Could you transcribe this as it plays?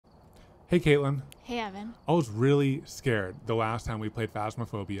Hey, Katelyn. Hey, Evan. I was really scared the last time we played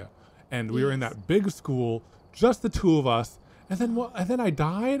Phasmophobia, and we were in that big school, just the two of us, and then I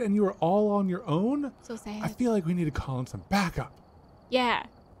died, and you were all on your own. So sad. I feel like we need to call in some backup. Yeah.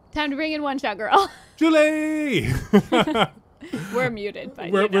 Time to bring in one shot girl. Julie! We're muted,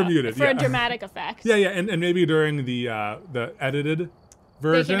 but we're muted for a dramatic effect. Yeah, and maybe during the edited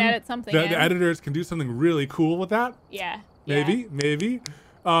version, they can edit something the editors can do something really cool with that. Yeah. Maybe.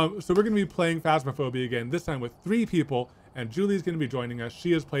 So we're going to be playing Phasmophobia again, this time with 3 people, and Julie's going to be joining us.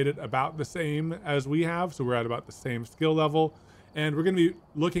 She has played it about the same as we have, so we're at about the same skill level. And we're going to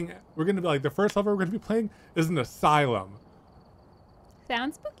be like, the first level we're going to be playing is an asylum.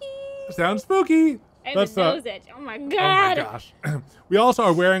 Sounds spooky. Sounds spooky. I knows it. Oh my god. Oh my gosh. We also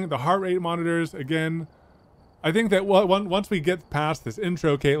are wearing the heart rate monitors again. I think that once we get past this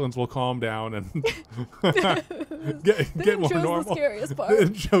intro, Katelyn's will calm down and get more normal. The scariest part. The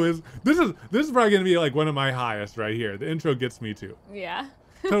intro is this is probably gonna be like one of my highest right here. The intro gets me too. Yeah.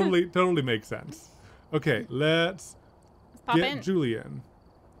 Totally makes sense. Okay, let's pop get in. Julie in.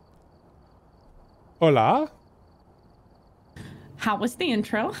 Hola. How was the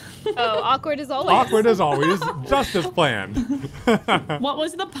intro? Oh, awkward as always. Awkward as always, just as planned. What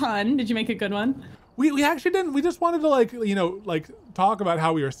was the pun? Did you make a good one? We actually didn't. We just wanted to talk about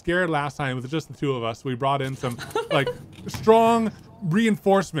how we were scared last time with just the two of us. We brought in some strong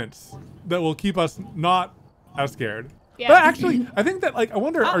reinforcements that will keep us not as scared. Yeah. But actually, I think that I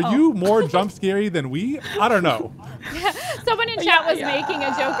wonder, are you more jump scary than we? I don't know. Someone in chat was making a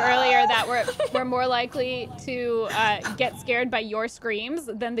joke earlier that we're more likely to get scared by your screams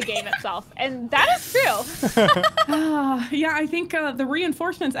than the game itself, and that is true. Yeah, I think the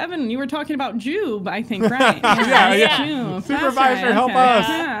reinforcements, Evan, you were talking about Jube, I think, right? Yeah. Jube. Supervisor, right. help us.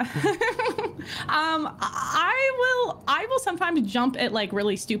 Yeah. I will sometimes jump at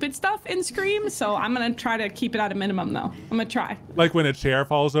really stupid stuff in Scream, so I'm gonna try to keep it at a minimum though. I'm gonna try. Like when a chair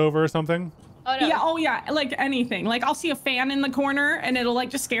falls over or something? Oh no. Yeah, yeah, like anything. Like I'll see a fan in the corner and it'll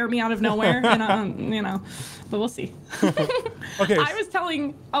just scare me out of nowhere, and but we'll see. Okay. I was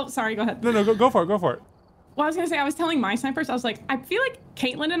telling, oh, sorry, go ahead. No, go for it. Well, I was gonna say, I was telling my snipers, I was like, I feel like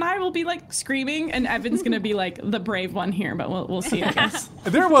Katelyn and I will be screaming, and Evan's gonna be the brave one here, but we'll see, I guess.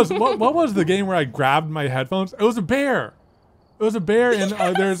 There was, what was the game where I grabbed my headphones? It was a bear. It was a bear in,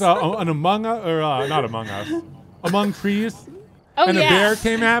 there's an Among Us, or not Among Us, Among Trees. Oh, and a bear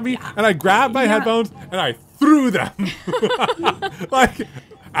came at me, and I grabbed my headphones, and I threw them.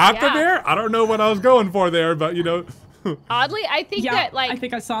 At the bear? I don't know what I was going for there, but Oddly, I think that I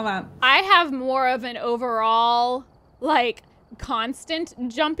think I saw that. I have more of an overall constant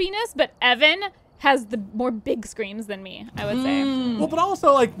jumpiness, but Evan has the more big screams than me, I would say. Well, but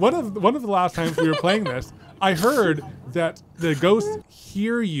also one of the last times we were playing this, I heard that the ghosts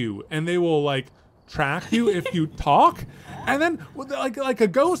hear you and they will track you if you talk. And then a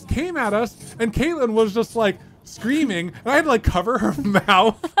ghost came at us and Katelyn was just screaming, and I had to cover her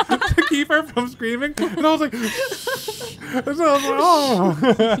mouth to keep her from screaming. And I was like, so I was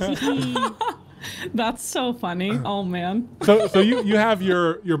oh. That's so funny. Oh man. So you have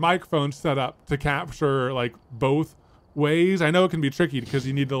your microphone set up to capture both ways. I know it can be tricky because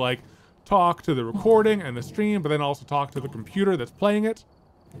you need to talk to the recording and the stream, but then also talk to the computer that's playing it.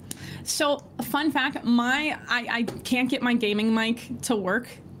 So fun fact, I can't get my gaming mic to work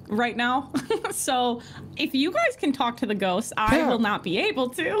right now. So if you guys can talk to the ghosts, I will not be able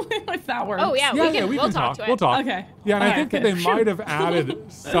to, if that works. Oh yeah, we'll talk to it. We'll talk. Okay. Yeah, and okay, I think that they might have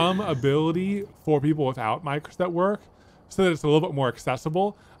added some ability for people without mics that work so that it's a little bit more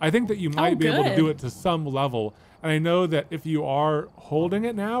accessible. I think that you might be able to do it to some level. And I know that if you are holding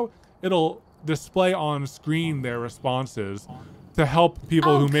it now, it'll display on screen their responses to help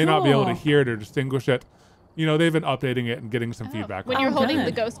people who may not be able to hear it or distinguish it. They've been updating it and getting some feedback. When you're holding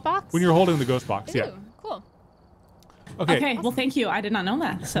the ghost box? When you're holding the ghost box, yeah. Cool. Okay. Well, thank you. I did not know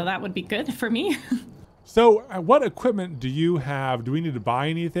that, so that would be good for me. So what equipment do you have? Do we need to buy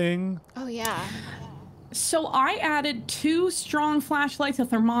anything? Oh, yeah. So I added 2 strong flashlights, a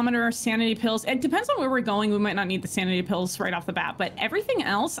thermometer, sanity pills. It depends on where we're going. We might not need the sanity pills right off the bat, but everything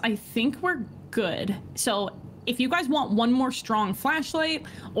else, I think we're good. So if you guys want one more strong flashlight,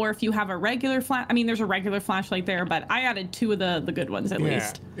 or if you have a regular there's a regular flashlight there, but I added 2 of the good ones at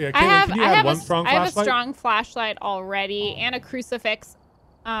least. Yeah, Katelyn, can you add one strong flashlight? I have a strong flashlight already and a crucifix.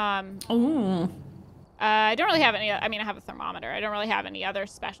 I don't really have any. I have a thermometer. I don't really have any other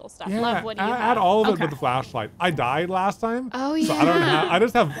special stuff. Yeah, Love, what do you have? add all of it with the flashlight. I died last time. Oh yeah. So I don't have.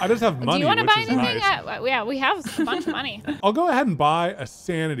 I just have money. Do you want to buy anything? Nice. Yeah, we have a bunch of money. I'll go ahead and buy a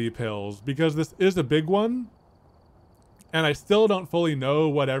sanity pills because this is a big one. and I still don't fully know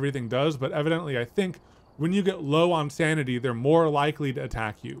what everything does, but evidently I think when you get low on sanity, they're more likely to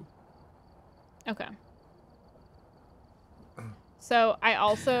attack you. Okay. So I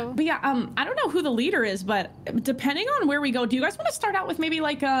also... But yeah, I don't know who the leader is, but depending on where we go, do you guys want to start out with maybe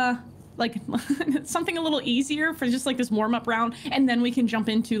like something a little easier for just like this warm-up round, and then we can jump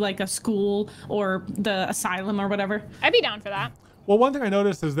into like a school or the asylum or whatever? I'd be down for that. Well, one thing I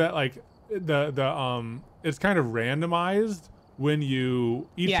noticed is that like it's kind of randomized when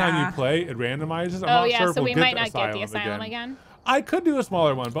each time you play, it randomizes. I'm not sure if so we'll we might not get the asylum again. I could do a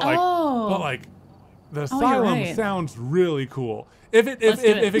smaller one, but like the asylum sounds really cool. If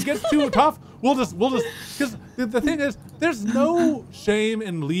it gets too tough, we'll just because the thing is, there's no shame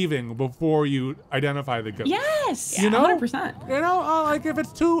in leaving before you identify the ghost. Yes, you know, 100%. You know, like if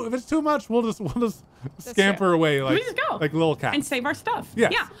it's too much, we'll just scamper away like little cats and save our stuff.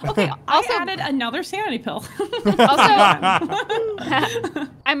 Yes. Yeah. Okay. I added another sanity pill. Also,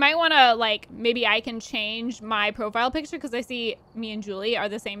 I might want to like maybe I can change my profile picture because I see me and Julie are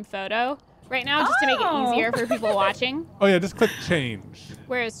the same photo right now, just to make it easier for people watching. Oh yeah, just click change.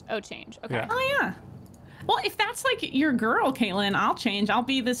 Where's change? Okay. Yeah. Oh yeah. Well, if that's like your girl, Katelyn, I'll change. I'll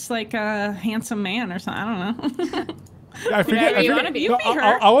be this like handsome man or something. I don't know. Yeah, I forget. You can be her.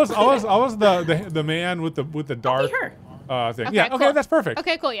 I was the man with the dark thing. Okay, cool. yeah, okay, that's perfect.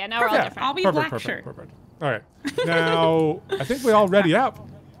 Okay, cool. Yeah, now we're all different. I'll be Perfect. black shirt. Perfect. All right. Now I think we all ready up.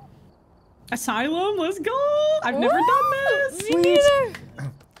 Asylum, let's go. I've never done this. Me neither.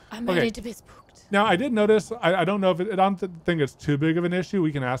 I'm ready to be spooked. Now I did notice. I don't know if I don't think it's too big of an issue.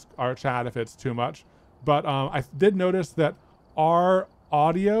 We can ask our chat if it's too much. But I did notice that our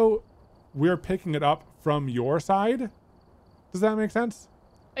audio, we're picking it up from your side. Does that make sense?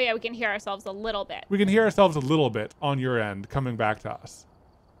 Oh yeah, we can hear ourselves a little bit. We can hear ourselves a little bit on your end coming back to us.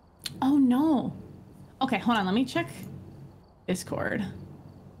 Oh no. Okay, hold on. Let me check Discord.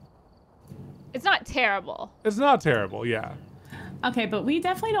 It's not terrible. It's not terrible, yeah. Okay, but we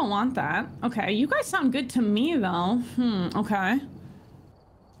definitely don't want that. Okay, you guys sound good to me though. Okay.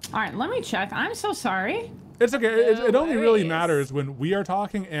 All right, let me check. I'm so sorry. It's okay. It only really matters when we are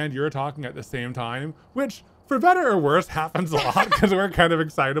talking and you're talking at the same time, which, for better or worse, happens a lot because we're kind of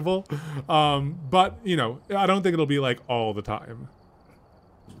excitable. But, you know, I don't think it'll be like all the time.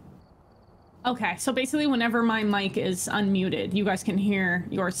 Okay, so basically whenever my mic is unmuted, you guys can hear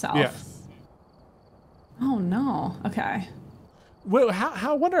yourself. Yes. Oh, no. Okay. Well,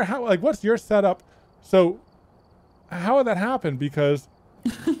 wonder how, like, what's your setup? So, how would that happen? Because...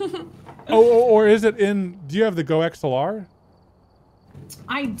 or is it in, do you have the Go XLR?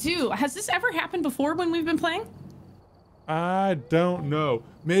 I do. Has this ever happened before when we've been playing? I don't know.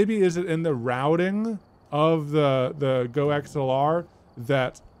 Maybe is it in the routing of the Go XLR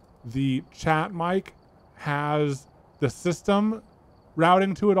that the chat mic has the system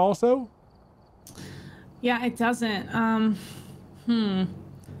routing to it also? Yeah, it doesn't.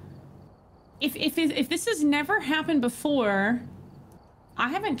 If this has never happened before, I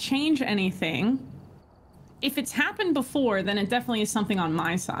haven't changed anything. If it's happened before, then it definitely is something on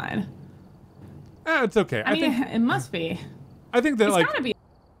my side. It's okay. I mean, it must be. I think that it's like gotta be.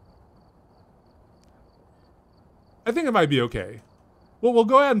 I think it might be okay. Well, we'll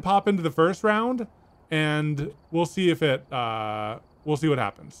go ahead and pop into the first round, and we'll see if it. We'll see what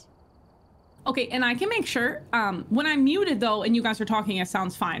happens. Okay, and I can make sure. When I'm muted though, and you guys are talking, it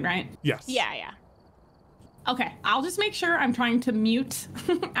sounds fine, right? Yes. Yeah. Okay, I'll just make sure I'm trying to mute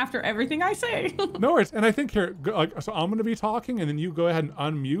after everything I say. No worries. And I think here, so I'm going to be talking, and then you go ahead and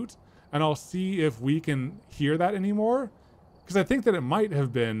unmute, and I'll see if we can hear that anymore, because I think that it might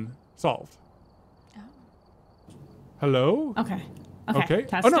have been solved. Oh. Hello? Okay. Testing?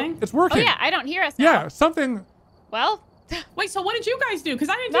 Testing? Oh, no, it's working. Oh, yeah, I don't hear us now. Yeah, something. Well... Wait, so what did you guys do? Because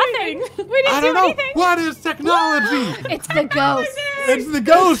I didn't do anything. We didn't do anything. What is technology? It's the ghost. It's the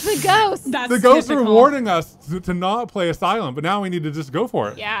ghost. It's the ghost. That's the ghosts are typical. warning us to not play Asylum, but now we need to just go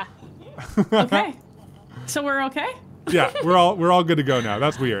for it. Yeah. Okay. So we're okay? Yeah, we're all good to go now.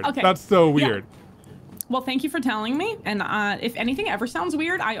 That's weird. Okay. That's so weird. Yeah. Well, thank you for telling me. And if anything ever sounds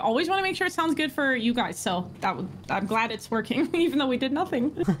weird, I always want to make sure it sounds good for you guys. So I'm glad it's working, even though we did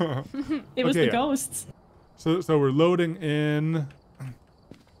nothing. It was the ghosts. So we're loading in.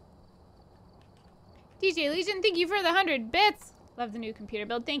 DJ Legion, thank you for the 100 bits. Love the new computer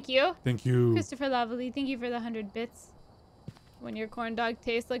build. Thank you. Thank you. Christopher Lovely, thank you for the 100 bits. When your corn dog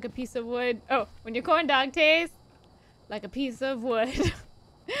tastes like a piece of wood. Oh, when your corn dog tastes like a piece of wood.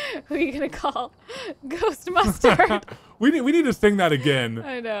 Who are you going to call? Ghost Mustard. we need to sing that again.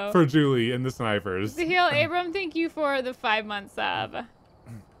 I know. For Julie and the Snipers. Zahil Abram, thank you for the 5-month sub.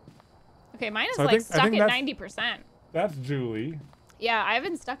 Okay, mine is stuck at 90%. That's Julie. Yeah, I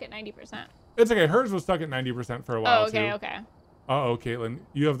haven't stuck at 90%. It's okay. Hers was stuck at 90% for a while Oh, okay, too. okay. Uh-oh, Katelyn.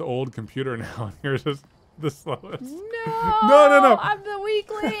 You have the old computer now, and yours is the slowest. No! No. I'm the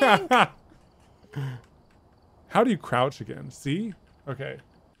weakling! How do you crouch again? C? Okay.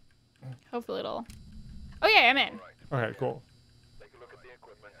 Hopefully it'll... Oh, yeah, I'm in. Okay, cool. Take a look at the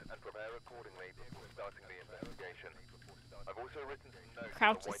equipment and prepare accordingly before starting the investigation. I've also written some notes.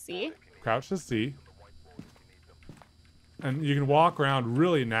 Crouch to C. Crouch to C. And you can walk around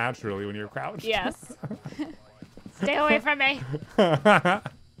really naturally when you're crouched. Yes. Stay away from me.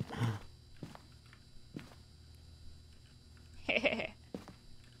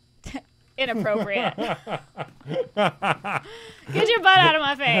 Inappropriate. Get your butt out of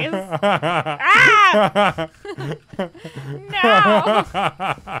my face. Ah! No!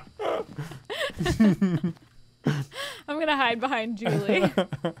 I'm gonna hide behind Julie.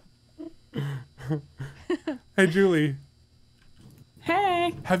 Hey, Julie.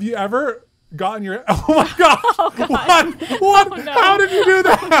 Hey. Have you ever gotten your... Oh, my God. Oh, God. What? Oh, no. How did you do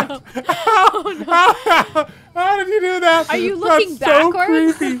that? Oh, no. How did you do that? Are you looking That's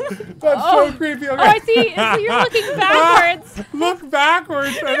backwards? So creepy. That's so creepy. Okay. Oh, I see. So you're looking backwards. Look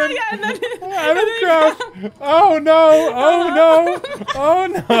backwards and then, Yeah, and then, and then crouch. Oh no! Oh no! Oh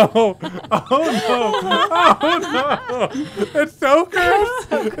no! Oh no! It's so cursed.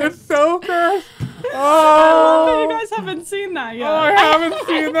 It's so cursed. oh, you Oh! guys haven't seen that yet. Oh, I haven't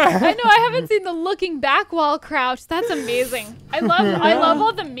seen I that. know I haven't seen the looking back while crouched. That's amazing. I love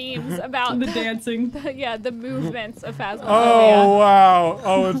all the memes about The dancing. the movements of Phasmophobia. Oh wow!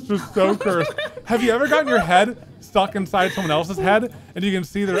 Oh, it's just so cursed. Have you ever gotten your head stuck inside someone else's head and you can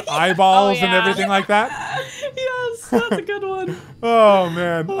see their eyeballs and yeah. everything like that? Yes, that's a good one. Oh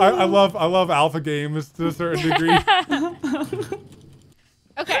man, I love alpha games to a certain degree.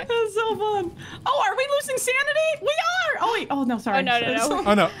 Okay. That's so fun. Oh, are we losing sanity? We are. Oh wait. Oh no, sorry. Oh, no.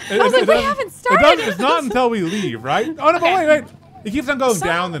 Oh no! I was like, we haven't started. It's not until we leave, right? Oh no! Okay. But wait! It keeps on going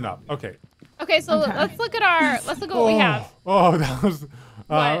down and up. Okay. Okay, so let's look at what we have. Oh, that was.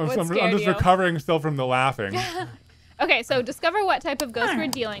 What I'm scared just you? recovering still from the laughing. Okay, so discover what type of ghost we're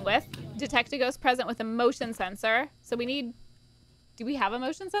Alright. dealing with. Detect a ghost present with a motion sensor. So we need. Do we have a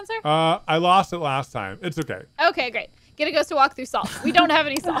motion sensor? I lost it last time. It's okay. Okay, great. Get a ghost to walk through salt. We don't have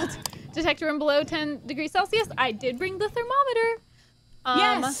any salt. Detect a room below 10 degrees Celsius. I did bring the thermometer.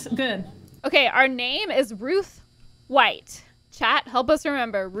 Yes. Good. Okay, our name is Ruth White. Chat, help us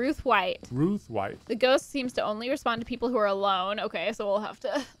remember. Ruth White. Ruth White. The ghost seems to only respond to people who are alone. Okay, so we'll have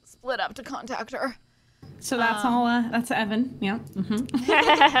to split up to contact her. So that's all. That's Evan. Yeah.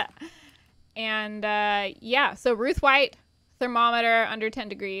 Mm-hmm. And yeah, so Ruth White, thermometer under 10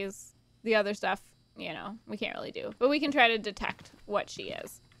 degrees. The other stuff, we can't really do. But we can try to detect what she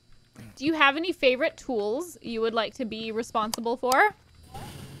is. Do you have any favorite tools you would like to be responsible for?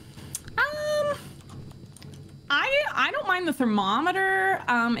 I don't mind the thermometer.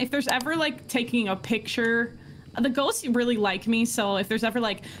 If there's ever like taking a picture, the ghosts really like me. So if there's ever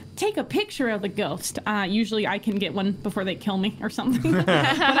like take a picture of the ghost, usually I can get one before they kill me or something. But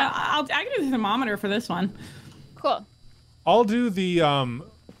I can do the thermometer for this one. Cool. I'll do the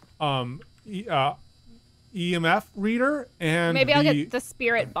EMF reader and Maybe I'll get the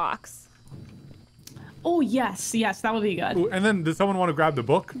spirit box. Oh yes, that would be good. Ooh, and then does someone want to grab the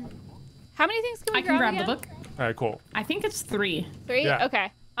book? How many things can we I can grab again? the book. All right, cool. I think it's 3. 3? Yeah.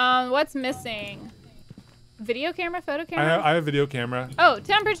 Okay. What's missing? Video camera, photo camera? I have video camera. Oh,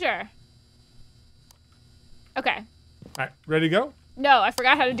 temperature. Okay. All right, ready to go? No, I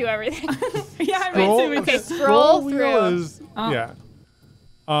forgot how to do everything. Yeah, Okay, scroll wheel through. is Oh. yeah.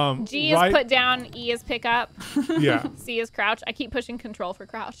 G right, is put down, E is pick up, Yeah, C is crouch. I keep pushing control for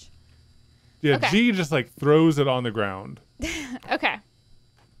crouch. yeah. Okay. G just like throws it on the ground. Okay.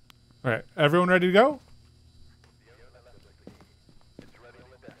 All right, everyone ready to go?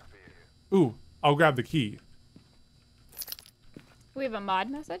 Ooh, I'll grab the key. We have a mod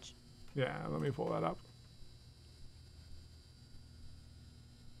message. Yeah, let me pull that up.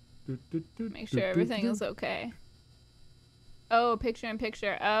 Make sure everything is okay. Oh, picture in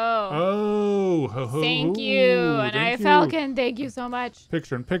picture. Oh. Oh, ho, ho, Thank ho. you. And I Thank you. Falcon, thank you so much.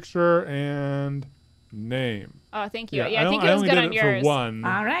 Picture in picture and name. Oh, thank you. Yeah, I on- think it was only good did on it yours. For one.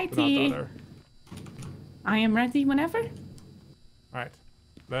 All but not righty. the other. I am ready whenever. All right,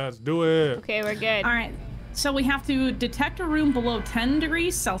 let's do it. Okay, we're good. All right. So we have to detect a room below 10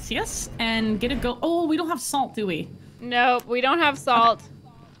 degrees Celsius and get a go. Oh, we don't have salt, do we? Nope, we don't have salt.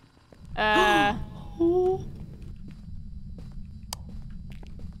 Oh.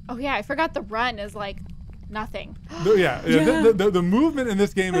 Oh yeah, I forgot the run is like Nothing. The movement in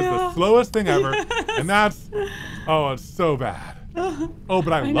this game is the slowest thing ever, and that's it's so bad. Oh,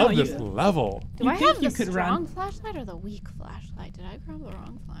 but I love this level. Do I have the strong flashlight or the weak flashlight? Did I grab the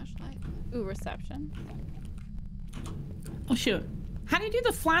wrong flashlight? Ooh, reception. Oh shoot. How do you do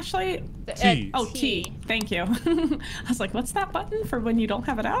the flashlight? T. T. Thank you. I was like, what's that button for when you don't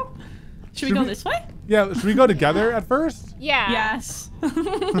have it out? Should we go this way? Yeah, should we go together at first? Yeah. Yes.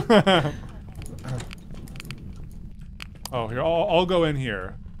 Oh, here, I'll go in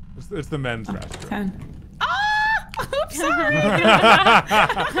here. It's the men's restroom. 10. Oops, sorry.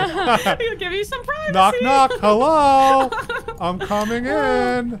 You'll give you some privacy. Knock, knock. Hello. I'm coming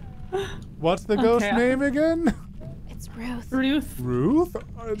in. What's the ghost name again? It's Ruth. Ruth?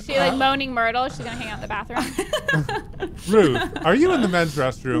 She like moaning Myrtle. She's gonna hang out in the bathroom. Ruth, are you in the men's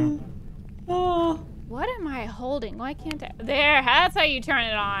restroom? Oh. What am I holding? Why can't I? There, that's how you turn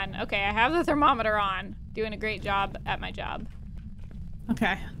it on. Okay, I have the thermometer on. Doing a great job at my job.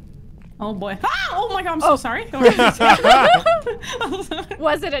 Okay. Oh boy. Ah! Oh my god, I'm so sorry.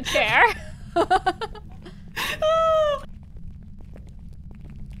 Was it a chair?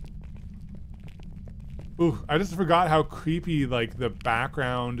 Ooh, I just forgot how creepy like the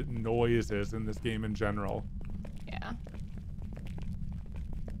background noise is in this game in general. Yeah.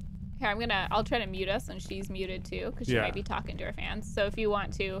 Here, I'll try to mute us and she's muted too, because she might be talking to her fans. So if you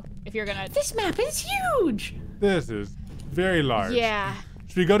want to, if you're gonna... This map is huge! This is very large. Yeah.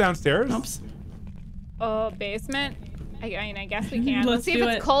 Should we go downstairs? Oops. Oh, basement? I mean, I guess we can. Let's see if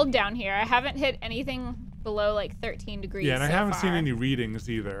it's cold down here. I haven't hit anything below like 13 degrees Yeah, and I haven't far. seen any readings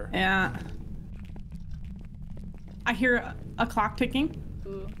either. Yeah. I hear a clock ticking.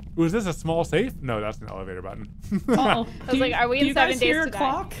 Ooh. Was this a small safe? No, that's an elevator button. Uh-oh. I was like, are we in 7 days hear to a die?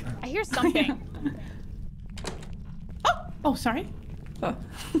 clock? I hear something. Oh, sorry. Oh.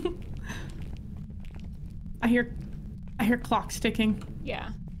 I hear clocks ticking. Yeah.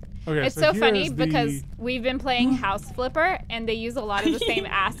 Okay, It's so funny because we've been playing House Flipper and they use a lot of the same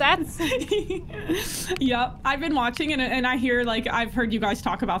assets. Yep, I've been watching and I hear like I've heard you guys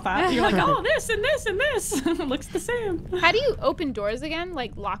talk about that. You're like, oh, this and this and this looks the same. How do you open doors again?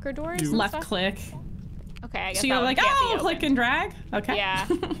 Like locker doors? and Left stuff? click. Okay, I guess So you're that one like, can't be oh, click opened. and drag. Okay. Yeah.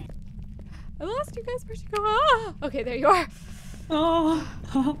 I lost you guys. Where'd you go? Ah! Okay, there you are. Oh,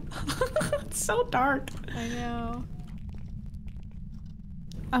 it's so dark. I know.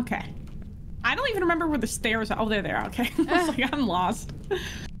 Okay. I don't even remember where the stairs are. Oh, they're there. Okay. I was like, I'm lost.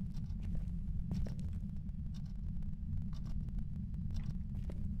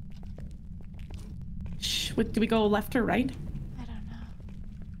 Shh. Do we go left or right? I don't know.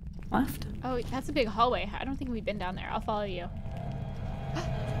 Left? Oh, that's a big hallway. I don't think we've been down there. I'll follow you.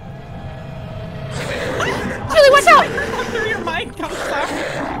 Julie, watch out! Through your mic. I'm sorry.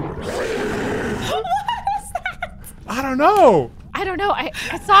 What is that? I don't know. I don't know. I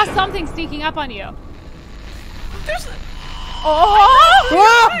saw something sneaking up on you. There's...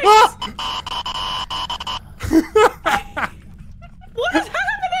 Oh! What is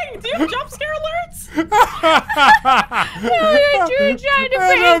happening? Do you have jump scare alerts? No, you're Drew trying to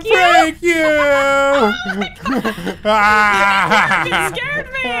prank you. Prank you. It scared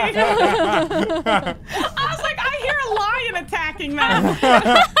me. I was like, I hear a lion attacking them.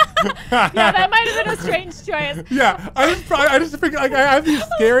 Yeah, that might have been a strange choice. Yeah, I just figured like I have these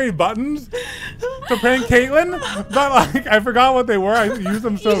scary buttons to prank Katelyn, but like I forgot what they were. I use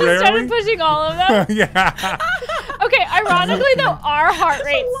them so You just rarely. started pushing all of them. Yeah. Okay, ironically though, our heart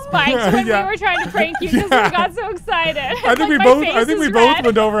rate spiked when we were trying to prank you because we got so excited. I think we both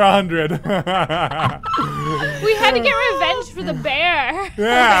went over 100. We had to get revenge for the bear.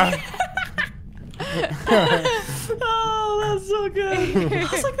 Yeah. Oh, that's so good. I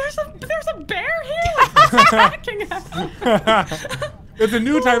was like, there's a bear here. What's attacking us? It's a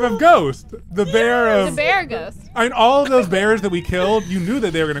new type of ghost. The bear of... The bear ghost. I mean, all of those bears that we killed, you knew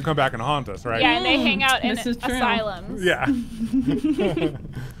that they were going to come back and haunt us, right? Yeah, and they hang out in This is true. asylums. Yeah.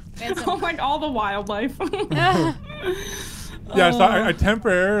 And Oh, like all the wildlife. Yeah, so I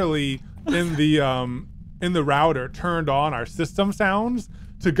temporarily in the router turned on our system sounds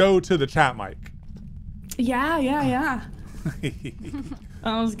to go to the chat mic. Yeah. That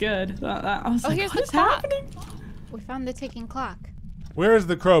was good. I was like, here's what the is clock. happening? We found the ticking clock. Where is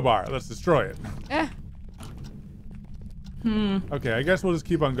the crowbar? Let's destroy it. Eh. Okay, I guess we'll just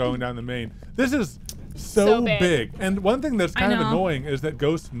keep on going down the main. This is so big. And one thing that's kind of annoying is that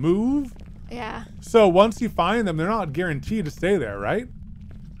ghosts move. Yeah. So once you find them, they're not guaranteed to stay there, right?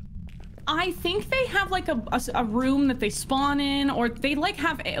 I think they have like a room that they spawn in, or they like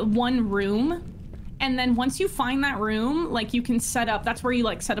have one room, And then once you find that room, like you can set up, that's where you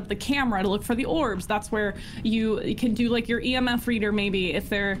like set up the camera to look for the orbs. That's where you can do like your EMF reader maybe if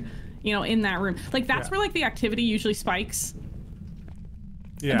they're, you know, in that room. Like that's where like the activity usually spikes.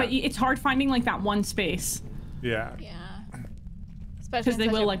 Yeah. But it's hard finding like that one space. Yeah. Yeah. Especially Because they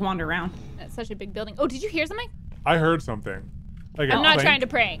will like wander around. It's such a big building. Oh, did you hear something? I heard something. Like I'm not clank. trying to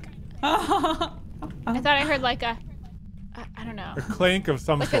prank. I thought I heard like a, I don't know. A clank of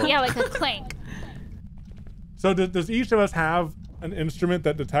some Like sort. yeah, like a clank. So does each of us have an instrument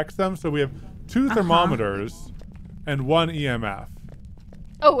that detects them? So we have 2 thermometers and 1 EMF.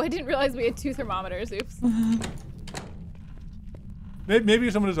 Oh, I didn't realize we had 2 thermometers. Oops.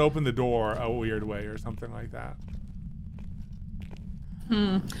 Maybe someone just opened the door a weird way or something like that.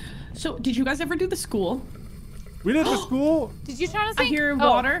 So did you guys ever do the school? We did the school. Did you turn on a I sink? hear Oh,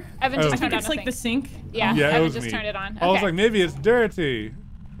 water. Evan Oh. just I turned think on it's a like sink. the sink. Yeah, Yeah, it Evan was just me. turned it on. I was Okay. like, maybe it's dirty.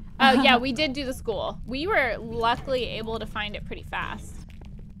 Oh yeah, we did do the school. We were luckily able to find it pretty fast.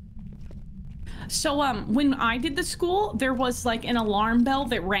 So when I did the school, there was like an alarm bell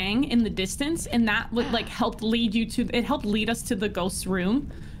that rang in the distance, and that would like helped lead you to. It helped lead us to the ghost's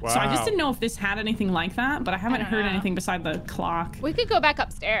room. So I just Wow. didn't know if this had anything like that, but I haven't don't heard know. anything beside the clock. We could go back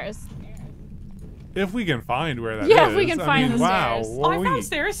upstairs. If we can find where that is. Yeah, if we can I find mean, the wow. stairs. Oh, I we- found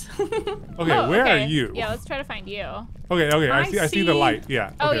stairs. Okay, Oh, where okay. are you? Yeah, let's try to find you. Okay, I I see the see- light.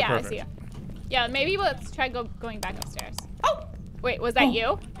 Yeah. Oh okay, yeah, perfect. I see you. Yeah, maybe let's try going back upstairs. Oh, Wait, was that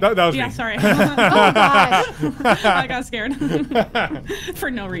you? That was yeah, me. sorry. Oh gosh. I got scared for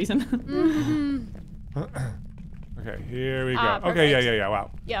no reason. Okay, here we go. Ah, Okay, perfect. yeah.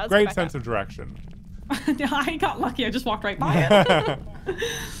 Wow. Yeah, let's go Great back sense up. of direction. I got lucky. I just walked right by it.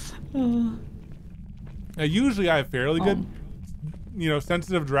 Now, usually I have fairly good,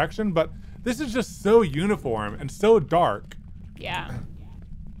 sensitive direction, but this is just so uniform and so dark. Yeah.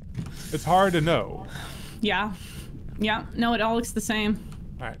 It's hard to know. Yeah. No, it all looks the same.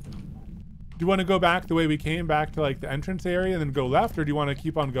 All right. Do you want to go back the way we came back to like the entrance area and then go left, or do you want to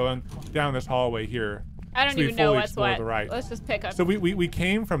keep on going down this hallway here? I don't so we even know fully what's explore what. the right? Let's just pick up. So we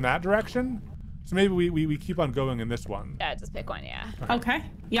came from that direction, so maybe we keep on going in this one. Yeah, just pick one. Yeah. Okay.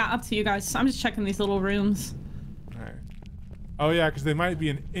 Yeah, up to you guys. I'm just checking these little rooms. All right. Oh yeah, because they might be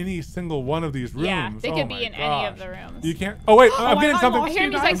in any single one of these rooms. Yeah, they Oh could my be in any of gosh. the rooms. You can't. Oh wait, I'm I getting something. lost I hear you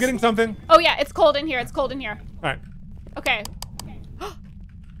music. guys. I'm getting something. Oh yeah, it's cold in here. It's cold in here. All right. Okay.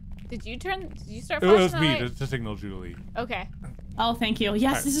 Did you start It flashing was the me light? to signal Julie. Okay. Oh, thank you. Yes,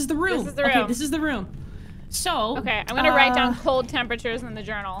 Alright. this is the room. This is the Okay, room. this is the room. So. Okay, I'm gonna write down cold temperatures in the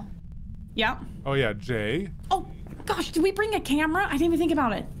journal. Yeah. Oh yeah, Jay. Oh, gosh, did we bring a camera? I didn't even think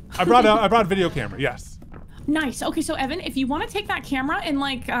about it. I brought a video camera. Yes. Nice. Okay, so Evan, if you want to take that camera and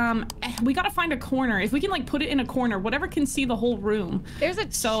like, we gotta find a corner. If we can like put it in a corner, whatever can see the whole room. There's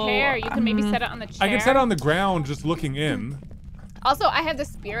a So, chair. You can maybe set it on the chair. I can set it on the ground just looking in. Also, I have the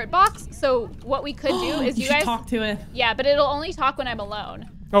spirit box, so what we could do is you you should guys. talk to it. Yeah, but it'll only talk when I'm alone.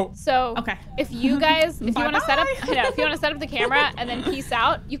 Oh. So Okay. if you guys, if you want to set up, Bye-bye. I know, if you want to set up the camera and then peace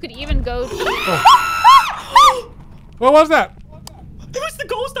out, you could even go. What was that? It was the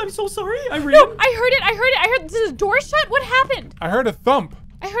ghost. I'm so sorry. I ran. No, I heard it. I heard. Did the door shut? What happened? I heard a thump.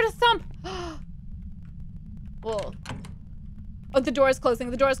 I heard a thump. Whoa. Oh, the door is closing.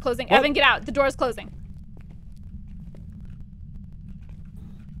 The door is closing. What? Evan, get out. The door is closing.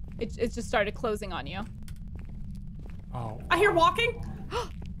 It just started closing on you. Oh. I hear walking.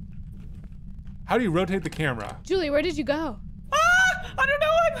 How do you rotate the camera? Julie, where did you go? I don't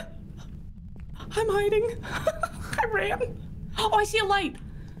know. I'm hiding. I ran. Oh, I see a light.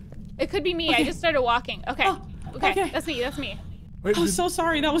 It could be me. I Okay. just started walking. Okay. Oh, Okay. okay. That's me. That's me. Wait, I'm so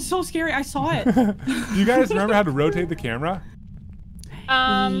sorry. That was so scary. I saw it. do you guys remember how to rotate the camera?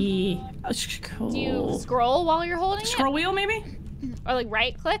 Yeah. Do you scroll while you're holding Scroll wheel, maybe? it? Or like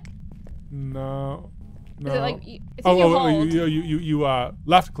right click? No. No. Is it like, it's if oh, you oh, hold. you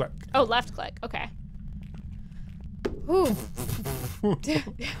left click. Oh, left click. Okay. Ooh. You're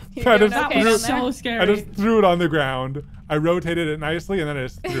I doing just okay That down was there? so scary. I just threw it on the ground. I rotated it nicely and then I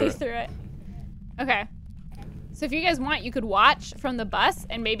just threw You it. threw it. Okay. So if you guys want, you could watch from the bus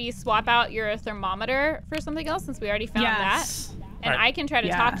and maybe swap out your thermometer for something else since we already found Yes. that. And Alright. I can try to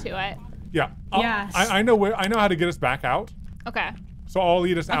Yeah. talk to it. Yeah. Yes. I know how to get us back out. Okay. So I'll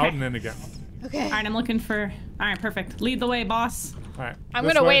lead us out Okay. and in again. Okay. All right, I'm looking for. All right, perfect. Lead the way, boss. All right. I'm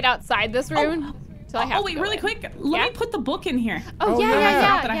this gonna way. wait outside this room till I have Oh, to wait, go really in. quick. Let Yeah? me put the book in here. Oh, Oh, yeah, yeah. yeah, I yeah,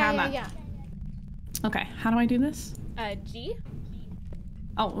 forgot that I yeah, had yeah, that. Okay, how do I do this? yeah. G?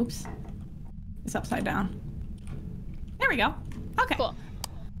 Oh, oops. It's upside down. There we go. Okay. Cool.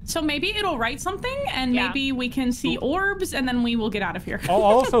 So maybe it'll write something, and Yeah. maybe we can see orbs, and then we will get out of here. I'll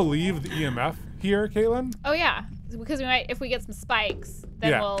also leave the EMF here, Katelyn. Oh yeah, because we might if we get some spikes, then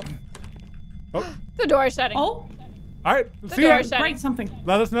Yeah. we'll. Oh, The door is shutting. Oh, all right. The See door ya. is shutting. write something.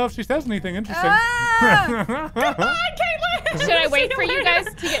 Let us know if she says anything interesting. Ah! Caitlin! Should I wait for you guys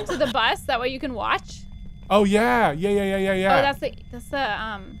to get to the bus? That way you can watch. Oh yeah. Oh, that's the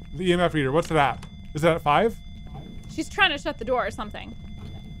the EMF reader. What's that? Is that at 5? She's trying to shut the door or something.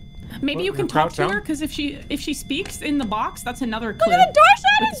 Maybe What, you can your talk crouch to her, down? because if she speaks in the box, that's another clue. Look at the door With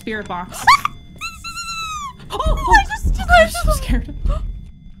shutting. the spirit box. Oh, oh, I just I'm so scared.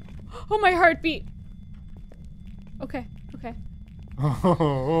 Oh, my heartbeat. Okay.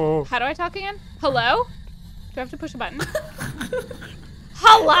 Oh. How do I talk again? Hello? Do I have to push a button?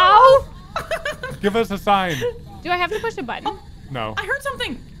 Hello? Give us a sign. Do I have to push a button? No. I heard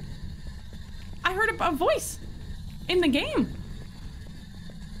something. I heard a voice in the game.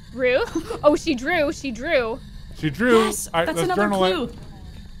 Ruth? Oh, she drew. She drew. Yes, All right, that's let's another journal clue. it.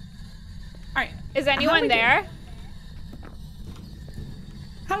 All right. Is How do anyone we there?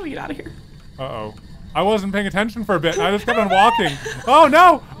 How do we get out of here? Uh-oh. I wasn't paying attention for a bit. I just kept on walking. Oh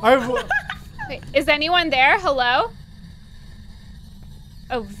no! Wait, is anyone there? Hello?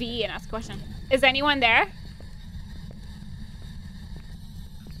 Oh, V and ask a question. Is anyone there?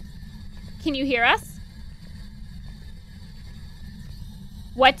 Can you hear us?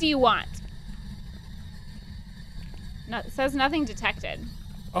 What do you want? No, it says nothing detected.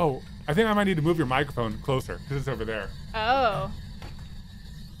 Oh, I think I might need to move your microphone closer because it's over there. Oh.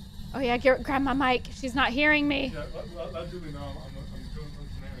 Oh yeah, grab my mic. She's not hearing me. Yeah, let Julie know I'm doing some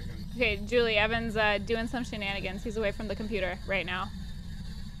shenanigans. Okay, Julie, Evan's doing some shenanigans. He's away from the computer right now.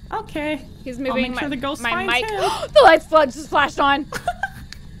 Okay. He's I'll moving make sure the ghost my finds mic. him. The lights just flashed on.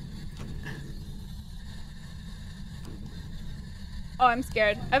 Oh, I'm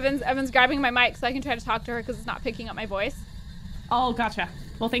scared. Evan's grabbing my mic so I can try to talk to her because it's not picking up my voice. Oh, gotcha.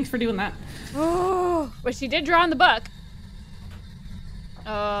 Well, thanks for doing that. Oh, but she did draw in the book.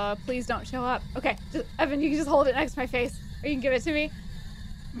 Please don't show up. Okay, Evan, you can just hold it next to my face, or you can give it to me.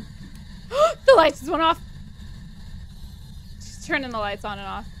 The lights just went off. She's turning the lights on and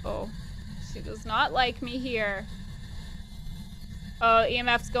off. Oh, she does not like me here. Oh,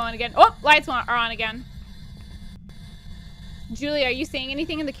 EMF's going again. Oh, lights are on again. Julie, are you seeing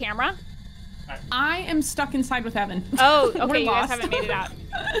anything in the camera? I am stuck inside with Evan. Oh, okay, We're you guys lost. haven't made it out.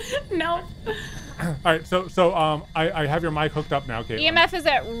 No. All right, so I have your mic hooked up now, Katelyn. EMF is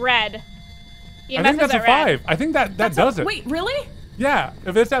at red. EMF I think that's is a at red. 5. I think that does it. Wait, really? Yeah,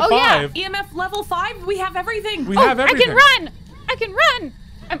 if it's at Oh, yeah. 5, EMF level 5? We have everything. we have everything. I can run!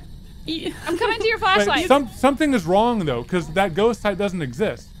 I'm coming to your flashlight. Wait, something is wrong though, because that ghost type doesn't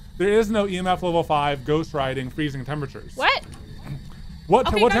exist. There is no EMF level 5 ghost riding freezing temperatures. What? What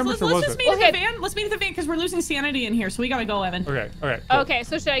Okay, what guys, temperature let's was just it? meet at Okay. the van. Let's meet at the van because we're losing sanity in here, so we gotta go, Evan. Okay, cool. Okay,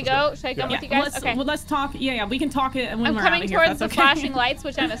 so should I go? Should I come Yeah. with you guys? Let's, Okay. well, let's talk. Yeah, we can talk it when I'm we're coming out of here. towards if the that's okay. flashing lights,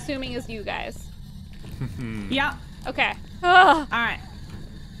 which I'm assuming is you guys. Yeah. Okay. Ugh. All right.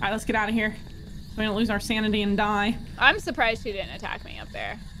 All right, let's get out of here. So we don't lose our sanity and die. I'm surprised she didn't attack me up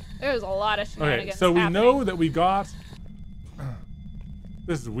there. There was a lot of shenanigans Okay, so we happening. know that we got.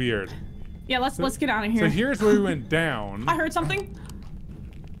 This is weird. Yeah, let's get out of here. So here's where we went down. I heard something.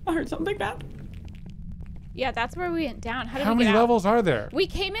 I heard something bad. Yeah, that's where we went down. How did How we many get out? levels are there? We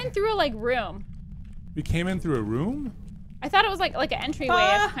came in through a like room. We came in through a room? I thought it was like an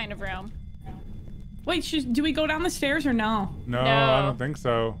entryway kind of room. Wait, do we go down the stairs or no? No, No. I don't think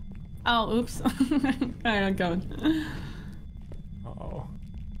so. Oh, oops. All right, I'm going. Uh-oh.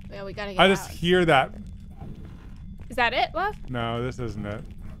 Yeah, we gotta get I out. just hear that. Is that it, love? No, this isn't it.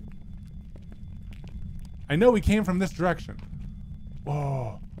 I know we came from this direction.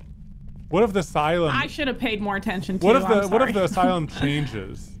 Whoa. What if the asylum? I should have paid more attention to. What if I'm what if sorry. the asylum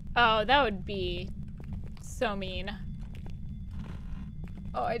changes? Oh, that would be so mean.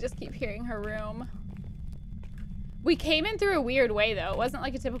 Oh, I just keep hearing her room. We came in through a weird way, though. It wasn't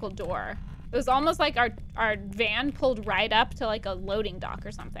like a typical door. It was almost like our van pulled right up to like a loading dock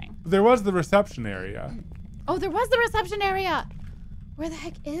or something. There was the reception area. Oh, there was the reception area. Where the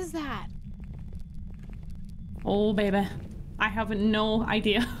heck is that? Oh, baby. I have no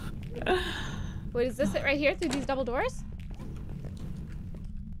idea. Wait, is this it right here through these double doors?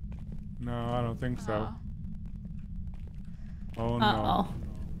 No, I don't think so. Oh, Oh no. Uh-oh.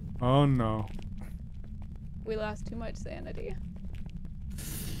 Oh no. we lost too much sanity.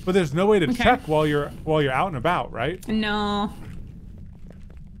 But there's no way to Okay. check while you're out and about, right? No.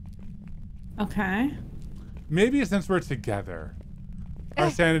 Okay. Maybe since we're together, our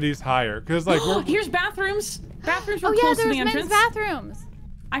sanity's higher. Cause like we're Here's bathrooms. Bathrooms were Oh yeah, close to there's the men's entrance. bathrooms.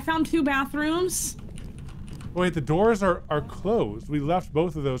 I found 2 bathrooms. Wait, the doors are closed. We left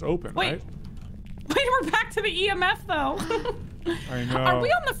both of those open, Wait. right? Wait, we're back to the EMF though. I know. Are we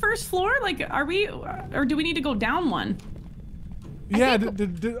on the first floor? Like, are we, or do we need to go down one? Yeah,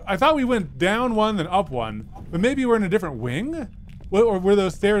 I thought we went down one, then up one. But maybe we're in a different wing? Or were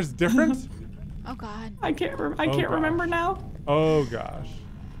those stairs different? Oh God. I can't gosh. remember now. Oh, gosh.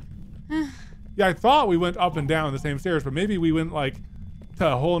 Yeah, I thought we went up and down the same stairs, but maybe we went, like, to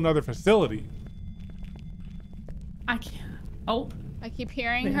a whole nother facility. I can't. Oh. I keep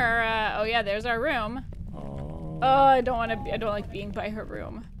hearing her. Oh yeah, there's our room. Oh. Oh, I don't want to. I don't like being by her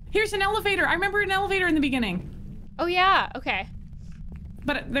room. Here's an elevator. I remember an elevator in the beginning. Oh yeah. Okay.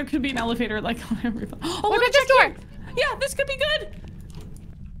 But there could be an elevator like on every. Oh, What look about at this door? Yeah, this could be good.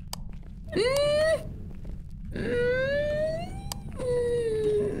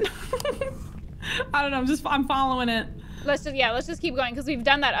 I don't know. I'm following it. Let's just keep going because we've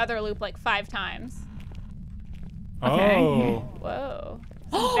done that other loop like 5 times. Okay. Oh. Whoa.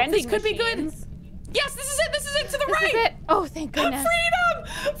 Oh, Vending this could be good. machines. Yes, this is it. This is it to the This right. is it. Oh, thank goodness.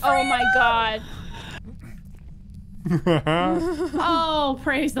 Freedom! Oh my God. Oh,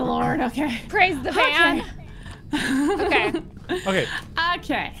 praise the Lord. Okay. Praise the van. Okay. Okay,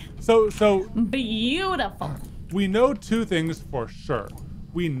 Okay. so Beautiful. we know 2 things for sure.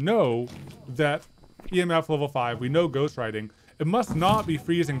 We know that EMF level 5, we know ghost riding. It must not be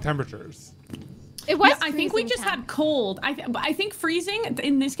freezing temperatures. It was. Yeah, I think we freezing just temp. had cold. I think freezing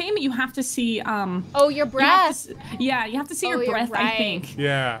in this game you have to see Oh, your you have breath. to yeah, you have to see Oh, your you're breath, I right. think.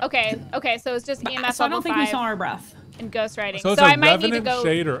 Yeah. Okay, so it's just EMF So I level don't think 5 we saw our breath. and ghost riding. So So, it's I a might need to Revenant, go.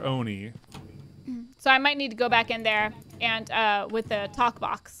 Shade, or Oni. So I might need to go back in there and with the talk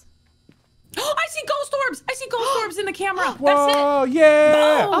box. Oh, I see ghost orbs! I see ghost orbs in the camera. That's it. Whoa,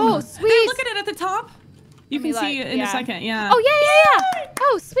 yeah! Oh, There, sweet. look at it at the top. You Let me can see look, it in a yeah. second, yeah. Oh yeah.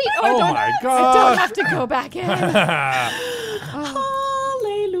 Oh sweet. Oh, Oh I don't, my I don't gosh! have to go back in.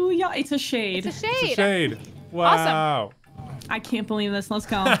 Hallelujah. It's a shade. It's a shade. Shade. Wow. I can't believe this. Let's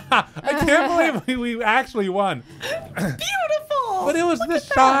go. I can't believe we actually won. Beautiful. But it was the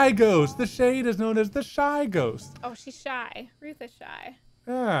shy ghost. The shade is known as the shy ghost. Oh, she's shy. Ruth is shy.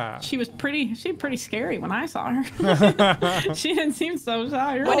 Yeah. She was pretty scary when I saw her. She didn't seem so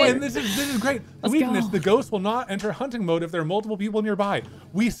shy. Oh, Really. and this is great. Let's Weakness, go. the ghost will not enter hunting mode if there are multiple people nearby.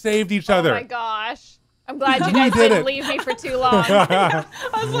 We saved each Oh other. my gosh. I'm glad you guys did didn't it. leave me for too long. I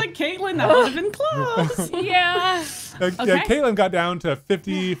was like, Caitlin, that would have been close. Yeah. Yeah, Katelyn got down to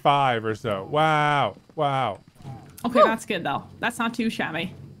 55 or so. Wow. Wow. Okay, that's good though. That's not too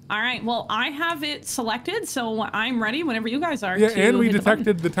shabby. All right, well, I have it selected, so I'm ready whenever you guys are. Yeah, to and we hit the button.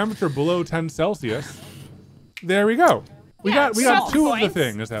 detected the temperature below 10 Celsius. There we go. We Yeah, got 2 salt of the points.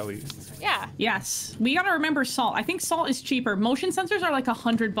 things at least. Yeah. Yes, we gotta remember salt. I think salt is cheaper. Motion sensors are like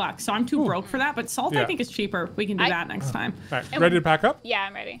 $100, so I'm too broke for that. But salt, Yeah. I think, is cheaper. We can do that next time. All right, ready to pack up? Yeah,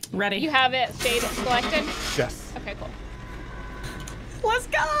 I'm ready. Ready. You have it shade selected? Yes. Okay, cool. Let's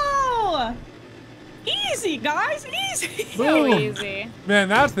go! Easy, guys, easy. So Boom. easy. Man,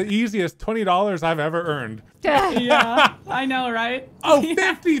 that's the easiest $20 I've ever earned. Yeah, I know, right? Oh,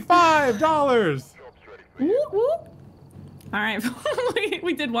 Yeah. $55! Whoop, whoop. All right,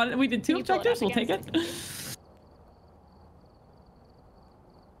 we did one. We did 2 Can you pull it objectives. up We'll take again? it.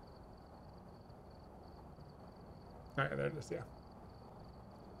 All right, there it is, yeah.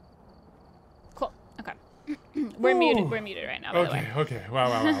 Cool. Okay. We're muted. We're muted right now, by the way. Okay.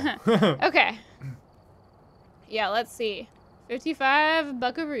 Wow. Okay. Yeah, let's see. 55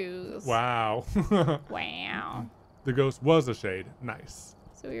 buckaroos. Wow. Wow. The ghost was a shade. Nice.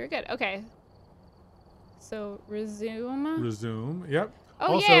 So we were good. Okay. So resume. Resume. Yep.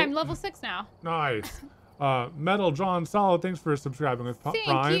 Oh Also- yeah, I'm level 6 now. Nice. Metal John Solid, thanks for subscribing with Thank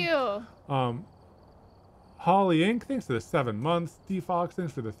Prime. you. Holly Inc., thanks for the 7 months. D-Fox,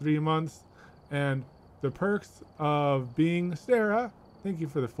 thanks for the 3 months. And the perks of being Sarah, thank you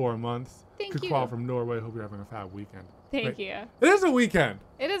for the 4 months. Thank Good you. call from Norway. Hope you're having a fab weekend. Thank Wait, you. It is a weekend.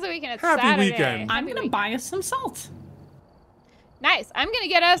 It is a weekend. It's Happy Saturday. weekend. I'm Happy gonna weekend. buy us some salt. Nice. I'm gonna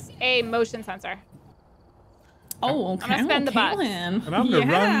get us a motion sensor. Oh, okay. I'm gonna spend the bucks. Caitlin. And I'm gonna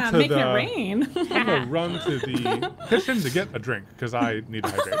yeah, run to making the- it rain. I'm going to run to the kitchen to get a drink because I need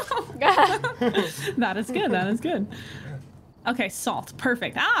to hydrate. That is good. That is good. Okay, salt.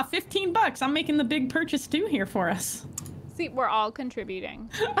 Perfect. Ah, $15. I'm making the big purchase too here for us. See, we're all contributing.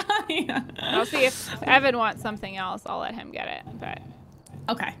 Yeah. I'll see if Evan wants something else. I'll let him get it. But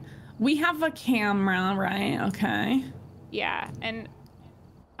Okay. We have a camera, right? Okay. yeah, and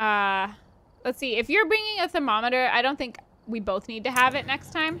let's see. If you're bringing a thermometer, I don't think we both need to have it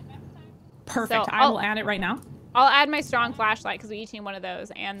next time. Perfect. So, I will add it right now. I'll add my strong flashlight because we each need one of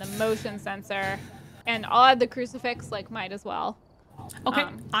those, and the motion sensor, and I'll add the crucifix. Like, might as well. Okay,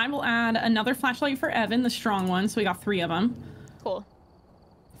 I will add another flashlight for Evan, the strong one. So we got 3 of them. Cool.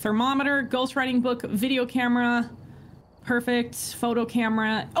 Thermometer, ghostwriting book, video camera, perfect, photo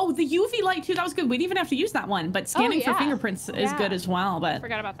camera. Oh, the UV light too. That was good. We didn't even have to use that one, but scanning for fingerprints is good as well. But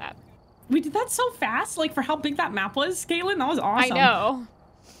forgot about that. We did that so fast, like for how big that map was, Katelyn. That was awesome. I know.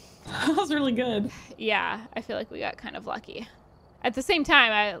 That was really good. Yeah, I feel like we got kind of lucky. At the same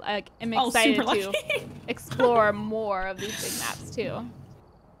time, I am excited to explore more of these big maps too.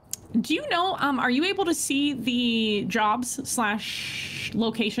 Do you know, are you able to see the jobs /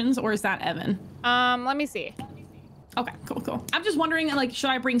 locations, or is that Evan? Let me see. Okay, cool. I'm just wondering, like, should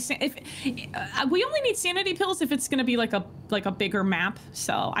I bring we only need sanity pills if it's gonna be like a bigger map.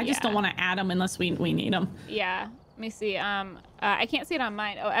 So I just don't want to add them unless we need them. Yeah. Let me see. I can't see it on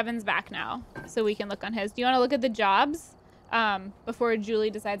mine. Oh, Evan's back now, so we can look on his. Do you want to look at the jobs before Julie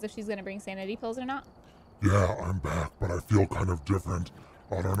decides if she's gonna bring sanity pills or not? Yeah, I'm back, but I feel kind of different.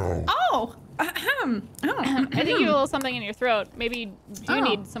 I don't know. Oh, I think you have a little something in your throat. Maybe you do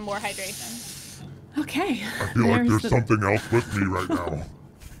need some more hydration. Okay. I feel like there's something else with me right now.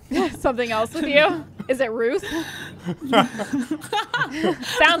 Something else with you? Is it Ruth?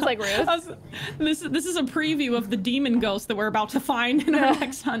 Sounds like Ruth. This is a preview of the demon ghost that we're about to find in our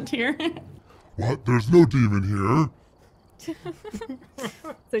next hunt here. What? There's no demon here.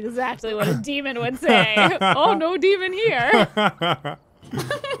 That's exactly what a demon would say. Oh, no demon here.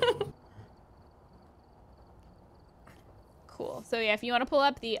 Cool. So yeah, if you want to pull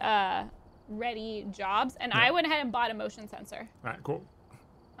up the ready jobs, and I went ahead and bought a motion sensor. All right, cool.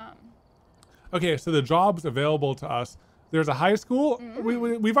 Okay, so the jobs available to us. There's a high school.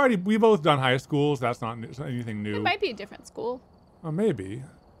 We both done high schools. That's not anything new. It might be a different school. Oh, maybe.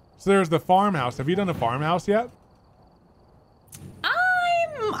 So there's the farmhouse. Have you done a farmhouse yet?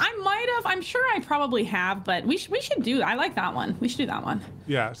 I might have. I'm sure I probably have, but we should do. I like that one. We should do that one.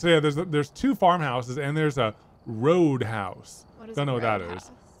 Yeah. So yeah, there's 2 farmhouses and there's a roadhouse. Don't know what that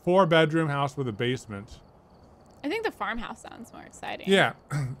is. 4-bedroom house with a basement. I think the farmhouse sounds more exciting. Yeah.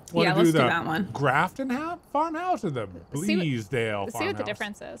 Yeah, let's do that one. Grafton farmhouse or the Bleasdale farmhouse? See what the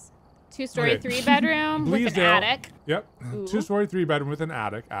difference is. 2-story, 3-bedroom with an attic. Yep. 2-story, 3-bedroom with an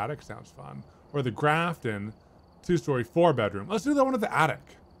attic. Attic sounds fun. Or the Grafton 2-story, 4-bedroom. Let's do that one with the attic.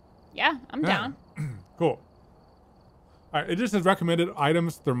 Yeah, I'm down. Cool. All right, it just says recommended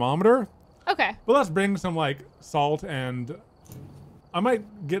items thermometer. Okay. But let's bring some like salt and I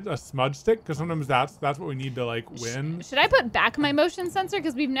might get a smudge stick because sometimes that's what we need to like win. Should I put back my motion sensor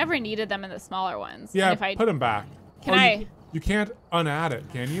because we've never needed them in the smaller ones? Yeah, put them back. Can I? You can't unadd it,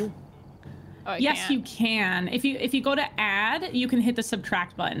 can you? Oh, yes, you can. If you go to add, you can hit the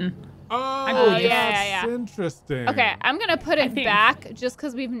subtract button. Oh, yeah. Interesting. Okay, I'm gonna put it back just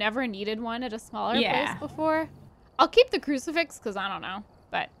because we've never needed one at a smaller place before. I'll keep the crucifix because I don't know,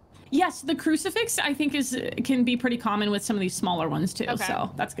 but. Yes, the crucifix I think can be pretty common with some of these smaller ones too. Okay.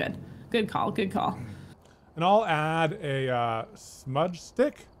 So that's good. Good call. Good call. And I'll add a smudge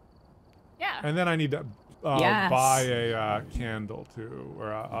stick. Yeah. And then I need to buy a candle too,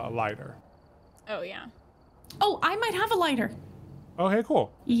 or a lighter. Oh yeah. Oh, I might have a lighter. Okay,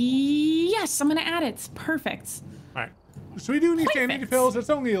 cool. Yes, I'm gonna add it. Perfect. All right. So we do need sanity pills. It's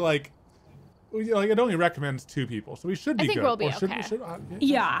only like it only recommends 2 people, so we should be good. I think we'll be okay.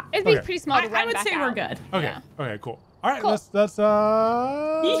 Yeah. It'd be pretty small to run I would back say out. we're good. Okay. Yeah. Okay. Cool. All right. Cool. Let's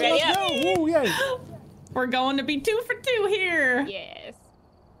Ready let's go. Woo, yay. We're going to be 2 for 2 here. Yes.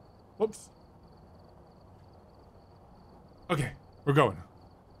 Whoops. Okay, we're going.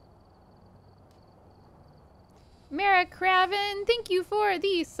 Mara Craven, thank you for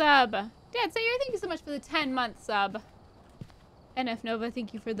the sub. Dad Sayer, thank you so much for the 10-month sub. NF Nova,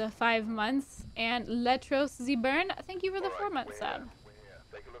 thank you for the 5 months. And Letros Zburn, thank you for the 4-month sub.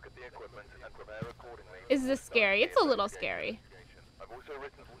 Is this scary? It's a little scary. I've also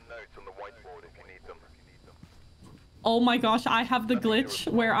written some notes on the whiteboard if you need them. Oh my gosh, I have the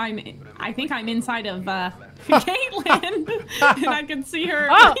glitch where I think I'm inside of Katelyn, and I can see her.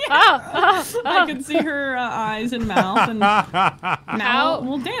 I can see her eyes and mouth, and now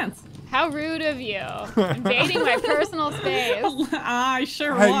we'll dance. How rude of you, invading my personal space. I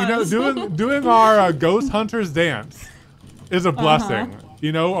sure was. Hey, you know, doing our ghost hunters dance is a blessing.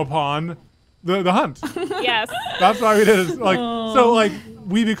 You know, upon the hunt. Yes. That's why we did it. Like so, like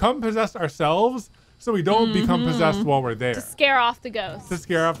we become possessed ourselves. So we don't become possessed while we're there. To scare off the ghosts. To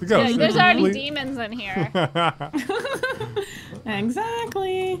scare off the ghosts. There's already demons in here.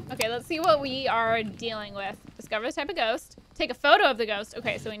 Exactly. Okay, let's see what we are dealing with. Discover the type of ghost. Take a photo of the ghost.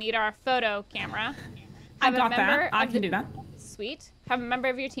 Okay, so we need our photo camera. I Have a got member that. I of can the- do that. Sweet. Have a member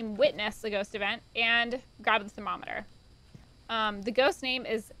of your team witness the ghost event and grab the thermometer. The ghost name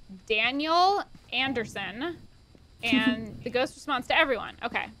is Daniel Anderson, and the ghost responds to everyone.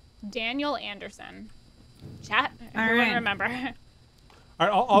 Okay, Daniel Anderson. Chat. All Everyone right. remember. All right,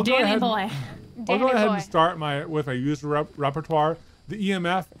 I'll go Danny ahead. boy. I'll Danny go ahead boy. and start with my user repertoire, the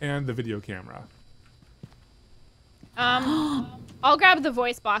EMF and the video camera. I'll grab the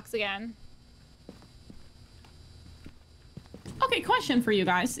voice box again. Okay, question for you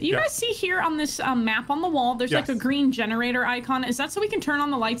guys. You Yeah. guys see here on this map on the wall, there's like a Yes. green generator icon. Is that so we can turn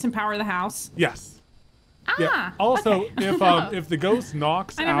on the lights and power the house? Yes. Ah, Yeah. Also, okay. if the ghost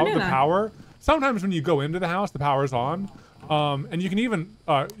knocks I never out knew the that. power, sometimes when you go into the house, the power's on. And you can even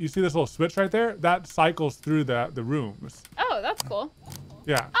you see this little switch right there that cycles through the rooms. Oh, that's cool.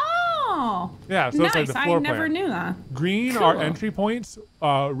 Yeah. Oh, Yeah. So nice. it's like the I floor never plan. knew that. Green are Cool. entry points.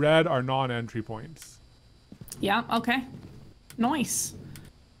 Red are non-entry points. Yeah, okay. Nice.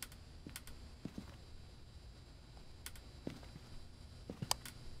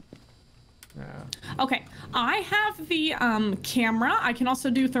 Yeah. Okay, I have the camera. I can also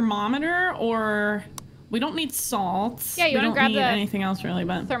do thermometer, or we don't need salt. Yeah, you we wanna don't grab need the anything else really,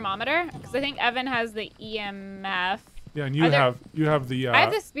 but Thermometer, because I think Evan has the EMF. Yeah, and you Are there- have the. I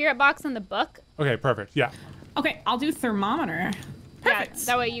have the spirit box in the book. Okay, perfect. Yeah. okay, I'll do thermometer. Perfect. Yeah,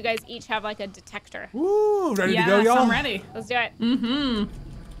 that way you guys each have like a detector. Woo! Ready yes, to go, y'all? I'm ready. Let's do it.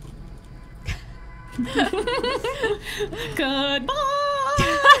 Goodbye.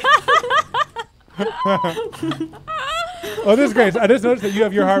 Oh, this is great. I just noticed that you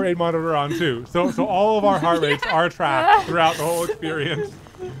have your heart rate monitor on too. So all of our heart rates are tracked throughout the whole experience.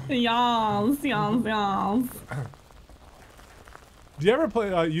 Yes, yes, yes. Do you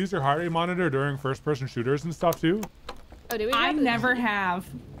ever use your heart rate monitor during first-person shooters and stuff too? Oh, did we? I grab the- never have,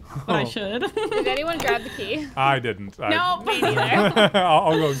 but I Oh. should. Did anyone grab the key? I didn't. No, me neither.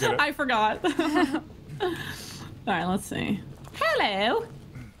 I'll go and get it. I forgot. All right, let's see. Hello.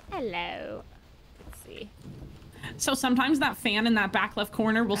 Hello. Let's see. So sometimes that fan in that back left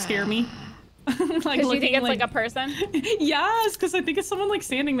corner will scare me. Like Because you think looking it's like a person? Yes, because I think it's someone like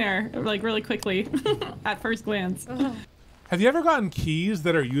standing there, like really quickly, at first glance. Have you ever gotten keys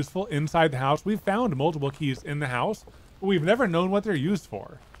that are useful inside the house? We've found multiple keys in the house, but we've never known what they're used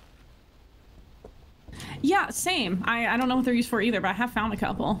for. Yeah, same. I don't know what they're used for either, but I have found a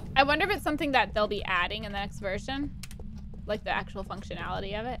couple. I wonder if it's something that they'll be adding in the next version, like the actual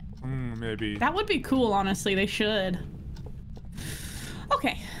functionality of it. Maybe. That would be cool, honestly. They should.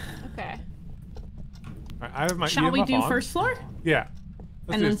 Okay. Okay. All right, I have my Shall we EMF do on. first floor? Yeah.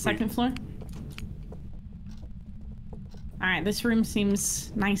 Let's And do then suite. second floor? All right, this room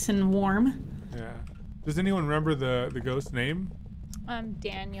seems nice and warm. Yeah. Does anyone remember the ghost name?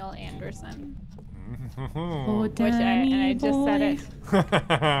 Daniel Anderson. Oh, Which I just said it.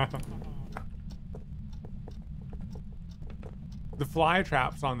 The fly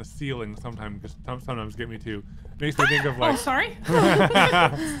traps on the ceiling sometimes get me too. Makes me think of like. Oh, sorry.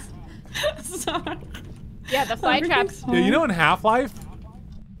 Sorry. Yeah, the fly traps. Yeah, you know in Half-Life,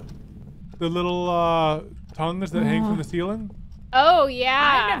 the little tongues that hang from the ceiling. Oh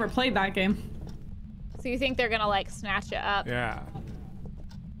yeah. I never played that game. So you think they're gonna like snatch it up? Yeah.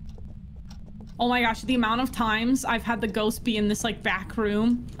 Oh my gosh, the amount of times I've had the ghost be in this like back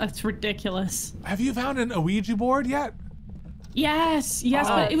room, it's ridiculous. Have you found an Ouija board yet? Yes, Oh,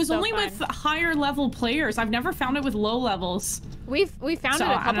 but it was so only fun. with higher level players. I've never found it with low levels. We found So, it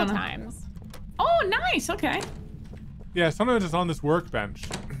a I couple don't know. times. Oh, nice. Okay. Yeah, sometimes it's on this workbench.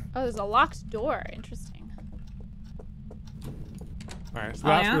 Oh, there's a locked door. Interesting. All right, so Oh,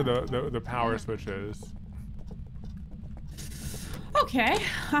 that's yeah? where the power switch is. Okay,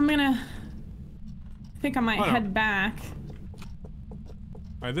 I'm gonna. I think I might Oh, no. head back. All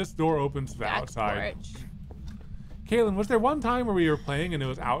right, this door opens to the Back outside. porch. Katelyn, was there one time where we were playing and it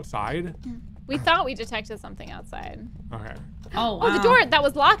was outside? We thought we detected something outside. Okay. Oh, Oh, the wow. door that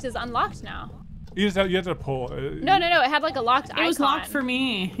was locked is unlocked now. You have to pull. No, it had like a locked icon. It was locked for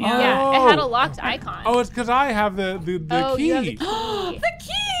me. Yeah. Yeah, it had a Oh. locked icon. Oh, it's because I have the Oh, key. you have the key. The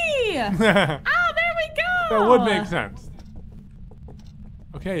key! That Oh, there we go! would make sense.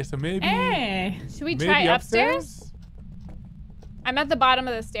 Okay, so maybe. Hey! Should we maybe try upstairs? I'm at the bottom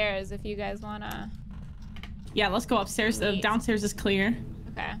of the stairs if you guys wanna. Yeah, let's go upstairs. The Neat. downstairs is clear.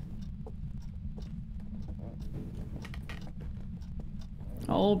 Okay.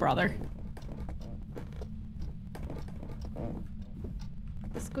 Oh, brother.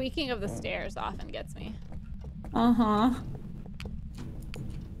 The squeaking of the stairs often gets me. Uh-huh.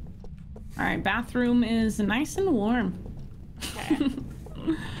 Alright, bathroom is nice and warm. Okay.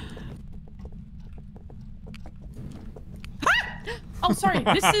 Oh, sorry.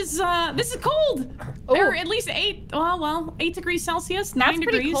 This is cold. Ooh. Or at least 8. Well, 8 degrees Celsius, 9 That's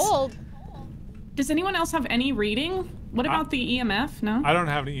degrees. pretty cold. Does anyone else have any reading? What about the EMF? No. I don't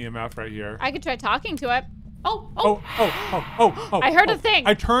have an EMF right here. I could try talking to it. Oh. I heard a thing.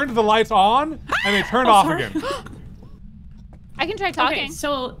 I turned the lights on and they turned off sorry. again. I can try talking. Okay,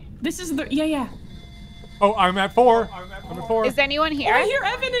 so this is the yeah. Oh, I'm at 4. I'm at 4. Is anyone here? Oh, I hear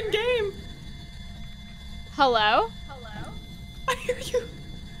Evan in game. Hello? I hear you.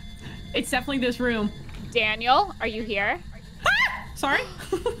 It's definitely this room. Daniel, are you here? Ah! Sorry.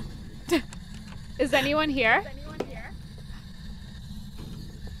 Is anyone here?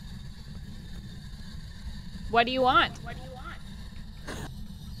 What do you want?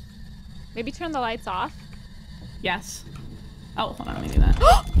 Maybe turn the lights off. Yes. Oh, hold on, let me do that.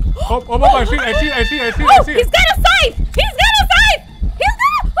 I see it. He's got a scythe! He's got a scythe! He's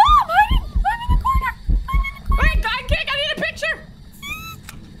got a... Oh, I'm in the corner. Wait, I can't. I need a picture.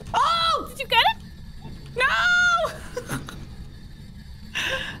 Oh! Did you get it? No!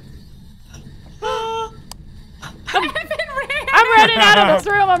 I'm running out of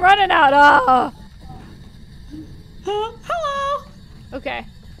this room. I'm running out. Hello. Okay.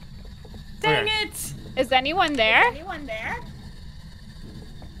 Dang Okay. it. Is anyone there?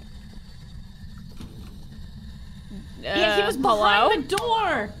 Yeah, he was Hello? behind the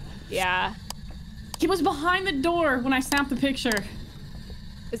door. Yeah. He was behind the door when I snapped the picture.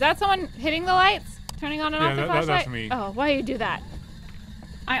 Is that someone hitting the lights? Turning on and off the that's flashlight? me. Oh, why do you do that?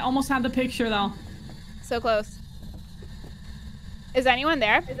 I almost had the picture though. So close. Is anyone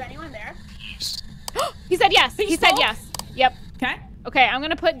there? He said yes. He said spoke? yes. Yep. Okay. Okay, I'm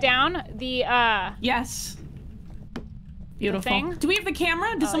gonna put down the Yes. Beautiful. thing? Do we have the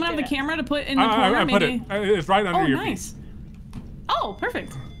camera? Does Oh, someone I have the did it. camera to put in the corner? I put maybe? it. It's right under Oh, your nice. feet. Oh,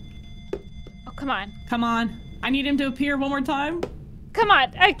 perfect. Oh, come on. Come on. I need him to appear one more time. Come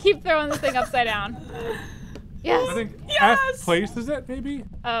on. I keep throwing this thing upside down. Yes. I think Yes! F places it, maybe?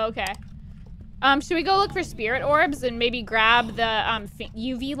 Oh, okay. Should we go look for spirit orbs and maybe grab the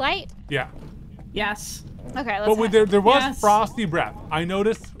UV light? Yeah. Yes. Okay, let's. But there was Yes. frosty breath. I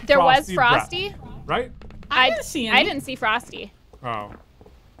noticed There was frosty breath, Frosty? right? I didn't see any. I didn't see Frosty. Oh.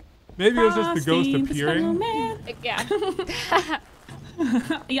 Maybe it was just the ghost Frosty the appearing. Snowman. Yeah.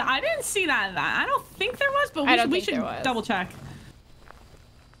 Yeah, I didn't see that. I don't think there was, but I don't we think should there was. double check.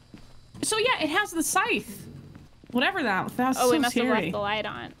 So yeah, it has the scythe. Whatever that. That's Oh, so we must have scary. left the light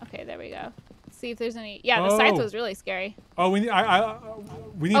on. Okay, there we go. Let's see if there's any. Yeah, the scythe Oh. was really scary. Oh, we need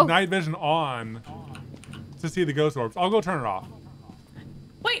Oh. night vision on to see the ghost orbs. I'll go turn it off.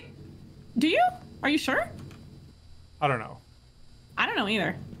 Wait, do you? Are you sure? I don't know. I don't know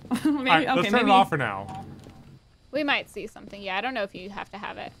either. Maybe, All right, okay, let's turn maybe. it off for now. We might see something. Yeah, I don't know if you have to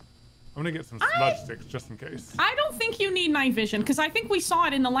have it. I'm gonna get some smudge sticks just in case. I don't think you need night vision because I think we saw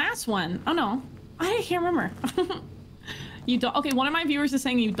it in the last one. Oh no, I can't remember. You don't. Okay, one of my viewers is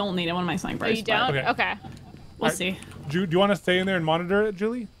saying you don't need it. One of my snipers. Oh, you don't? Okay. Okay. We'll Alright. see. Do you want to stay in there and monitor it,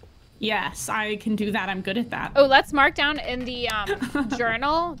 Julie? Yes, I can do that. I'm good at that. Oh, let's mark down in the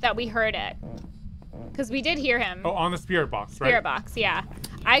journal that we heard it. Because we did hear him. Oh, on the spirit box, right? Spirit box, yeah.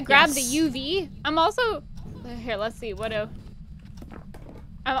 I grabbed Yes. the UV. I'm also... Here, let's see. What do...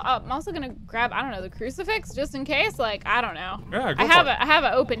 I'm also gonna grab, I don't know, the crucifix just in case. Like, I don't know. Yeah, go I for it. have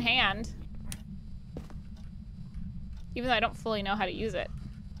an open hand. Even though I don't fully know how to use it.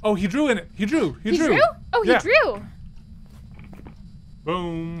 Oh, he drew in it. He drew. He drew? Oh, he Yeah. drew.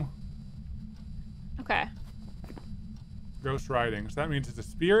 Boom. Okay. Ghost writing. So that means it's a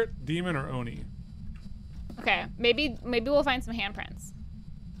spirit, demon, or Oni. Okay. Maybe we'll find some handprints.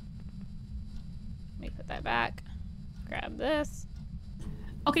 Let me put that back. Grab this.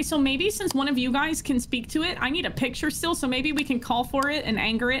 Okay, so maybe since one of you guys can speak to it, I need a picture still, so maybe we can call for it and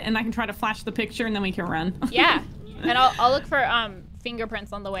anger it, and I can try to flash the picture, and then we can run. Yeah. And I'll look for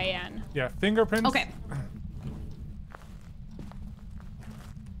fingerprints on the way in. Yeah, fingerprints. Okay.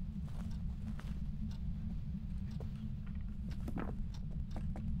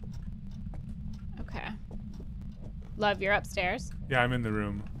 Okay. Love, you're upstairs. Yeah, I'm in the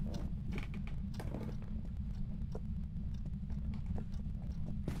room.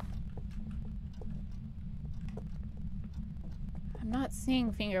 I'm not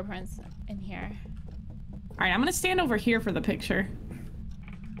seeing fingerprints in here. All right, I'm gonna stand over here for the picture.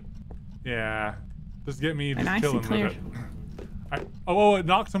 Yeah. Just get me just Nice and chilling with clear. it. Oh, it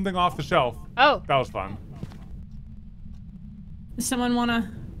knocked something off the shelf. Oh, That was fun. Does someone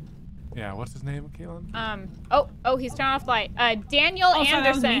wanna? Yeah, what's his name, Katelyn? oh, he's turning off the light. Daniel Oh, sorry,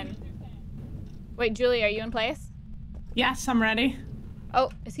 that was me. Anderson. Wait, Julie, are you in place? Yes, I'm ready. Oh,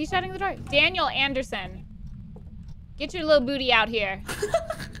 is he shutting the door? Daniel Anderson. Get your little booty out here.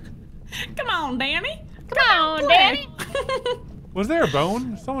 Come on, Danny. Come on, Danny. Was there a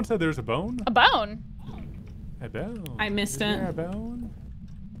bone? Someone said there was a bone. A bone? A bone. I missed Is it. there a bone?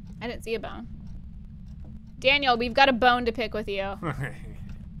 I didn't see a bone. Daniel, we've got a bone to pick with you.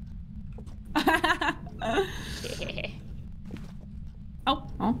 Oh,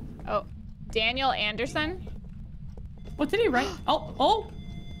 oh. Oh, Daniel Anderson? What did he write? Oh, oh.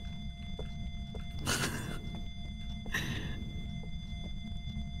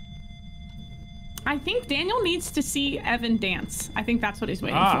 I think Daniel needs to see Evan dance. I think that's what he's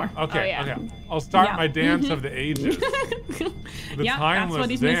waiting for. Okay, Oh, yeah. okay. I'll start Yeah. my dance of the ages. The Yeah, that's timeless what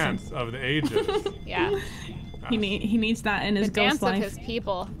he's dance of the ages. Yeah. He needs that in his The ghost dance life. of his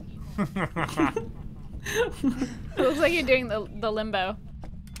people. It looks like you're doing the limbo.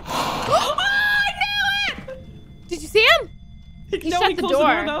 Oh, I knew it! Did you see him? He no, shut he the closed door.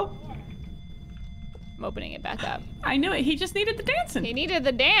 the door though. I'm opening it back up. I knew it. He just needed the dancing. He needed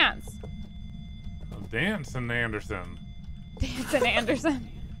the dance. Dancing Anderson. Dancing Anderson.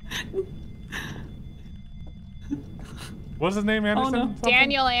 What's his name, Anderson? no. Something?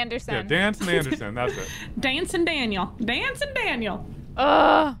 Daniel Anderson. Yeah, Dancing Anderson. That's it. Dancing Daniel. Dancing Daniel.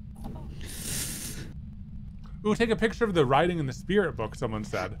 Ugh. Ooh, take a picture of the writing in the spirit book, someone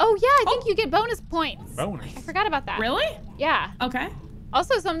said. Oh yeah, I think you get bonus points. Bonus. I forgot about that. Really? Yeah. Okay.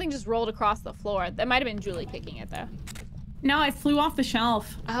 Also, something just rolled across the floor. That might have been Julie picking it though. No, it flew off the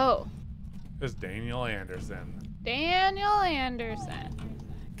shelf. Oh. It's Daniel Anderson. Daniel Anderson.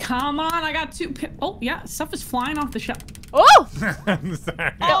 Come on, I got two. Oh yeah, stuff is flying off the shelf. Oh! I'm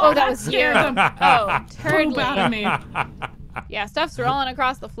sorry. Oh, that was scared you. the Oh, poop out of turdly. me. Yeah, stuff's rolling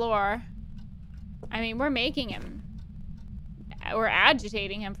across the floor. I mean, we're making him. We're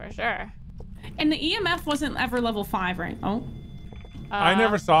agitating him for sure. And the EMF wasn't ever level 5, right? Oh. I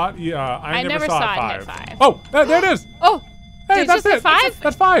never saw it. Yeah, I never saw it hit 5. 5. Oh, there it is. Oh! Hey, Did it that's just hit it. 5?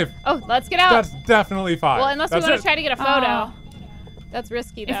 That's 5. Oh, let's get out. That's definitely 5. Well, unless that's we want it. to try to get a photo. Oh. That's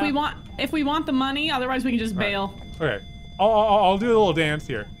risky though. If we want the money, otherwise we can just bail. Okay, I'll do a little dance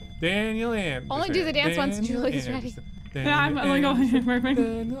here. Daniel Anderson. Only do the dance once Daniel Julie's ready. Anderson. Yeah, I'm like, oh, Anderson. perfect.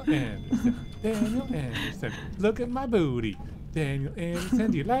 Daniel Anderson. Daniel Anderson. Look at my booty. Daniel Anderson,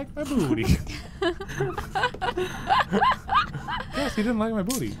 do you like my booty? Yes, he didn't like my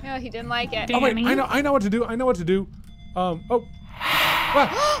booty. No, he didn't like it. Oh wait, Danny. I know what to do. I know what to do. Oh.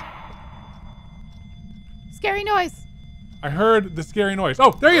 Ah, Scary noise. I heard the scary noise.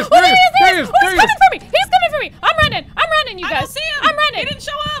 Oh, there he is. Oh, There he is. There he is. Oh, There he he's is. coming for me. He's coming for me. I'm running, you I guys. don't see him. I'm running. He didn't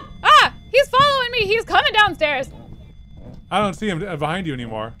show up. Ah, he's following me. He's coming downstairs. I don't see him behind you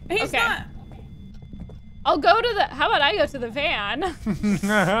anymore. He's Okay. not. I'll go to the. How about I go to the van?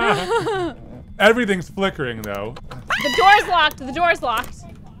 Everything's flickering though. The door's locked. The door's locked.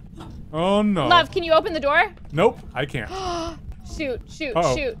 Oh no. Love, can you open the door? Nope, I can't. Shoot, shoot,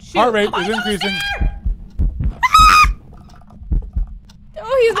 Uh-oh. shoot, shoot. Heart rate Oh, is he's increasing. there!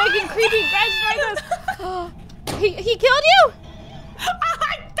 Oh, he's making creepy noises. He killed you?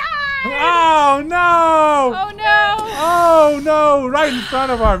 I died. Oh no! Oh no. Oh no! Right in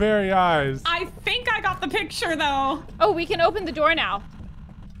front of our very eyes. I think I got the picture though. Oh, we can open the door now.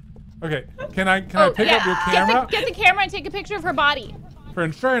 Okay, can I pick up your Get camera the camera and take a picture of her body. for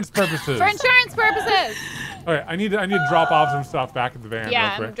insurance purposes? For insurance purposes. Okay, I need to drop off some stuff back at the van. Yeah,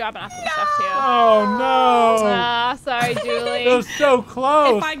 real I'm quick. dropping off some stuff too. Oh no! Ah, sorry, It Julie. was so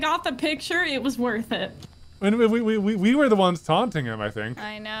close. If I got the picture, it was worth it. When we were the ones taunting him, I think.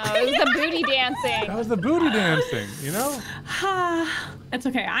 I know. It was the booty dancing. That was the booty dancing, you know? It's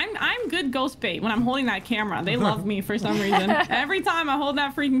okay. I'm good ghost bait when I'm holding that camera. They love me for some reason. Every time I hold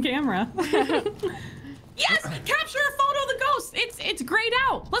that freaking camera. Yes, capture a photo of the ghost. It's grayed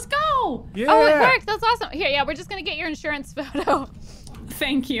out. Let's go. Yeah. Oh, it worked. That's awesome. Here, yeah, we're just gonna get your insurance photo.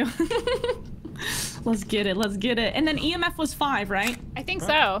 Thank you. Let's get it. Let's get it. And then EMF was 5, right? I think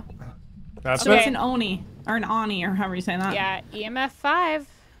so. That's So it. it's an Oni or an Ani or however you say that. Yeah, EMF 5.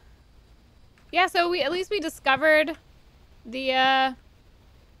 Yeah, so at least we discovered the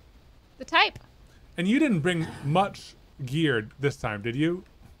type. And you didn't bring much gear this time, did you?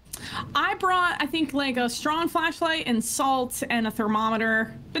 I brought, I think, like a strong flashlight and salt and a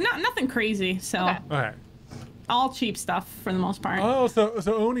thermometer, but nothing crazy. So Okay. Okay. all cheap stuff for the most part. Oh, so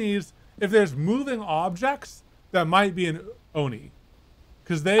Onis, if there's moving objects, that might be an Oni.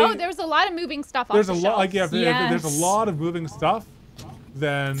 Because they Oh, there's a lot of moving stuff off there's the a lot shelves. like yeah, if there's Yes. a lot of moving stuff,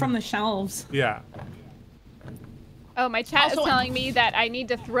 then From the shelves. yeah. Oh, my chat Also- is telling me that I need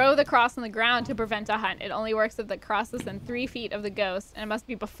to throw the cross on the ground to prevent a hunt. It only works if the cross is within 3 feet of the ghost, and it must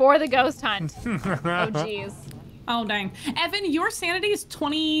be before the ghost hunt. Oh, jeez. Oh, dang. Evan, your sanity is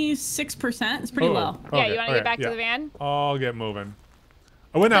 26%. It's pretty low. Yeah, you want to get back to the van? I'll get moving.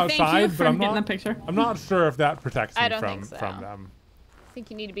 I went Thank you outside, for but getting that picture. I'm not sure if that protects me I don't from think so. them. I think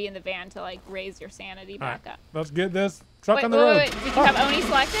you need to be in the van to like raise your sanity back up. Let's get this truck Wait, on the road. wait. Did you have Oni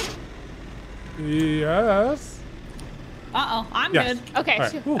selected? Yes. Uh-oh, I'm Yes. good. Okay, All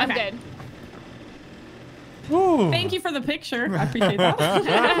right. I'm Okay. good. Ooh. Thank you for the picture. I appreciate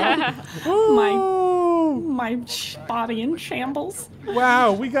that. Ooh. My body in shambles.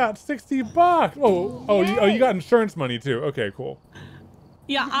 Wow, we got $60. You got insurance money too. Okay, cool.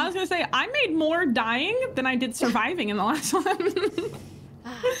 Yeah, I was gonna say I made more dying than I did surviving in the last one.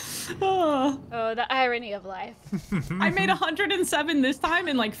 Oh, Oh, the irony of life. I made 107 this time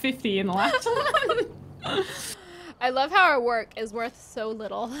and like 50 in the last one. I love how our work is worth so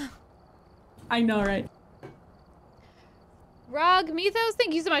little. I know, right? Rog Mythos,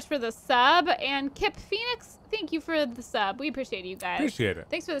 thank you so much for the sub. And Kip Phoenix, thank you for the sub. We appreciate you guys. Appreciate it.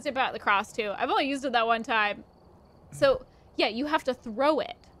 Thanks for the tip about the cross, too. I've only used it that one time. So, yeah, you have to throw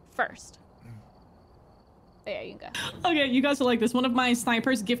it first. Yeah, you can go. Okay, you guys will like this. One of my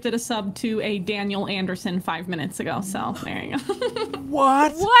snipers gifted a sub to a Daniel Anderson 5 minutes ago, so there you go.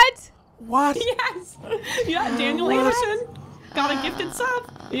 What? What? What? Yes! Yeah, Daniel Anderson got a gifted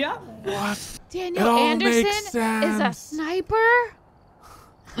sub. Yeah. What? Daniel It all Anderson makes is a sense. sniper?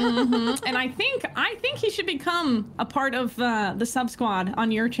 And I think he should become a part of the sub squad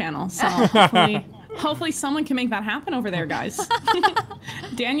on your channel. So hopefully someone can make that happen over there, guys.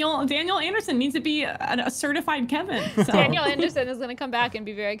 Daniel Anderson needs to be a certified Kevin. So. Daniel Anderson is going to come back and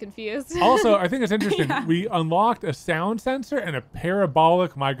be very confused. Also, I think it's interesting. Yeah. We unlocked a sound sensor and a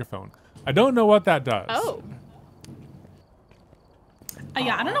parabolic microphone. I don't know what that does. Oh.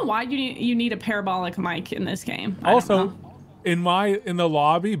 Yeah, I don't know why you need a parabolic mic in this game. I don't Also, know. in the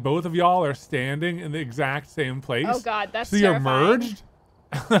lobby, both of y'all are standing in the exact same place. Oh, God, that's so you're terrifying. merged.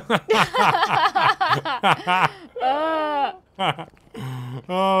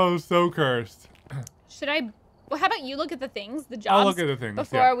 Oh, so cursed. Should I? Well, how about you look at the things, the jobs, I'll look at the things,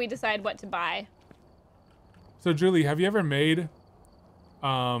 before yeah. we decide what to buy. So, Julie, have you ever made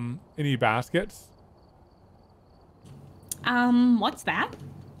any baskets? What's that?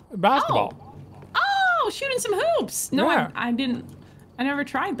 Basketball. Oh, shooting some hoops. No, Yeah. I didn't. I never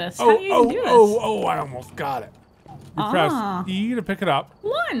tried this. How do you even do this? I almost got it. You press E to pick it up.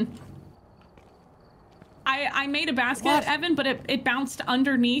 One. I made a basket, What? Evan, but it bounced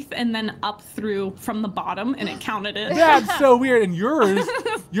underneath and then up through from the bottom, and it counted it. That's so weird. And yours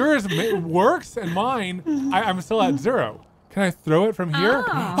works, and mine, I'm still at 0. Can I throw it from here?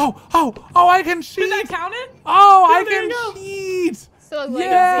 Ah. Oh, I can cheat. Did that count it? Oh, I there you go. can cheat. So like a zero.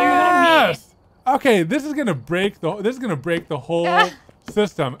 Yes. Okay, this is gonna break the whole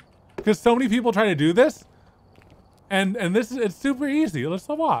system, because so many people try to do this, and it's super easy. Let's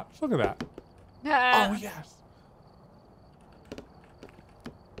watch. Look at that. Oh yes.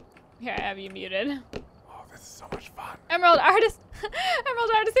 Here, I have you muted. Oh, this is so much fun. Emerald Artist,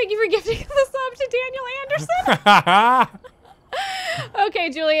 thank you for gifting the sub to Daniel Anderson.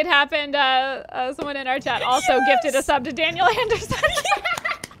 Okay, Julie, it happened. Someone in our chat also gifted a sub to Daniel Anderson.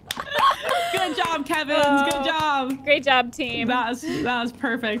 Good job, Kevin. Good job. Great job, team. That was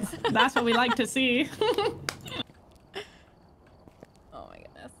perfect. That's what we like to see. Oh my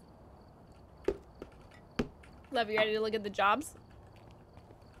goodness. Love, you ready to look at the jobs?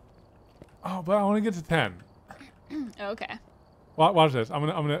 Oh, but I want to get to 10. Okay. Watch this. I'm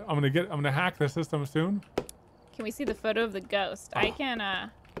gonna hack the system soon. Can we see the photo of the ghost? I can. Oh,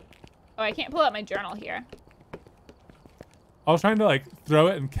 I can't pull out my journal here. I was trying to like throw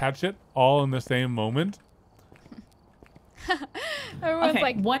it and catch it all in the same moment. Everyone's Okay,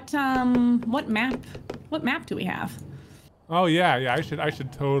 like, what map do we have? Oh yeah. I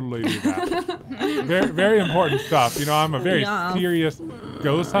should totally do that. Very, very important stuff. You know, I'm a very Yeah. serious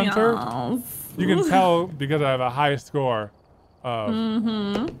ghost hunter. Yes. You can tell because I have a high score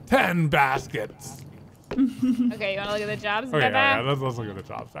of 10 baskets. okay, you want to look at the jobs? Okay, Baba? yeah, let's look at the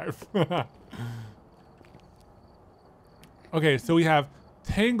job type. Okay, so we have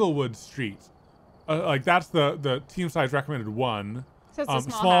Tanglewood Street. Like that's the team size recommended 1. So it's a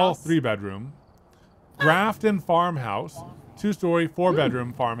small small house. 3-bedroom. Grafton Farmhouse, 2-story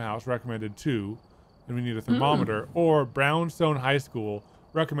 4-bedroom farmhouse recommended 2. And we need a thermometer. Or Brownstone High School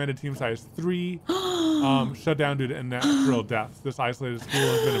recommended team size 3. Shut down due to natural deaths. This isolated school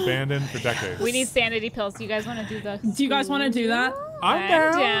has been abandoned for decades. We need sanity pills. Do you guys want to do the? Do you guys want to do that? I'm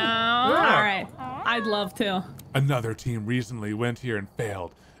down. down. Yeah. All right. I'd love to. Another team recently went here and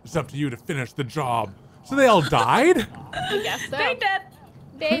failed. It's up to you to finish the job. So they all died? I guess so. They did.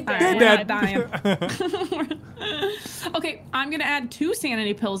 They Alright, dead. we're not dying. Okay, I'm gonna add 2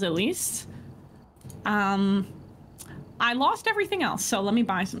 sanity pills at least. I lost everything else, so let me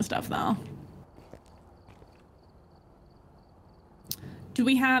buy some stuff though. Do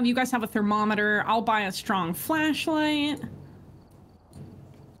we have, you guys have a thermometer? I'll buy a strong flashlight.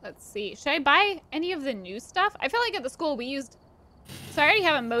 Let's see. Should I buy any of the new stuff? I feel like at the school we used... So I already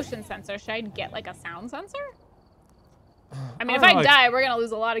have a motion sensor. Should I get like a sound sensor? I mean, if I die, we're going to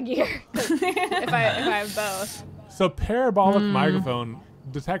lose a lot of gear. if I have both. So parabolic microphone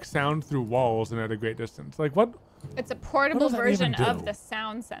detects sound through walls and at a great distance. Like what? It's a portable does that even version of do? the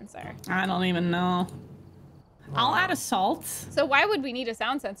sound sensor. I don't even know. I'll add assault. So why would we need a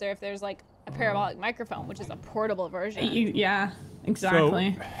sound sensor if there's like a parabolic microphone, which is a portable version? Yeah,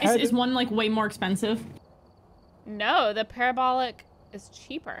 exactly. So Is one like way more expensive? No, the parabolic is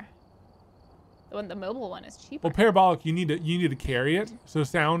cheaper. The mobile one is cheaper. Well, parabolic, you need to carry it. So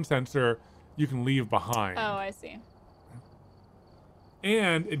sound sensor, you can leave behind. Oh, I see.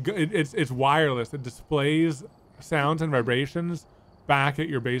 And it's wireless. It displays sounds and vibrations back at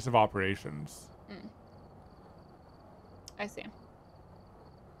your base of operations. I see.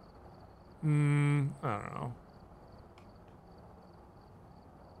 I don't know.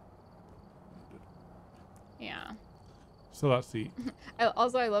 Yeah. So let's see. I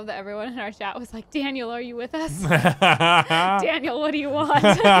love that everyone in our chat was like, Daniel, are you with us? Daniel, what do you want?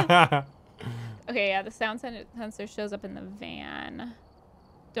 Okay, yeah, the sound sensor shows up in the van.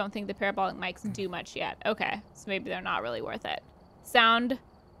 Don't think the parabolic mics do much yet. Okay, so maybe they're not really worth it.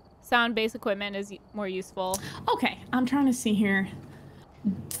 Sound-based equipment is more useful. Okay, I'm trying to see here.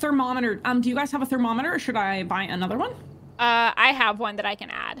 Thermometer. Do you guys have a thermometer or should I buy another one? I have one that I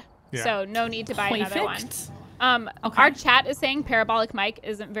can add. Yeah. So no need to buy another one. Okay. Our chat is saying parabolic mic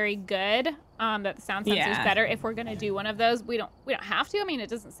isn't very good. That the sound sensor is better. If we're gonna do one of those, we don't have to. I mean, it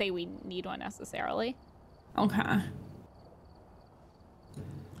doesn't say we need one necessarily. Okay.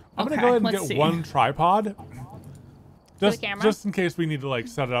 I'm gonna go ahead and get one tripod. For the camera? Just in case we need to like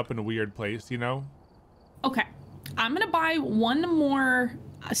set it up in a weird place, you know? Okay. I'm gonna buy one more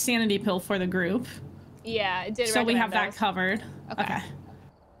sanity pill for the group. Yeah, it did. So we have recommend that those. covered. Okay.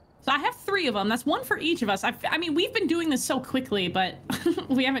 So I have 3 of them. That's one for each of us. I mean, we've been doing this so quickly, but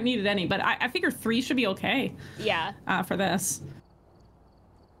we haven't needed any. But I figure 3 should be okay. Yeah. For this.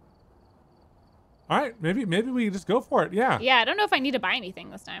 All right, maybe we just go for it. Yeah. Yeah, I don't know if I need to buy anything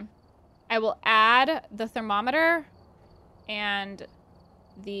this time. I will add the thermometer and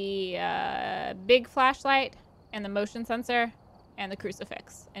the big flashlight and the motion sensor and the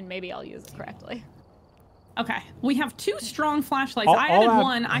crucifix, and maybe I'll use it correctly. Okay. We have 2 strong flashlights. I'll I added add-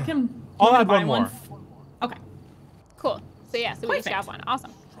 one. I can. I'll add buy one more. Okay. Cool. So yeah, so we each Perfect. have one.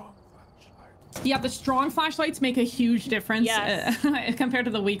 Awesome. Yeah, the strong flashlights make a huge difference compared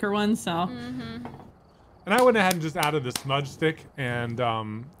to the weaker ones. So. And I went ahead and just added the smudge stick and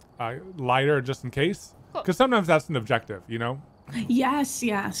lighter just in case, Cool. because sometimes that's an objective, you know.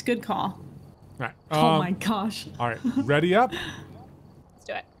 Yes. Good call. All right. Oh my gosh. All right. Ready up. Let's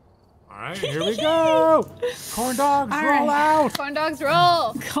do it. All right. Here we go. Corn dogs All roll right. out. Corn dogs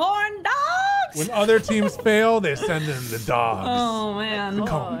roll. Corn dogs. When other teams fail, they send in the dogs. Oh man.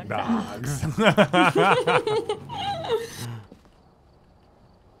 Corn dogs.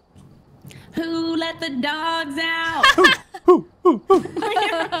 Who let the dogs out?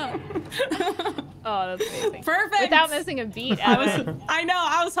 Oh, that's amazing. Perfect. Without missing a beat, Evan. I know.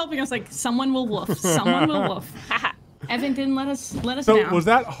 I was hoping. I was like, someone will woof. Someone will woof. Evan didn't let us So down. was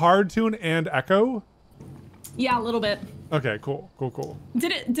that hard tune and echo? Yeah, a little bit. Okay, cool.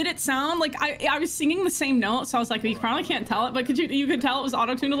 Did it sound like I was singing the same note? So I was like, you probably can't tell it, but you could tell it was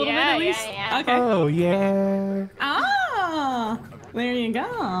auto tuned a little bit at least. Yeah. Okay. Oh yeah. Ah, there you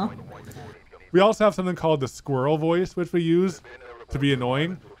go. We also have something called the squirrel voice, which we use to be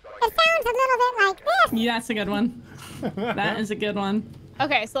annoying. It sounds a little bit like this. Yeah, that's a good one. That is a good one.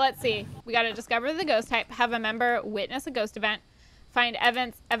 Okay, so let's see. We got to discover the ghost type, have a member witness a ghost event, find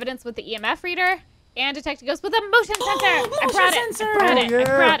evidence with the EMF reader, and detect a ghost with a motion sensor. I brought it. I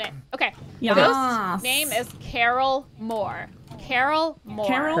brought it. Okay. Yes. Ghost name is Carol Moore. Carol Moore.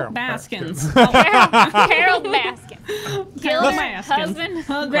 Carol Baskins. Carol Baskins. Killer Baskins.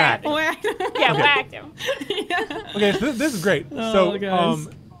 husband. Whack. Yeah, whacked him. Okay, so this is great. Oh, So guys.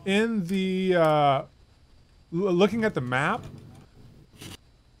 in the looking at the map,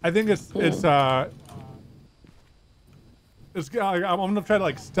 I think I'm gonna try to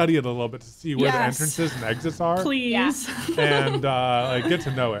like study it a little bit to see where the Yes. entrances and exits are, Please. and like get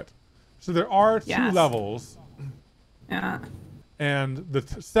to know it. So there are 2 Yes. levels, Yeah. and the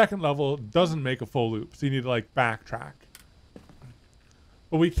second level doesn't make a full loop, so you need to like backtrack.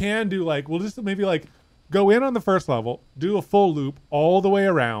 But we can do like, we'll just maybe like go in on the first level, do a full loop all the way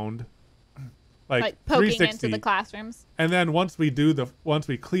around, like poking 360, into the classrooms. and then once we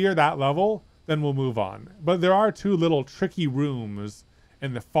clear that level, then we'll move on. But there are 2 little tricky rooms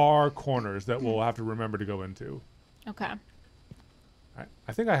in the far corners that we'll have to remember to go into. Okay. All right.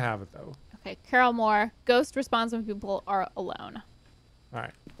 I think I have it though. Okay. Carol Moore. Ghost responds when people are alone. All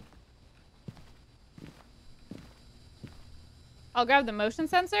right. I'll grab the motion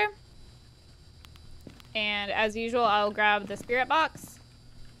sensor. And as usual, I'll grab the spirit box.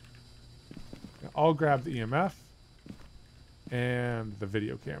 I'll grab the EMF and the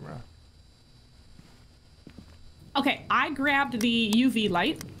video camera. Okay, I grabbed the UV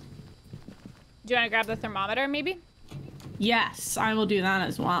light. Do you want to grab the thermometer, maybe? Yes, I will do that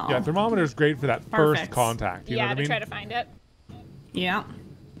as well. Yeah, thermometer is great for that first Perfect. contact. You know Yeah, what I to mean? try to find it. Yeah.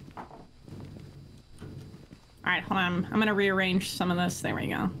 All right, hold on. I'm gonna rearrange some of this. There we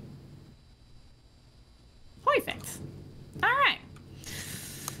go. Perfect. All right.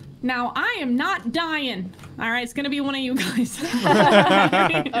 Now I am not dying. All right, it's gonna be one of you guys.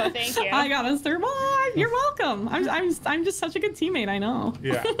 Oh, thank you. I gotta survive. You're welcome. I'm just such a good teammate. I know.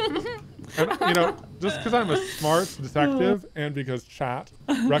 Yeah. And, you know, just because I'm a smart detective and because chat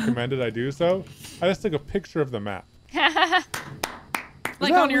recommended I do so, I just took a picture of the map.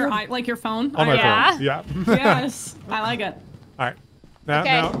 Like that on your weird? like your phone. On my Yeah. phone. Yeah. Yes, I like it. All right. Now,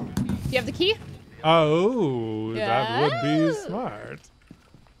 Okay. now. Do you have the key? Oh, that would be Yes. smart.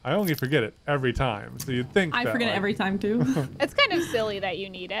 I only forget it every time, so you'd think I that, forget it like, every time too. It's kind of silly that you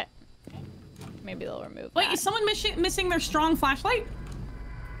need it. Maybe they'll remove Wait, that. is someone missing their strong flashlight?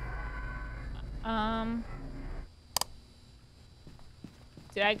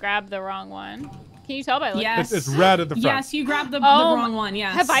 Did I grab the wrong one? Can you tell by looking? Yes. It's red at the front. Yes, you grabbed the Oh, wrong one.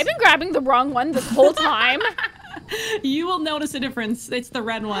 Yes. Have I been grabbing the wrong one this whole time? You will notice a difference. It's the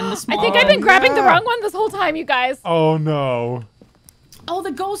red one, the I small. think I've been grabbing the yeah. wrong one this whole time, you guys. Oh, no. Oh,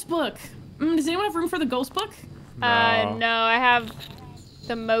 the ghost book. Does anyone have room for the ghost book? No. No, I have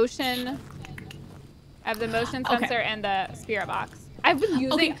the motion. I have the motion Okay. sensor and the spirit box. I've been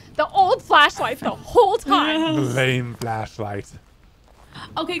using Okay. the old flashlight the whole time. Yes. Lame flashlight.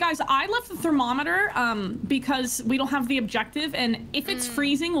 Okay, guys, I left the thermometer because we don't have the objective, and if it's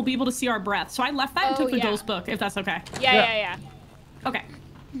freezing, we'll be able to see our breath. So I left that and Oh, took the yeah. ghost book, if that's okay. Yeah. Okay.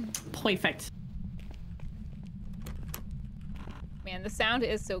 Perfect. Man, the sound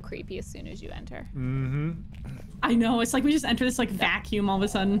is so creepy as soon as you enter. Mm-hmm. I know, it's like we just enter this like vacuum all of a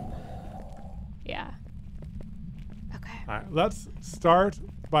sudden. Yeah. Okay. All right, let's start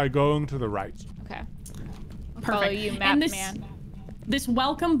by going to the right. Okay. I'll Perfect. follow you, map And this, man. this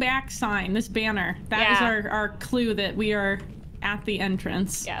welcome back sign, this banner, that is Yeah. our clue that we are at the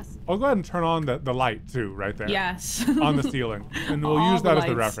entrance. Yes. I'll go ahead and turn on the light, too, right there. Yes. On the ceiling. And we'll All use the that as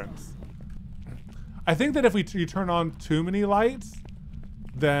the lights. reference. I think that if you turn on too many lights,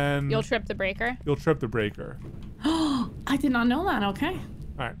 then You'll trip the breaker. you'll trip the breaker. I did not know that. Okay. All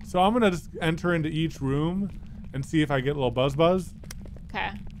right, so I'm going to just enter into each room and see if I get a little buzz.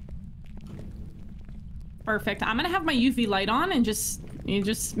 Okay. Perfect. I'm gonna have my UV light on and you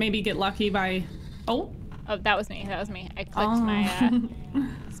just maybe get lucky by. Oh. Oh, that was me. That was me. I clicked Oh. my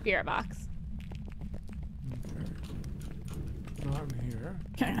spirit box. Not in here.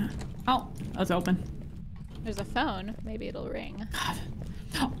 Okay. Oh, that's open. There's a phone. Maybe it'll ring.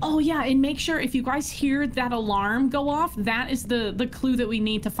 Oh yeah, and make sure if you guys hear that alarm go off, that is the clue that we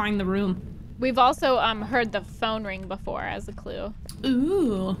need to find the room. We've also heard the phone ring before as a clue.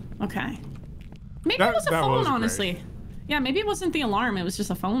 Ooh. Okay. Maybe That- it was a that phone, was great. honestly. Yeah, maybe it wasn't the alarm. It was just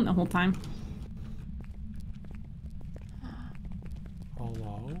a phone the whole time.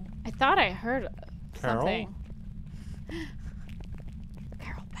 Hello? I thought I heard Carol? something.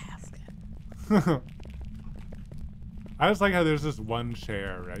 Carol Baskin. I just like how there's this one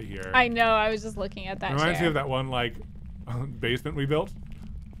chair right here. I know. I was just looking at that Reminds chair. me of that one, like, basement we built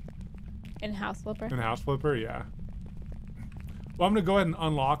In House Flipper. in House Flipper, yeah. Well, I'm going to go ahead and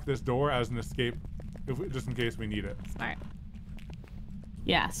unlock this door as an escape, just in case we need it. Smart.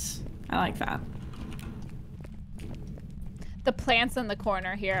 Yes, I like that. The plants in the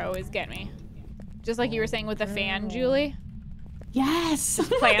corner here always get me. Just like you were saying with the fan, Julie. Yes.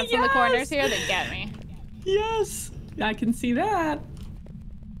 Plants in the corners Yes! here, they get me. Yes, I can see that.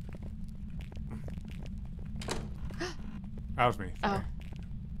 That was me. Oh, Sorry.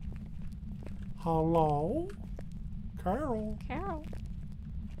 Hello? Carol? Carol.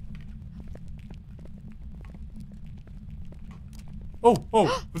 Oh,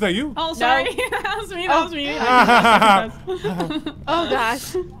 was that you? Oh, sorry. That was me. That was me. Oh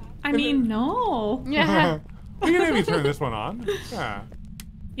gosh. I mean, no. Yeah. We can maybe turn this one on. Yeah.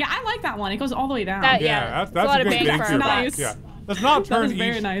 Yeah, I like that one. It goes all the way down. That- Yeah, it's that's a lot a of good bang bang for for our your buck. buck. Yeah. Let's not That turn was each.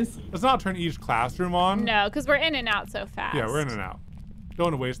 very nice. Let's not turn each classroom on. No, because we're in and out so fast. Yeah, we're in and out. Don't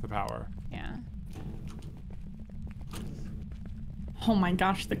want to waste the power. Yeah. Oh my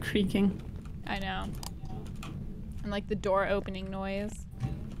gosh, the creaking. I know. And like the door opening noise.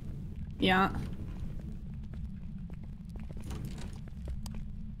 Yeah.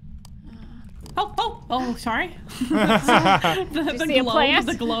 Oh, sorry. the see a globe, plant?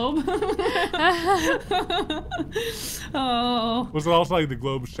 the globe. Oh. Was it also like the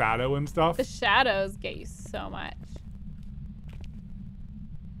globe shadow and stuff? The shadows get you so much.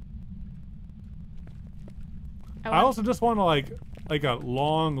 I also just want to like a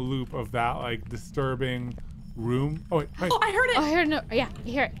long loop of that like disturbing room. Oh wait. Oh, I heard it. Oh, I heard no. Yeah,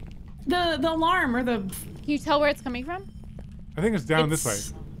 you hear it. The alarm or the. Can you tell where it's coming from? I think it's down this way.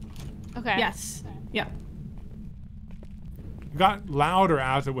 Okay. Yes. Yeah. It got louder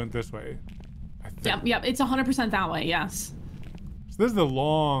as it went this way. I think. Yep. It's 100% that way. Yes. So this is the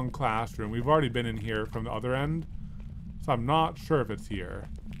long classroom. We've already been in here from the other end, so I'm not sure if it's here.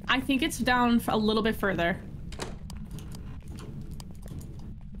 I think it's down a little bit further.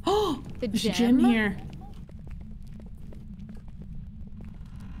 Oh, The there's a gym? gym here.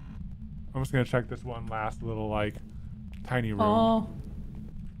 I'm just gonna check this one last little like tiny room. Oh.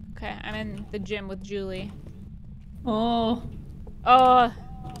 Okay, I'm in the gym with Julie. Oh. Oh,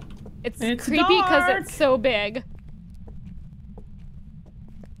 it's It's creepy because dark. it's so big.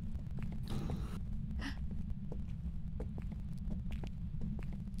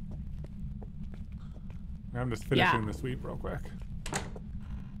 I'm just finishing Yeah. the sweep real quick.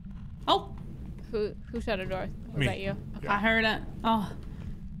 Oh. Who shut a door? Was Me. that you? Okay. I heard it. Oh.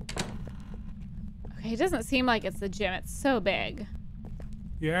 Okay, it doesn't seem like it's the gym. It's so big.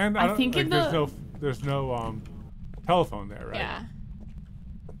 Yeah, and I don't, think like, in there's no telephone there, right? Yeah.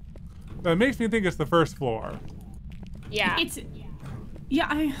 That makes me think it's the first floor. Yeah. It's.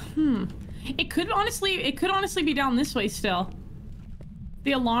 Yeah. It could honestly be down this way still.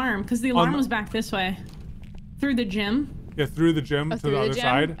 The alarm, because the alarm was back this way. Through the gym. Yeah, through the gym Oh, to through the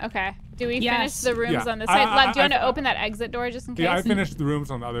other gym? Okay. Do we finish Yes. the rooms Yeah. on this side? Do you want to I- open that exit door just in case? Yeah, I finished the rooms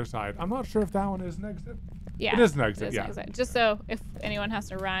on the other side. I'm not sure if that one is an exit. Yeah. It is an exit, It is yeah. an exit. Just so if anyone has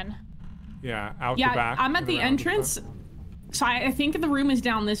to run. Yeah, out the Yeah, back. I'm at and the around the front. entrance. So I think the room is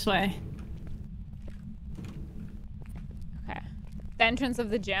down this way. Okay. The entrance of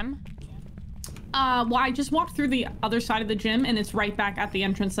the gym. Well, I just walked through the other side of the gym, and it's right back at the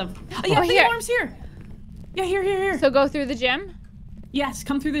entrance of. Oh, yeah, Oh, the here. alarm's here. Yeah, here. So go through the gym? Yes,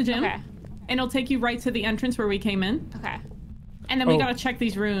 come through the gym, Okay. and it'll take you right to the entrance where we came in. Okay. And then we Oh. gotta check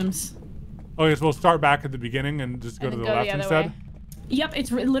these rooms. Oh, yes, we'll start back at the beginning and just go And to then the go the left other instead. way. Yep,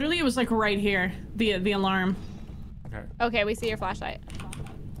 it's literally it was like right here, the alarm. Okay. Okay, we see your flashlight.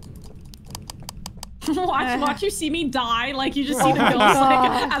 watch you see me die, like you just see the ghost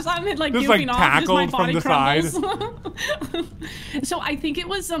like as I'm like Just, goofing like, off, just my tackled from body the side. crumbles. So I think it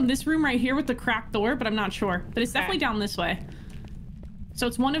was this room right here with the cracked door, but I'm not sure. But it's definitely down this way. So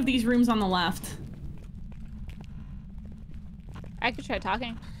it's one of these rooms on the left. I could try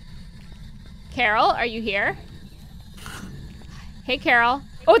talking. Carol, are you here? Hey, Carol.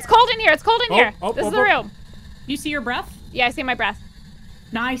 Oh, it's cold in here. It's cold in here. This is the room. You see your breath? Yeah, I see my breath.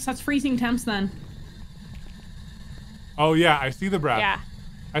 Nice, that's freezing temps then. Oh, yeah, I see the breath. Yeah.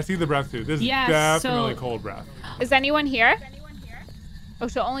 I see the breath too. This is Yes, definitely so- cold breath. Is anyone here? Oh,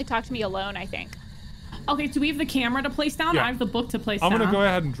 she'll only talk to me alone, I think. Okay, do we have the camera to place down? Yeah. I have the book to place I'm down. gonna go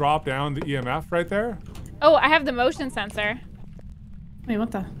ahead and drop down the EMF right there. Oh, I have the motion sensor. Wait,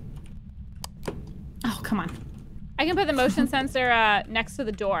 what the? Oh, come on. I can put the motion sensor next to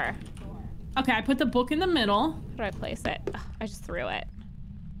the door. Okay, I put the book in the middle. How do I place it? Ugh, I just threw it.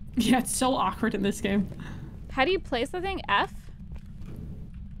 Yeah, it's so awkward in this game. How do you place the thing? F?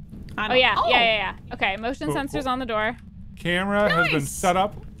 I Oh, don't- yeah. Okay, motion Oh, sensors oh. on the door. Camera has been Nice. set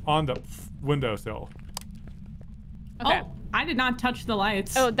up on the windowsill. Okay. Oh, I did not touch the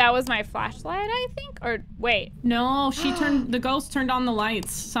lights. Oh, that was my flashlight, I think? Or, wait. No, the ghost turned on the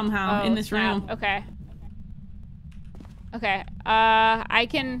lights somehow in this snap. room. Okay. Okay. I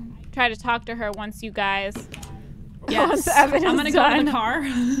can try to talk to her once you guys. Yes. Once Evan I'm is gonna go to done. the car.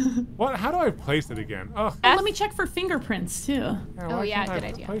 What? How do I place it again? Ugh. Oh, let me check for fingerprints too. All Why yeah, can't good I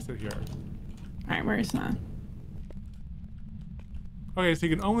idea. place it here? right, where is that? Okay, so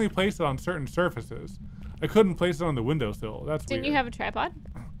you can only place it on certain surfaces. I couldn't place it on the windowsill. That's Didn't weird. you have a tripod?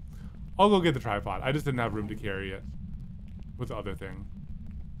 I'll go get the tripod. I just didn't have room to carry it with the other thing.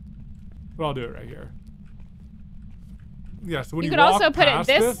 But I'll do it right here. Yeah, so when You you could walk also put it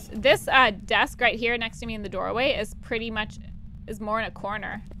past this desk right here next to me in the doorway is pretty much is more in a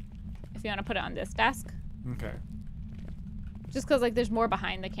corner. If you want to put it on this desk. Okay. Mm-hmm. Just because like there's more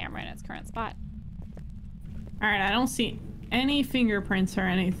behind the camera in its current spot. All right, I don't see any fingerprints or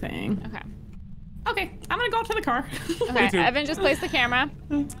anything. Okay. Okay, I'm gonna go out to the car. Okay, too. Evan just placed the camera.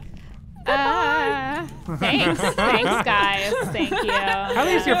 Thanks. Thanks, guys. Thank you. At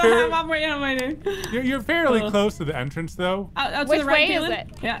least you're, I'm waiting. you're fairly close to the entrance, though. Out to Which the right, way is Katelyn? it?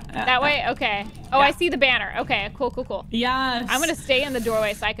 Yeah. That way? Okay. Oh, I see the banner. Okay, cool. Yes. I'm gonna stay in the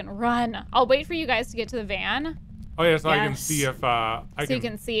doorway so I can run. I'll wait for you guys to get to the van Oh yeah, so I can Yes. see if so you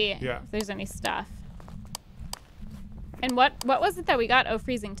can see Yeah. if there's any stuff. And what was it that we got? Oh,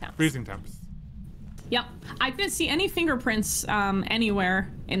 freezing temps. freezing temps. Yep. I didn't see any fingerprints anywhere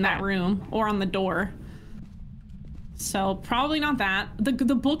in that Okay. room or on the door. So probably not that. The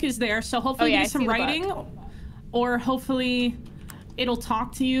book is there, so hopefully yeah, I there's some see the book. writing, or hopefully it'll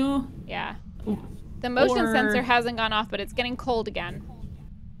talk to you. Yeah. The motion Or- sensor hasn't gone off, but it's getting cold again.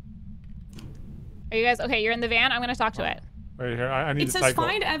 Are you guys okay? You're in the van. I'm gonna talk to it. Right here, I need It to says cycle.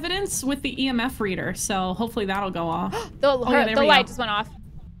 find evidence with the EMF reader, so hopefully that'll go off. The yeah, there we light go. just went off. Are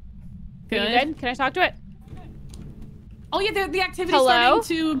Good. you good? Can I talk to it? Oh yeah, the activity's Hello? starting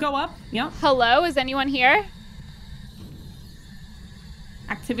to go up. Yep. Hello, is anyone here?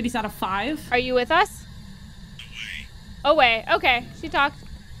 Activity's out of 5. Are you with us? Away. Okay, she talked.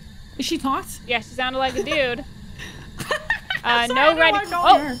 Is she talked? Yeah, she sounded like a dude. Sorry, I No don't writing. wanna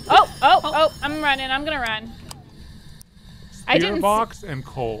go there. Oh! I'm running. I'm gonna run. I Spirit didn't. box and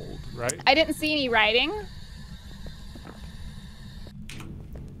cold, right? I didn't see any writing.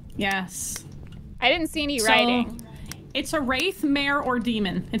 Yes. I didn't see any So, writing. It's a wraith, mare, or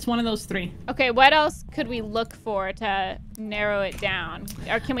demon. It's one of those 3. Okay, what else could we look for to narrow it down?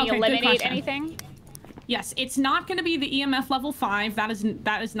 Or can we Okay, good eliminate question. anything? Yes, it's not going to be the EMF level 5. That is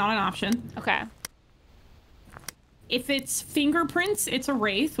not an option. Okay. If it's fingerprints, it's a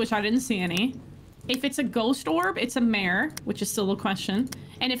wraith, which I didn't see any. If it's a ghost orb, it's a mare, which is still a question.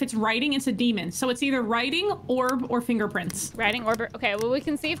 And if it's writing, it's a demon. So it's either writing, orb, or fingerprints. Writing orb. Okay, well, we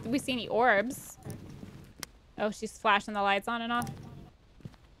can see if we see any orbs. Oh, she's flashing the lights on and off.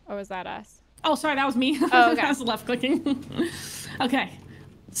 Or was that us? Oh, sorry, that was me. Oh, okay. I was left clicking. Okay.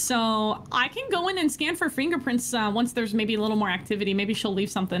 So I can go in and scan for fingerprints once there's maybe a little more activity. Maybe she'll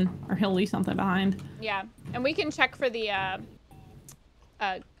leave something, or he'll leave something behind. Yeah, and we can check for the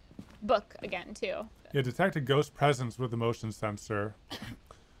book again, too. Yeah, detect a ghost presence with the motion sensor.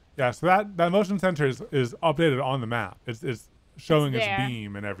 Yeah, so that motion sensor is updated on the map. It's showing its there.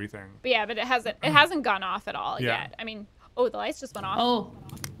 beam and everything. But yeah, but it hasn't gone off at all Yeah. yet. I mean, oh, the lights just went off. Oh,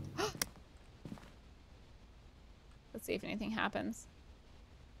 Let's see if anything happens.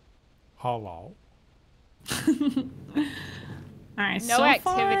 Hello. all right. No so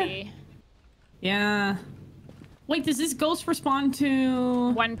activity. Far, yeah. Wait, does this ghost respond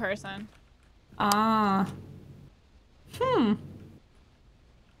to? One person. Ah.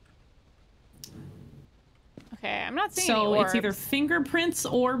 Okay, I'm not seeing any So orbs. it's either fingerprints,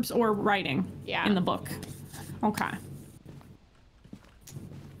 orbs, or writing. Yeah. In the book. Okay.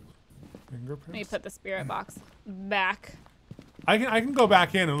 Fingerprints. Let me put the spirit box back. I can go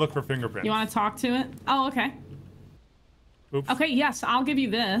back in and look for fingerprints. You want to talk to it? Oh, okay. Oops. Okay, yes, I'll give you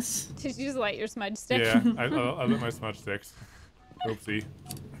this. Did you just light your smudge stick? Yeah, I lit my smudge sticks. Oopsie.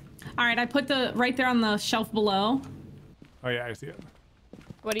 All right, I put the right there on the shelf below. Oh yeah, I see it.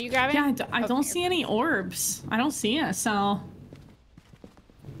 What are you grabbing? Yeah, I don't Okay. see any orbs. I don't see it, so.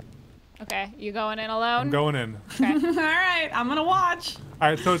 Okay, you going in alone? I'm going in. Okay. All right, I'm gonna watch. All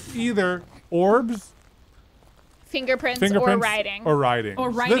right, so it's either orbs, Fingerprints, fingerprints, or writing. or writing.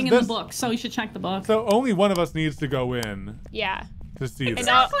 Or So writing this- in the book, so you should check the book. So only one of us needs to go in Yeah. to see this. And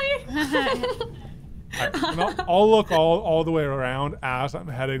I'll- Exactly. And I'll look all the way around as I'm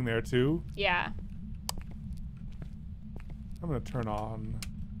heading there too. Yeah. I'm gonna turn on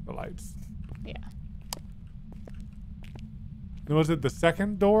the lights. Yeah. And was it the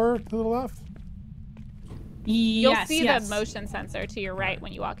second door to the left? You'll Yes, see yes. the motion sensor to your right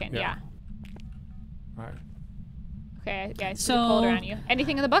when you walk in. Yeah. Yeah. All right. Okay, yeah, it's So- pretty cold around you.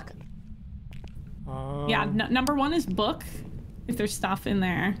 Anything in the book? Yeah, number 1 is book, if there's stuff in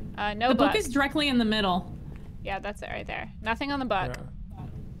there. No The book book. is directly in the middle. Yeah, that's it right there. Nothing on the book. Yeah.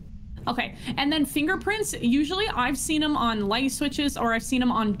 Okay, and then fingerprints, usually I've seen them on light switches or I've seen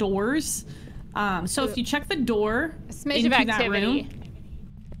them on doors. So if you check the door A smidge into of that activity. room,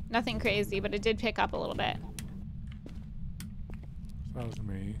 Nothing crazy, but it did pick up a little bit. That was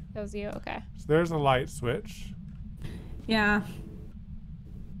me. That was you? Okay. So there's a light switch. yeah.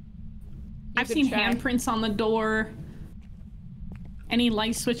 I've could seen try. handprints on the door. Any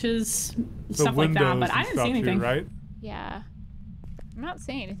light switches, The stuff like windows that, but I and didn't stuff see anything. too, right? Yeah. I'm not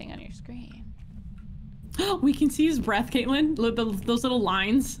seeing anything on your screen. We can see his breath, Katelyn. Those little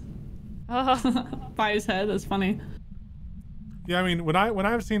lines Oh. by his head. That's funny. Yeah, I mean, when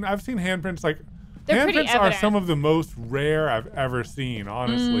I've seen handprints, like They're pretty handprints are evident. some of the most rare I've ever seen,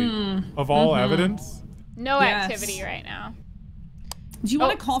 honestly, of all evidence. No Yes. activity right now. Do you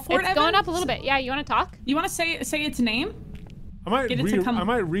want to call for it, It's Evan? going up a little bit. Yeah, you want to talk? You want to say its name? I might Get it to come- I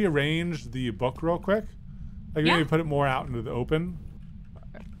might rearrange the book real quick, like Yeah. maybe put it more out into the open.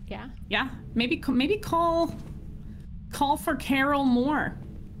 Yeah. Yeah. Maybe call for Carol Moore.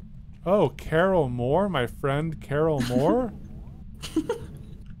 Oh, Carol Moore, my friend Carol Moore.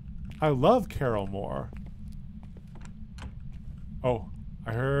 I love Carol Moore. Oh,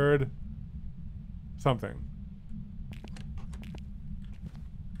 I heard something.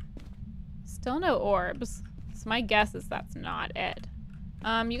 Still no orbs. So my guess is that's not it.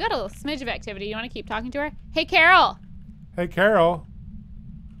 You got a smidge of activity. You want to keep talking to her? Hey, Carol. Hey, Carol.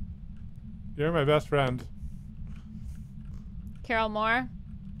 You're my best friend. Carol Moore.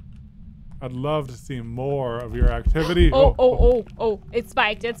 I'd love to see more of your activity. Oh, it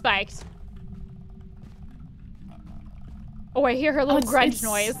spiked. It spiked. Oh, I hear her little grunge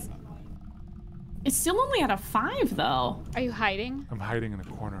noise. It's still only at a 5, though. Are you hiding? I'm hiding in a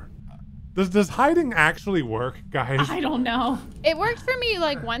corner. Does hiding actually work, guys? I don't know. It worked for me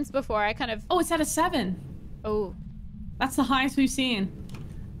like once before. I kind of. Oh, it's at a 7. Oh. That's the highest we've seen.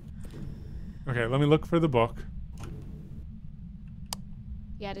 Okay, let me look for the book.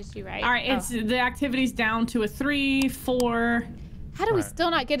 Yeah, did she write? All right, it's the activity's down to a 3, 4. How do we Right. still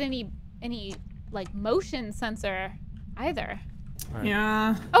not get any like motion sensor either? Right.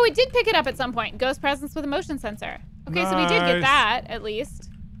 Yeah. Oh, it did pick it up at some point. Ghost presence with a motion sensor. Okay, so we did get Nice. that at least.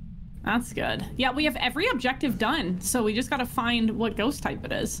 That's good. Yeah, we have every objective done, so we just gotta find what ghost type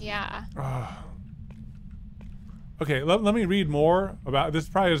it is. Yeah. Okay, let me read more about this.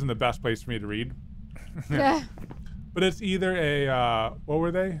 Probably isn't the best place for me to read. Yeah. But it's either a, what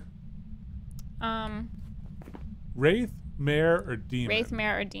were they? Wraith, Mare, or Demon? Wraith,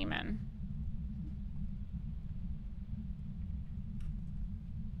 Mare, or Demon.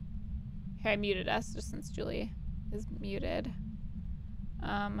 Here, I muted us just since Julie is muted.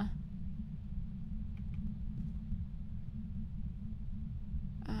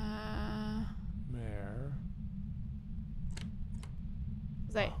 Mare.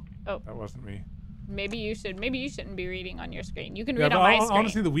 Was I? Oh, That wasn't me. maybe you shouldn't be reading on your screen. You can Yeah, read but on my I want screen. to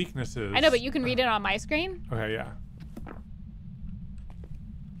see the weaknesses. I know, but you can read it on my screen. Okay, yeah.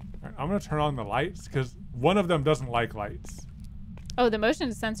 Alright, I'm gonna turn on the lights because one of them doesn't like lights. Oh, the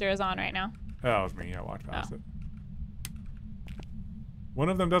motion sensor is on right now. Oh, that was me. I walked past Oh. it. One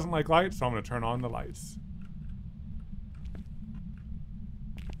of them doesn't like lights, so I'm gonna turn on the lights.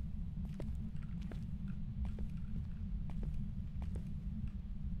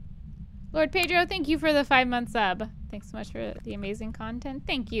 Lord Pedro, thank you for the 5-month sub. Thanks so much for the amazing content.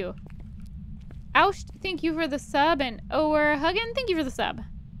 Thank you. Oust, thank you for the sub. And Ower Huggin, thank you for the sub.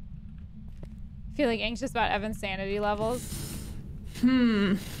 Feeling anxious about Evan's sanity levels.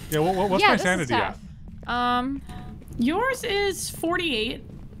 Hmm. Yeah, what's yeah, my this sanity is at? tough. Yours is 48,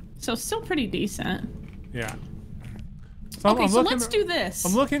 so still pretty decent. Yeah. So Okay, so looking- let's do this.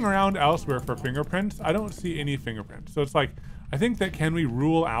 I'm looking around elsewhere for fingerprints. I don't see any fingerprints. So it's like, I think that can we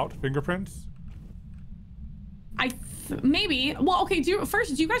rule out fingerprints? Maybe. Well, okay. Do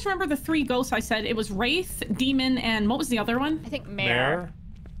you guys remember the 3 ghosts I said? It was Wraith, Demon, and what was the other one? I think Mare? Mare.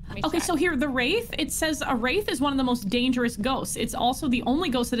 Let me Okay, check. so here, the Wraith, it says a Wraith is one of the most dangerous ghosts. It's also the only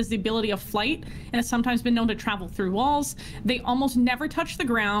ghost that has the ability of flight and has sometimes been known to travel through walls. They almost never touch the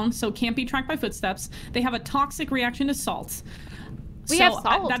ground, so can't be tracked by footsteps. They have a toxic reaction to salt. We So have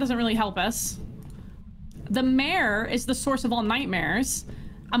salt. that doesn't really help us. The Mare is the source of all nightmares.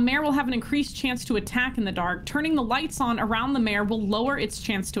 A mare will have an increased chance to attack in the dark. Turning the lights on around the mare will lower its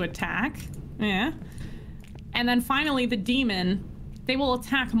chance to attack. Yeah. And then finally, the demon. They will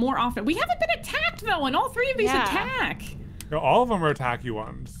attack more often. We haven't been attacked, though, and all 3 of these Yeah. attack. You know, all of them are attacky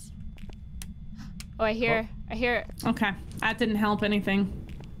ones. Oh, I hear Okay, that didn't help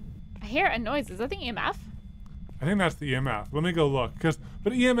anything. a noise. Is that the EMF? I think that's the EMF. Let me go look.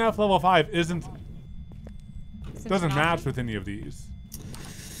 But EMF level 5 doesn't match with any of these.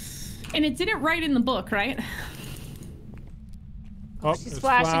 And it did it right in the book, right? Oh, She's it's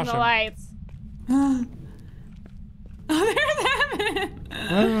flashing the lights. Oh, there's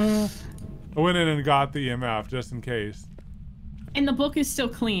Evan. I went in and got the EMF just in case. And the book is still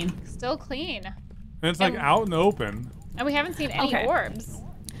clean. Still clean. And it's like out in the open. And we haven't seen any Okay. orbs.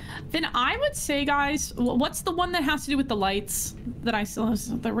 Then I would say, guys, what's the one that has to do with the lights that I still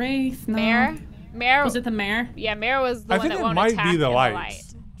have? The Wraith? No. Mare? Mare. Was it the mayor? Yeah, Mare was the I one think that it won't might attack be the in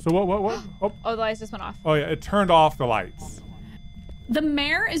lights. So what? Oh, Oh, the lights just went off. oh yeah, it turned off the lights. The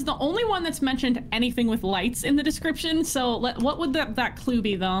mayor is the only one that's mentioned anything with lights in the description. So what would that clue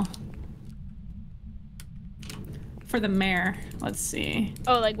be though? For the mayor, let's see.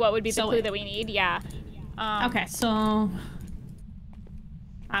 Oh, like what would be the So clue it- that we need? Yeah. Okay, so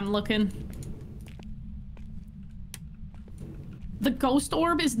I'm looking. The ghost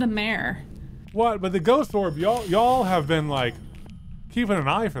orb is the mayor. What? But the ghost orb, y'all have been like keeping an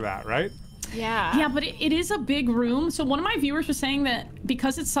eye for that, right? Yeah. Yeah, but it is a big room. So one of my viewers was saying that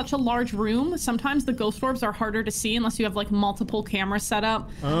because it's such a large room, sometimes the ghost orbs are harder to see unless you have like multiple cameras set up.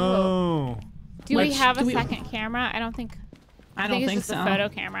 Oh. Do we Which- have a do we- second camera? I don't think. I don't it's think just so. a photo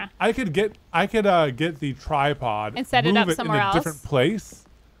camera. I could get the tripod And set it move up in somewhere a else? different place,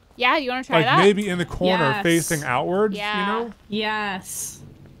 Yeah, you want to try like that? maybe in the corner Yes. facing outwards. Yeah. You know. Yes.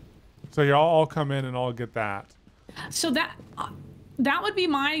 So y'all all come in and all get that. So that would be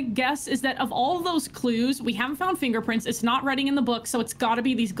my guess, is that of all of those clues, we haven't found fingerprints. It's not writing in the book, so it's got to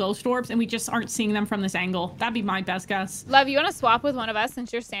be these ghost orbs, and we just aren't seeing them from this angle. That'd be my best guess. Love, you want to swap with one of us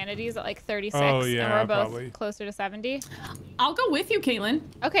since your sanity's at like 36 Oh, yeah, and we're both probably. closer to 70? I'll go with you, Katelyn.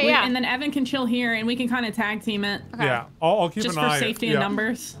 Okay, yeah. And then Evan can chill here, and we can kind of tag team it. Okay. Yeah, I'll keep Just an for eye. safety yeah. and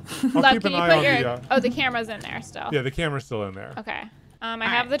numbers. I'll Love, keep can an you eye put on your... the. Oh, the camera's in there still. Yeah, the camera's still in there. Okay. I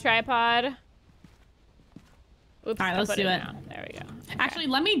have the tripod. Oops, All right, I let's put do it. down. There we go. Okay. Actually,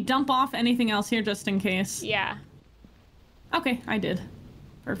 let me dump off anything else here just in case. Yeah. Okay, I did.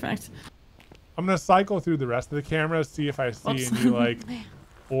 Perfect. I'm gonna cycle through the rest of the camera, see if I see Whoops. any like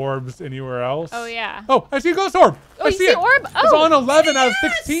orbs anywhere else. Oh, yeah. Oh, I see a ghost orb. Oh, I you see see it. orb? It's Oh, on 11 out of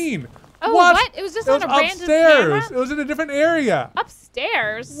 16. Oh, what? what? It was just It on was a random upstairs. camera? It was in a different area.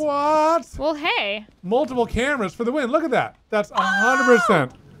 Upstairs? What? Well, hey. Multiple cameras for the win. Look at that. That's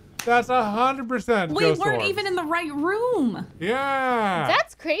 100%. That's 100% We ghost weren't orbs. even in the right room. Yeah.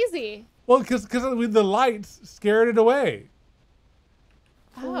 That's crazy. Well, because the lights scared it away.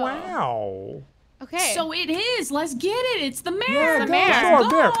 Oh. Wow. Okay. So it is. Let's get it. It's the mayor. Yeah, the ghost mayor. orb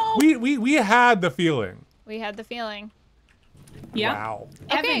there. Go. We had the feeling. we had the feeling. Yep. Wow.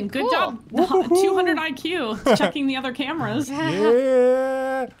 Evan, Okay, good cool. job. Woo-hoo-hoo. 200 IQ checking the other cameras.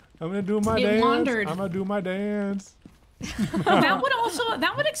 Yeah. I'm gonna do my It dance. wandered. I'm gonna do my dance.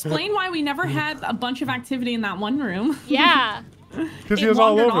 That would explain why we never had a bunch of activity in that one room. Yeah. Because he It was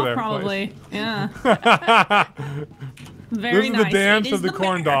all wandered over off there. probably. Yeah. This Very is nice. the dance It of is the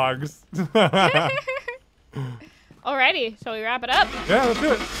corn mayor. dogs. Alrighty. Shall we wrap it up? Yeah, let's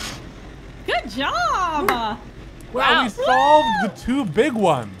do it. Good job. Wow, Wow. we solved the two big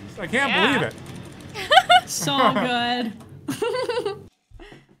ones. I can't Yeah. believe it. So good.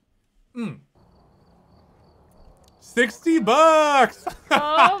 60 bucks.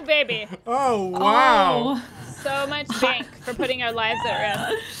 Oh, baby. Oh, wow. Oh. So much bank for putting our lives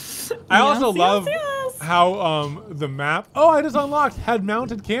at risk. I also Yes, love yes. how the map. Oh, I just unlocked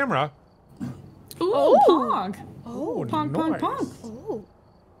head-mounted camera. Ooh, Oh. Pog. Oh, Pog, nice. pog, pog. Oh.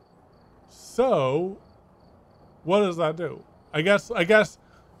 So, what does that do? I guess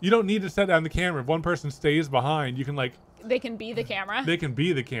you don't need to set down the camera. If one person stays behind, you can like They can be the camera. they can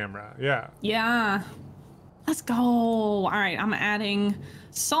be the camera. Yeah. Yeah. Let's go. All right, I'm adding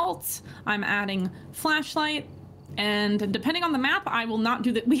salt. I'm adding flashlight. And depending on the map, I will not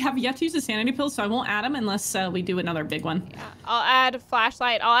do that. We have yet to use the sanity pills, so I won't add them unless we do another big one. Yeah. I'll add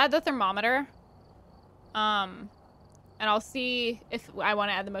flashlight. I'll add the thermometer. And I'll see if I want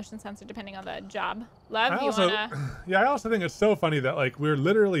to add the motion sensor depending on the job. Love, I you also, wanna? yeah, I also think it's so funny that like we're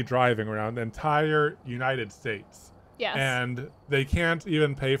literally driving around the entire United States, Yes. and they can't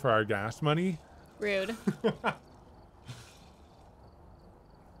even pay for our gas money. Rude.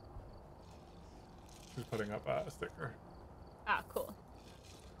 Who's putting up a sticker Ah, cool.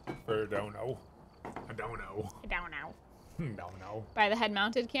 for don't know. I don't know. I don't know. Don't know. By the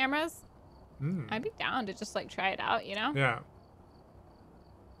head-mounted cameras, Mm. I'd be down to just like try it out. You know? Yeah.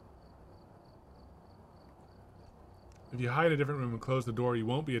 If you hide in a different room and close the door, you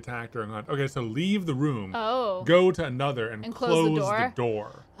won't be attacked or unlocked. Okay, so leave the room. Oh. Go to another and close the close door? the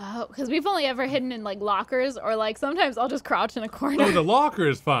door. Oh, because we've only ever hidden in like lockers or like sometimes I'll just crouch in a corner. Oh, the locker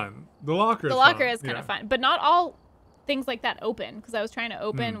is fun. The locker is The locker fun. is kind Yeah. of fun, but not all things like that open because I was trying to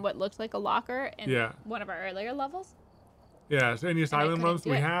open what looked like a locker in Yeah. one of our earlier levels. Yeah, so any asylum couldn't rooms, do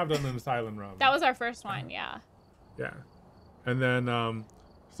we it. have done an asylum room. That was our first one, yeah. Yeah. And then,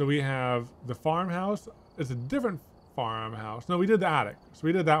 so we have the farmhouse. It's a different farmhouse. No, we did the attic. So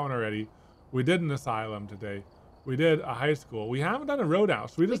we did that one already. We did an asylum today. We did a high school. We haven't done a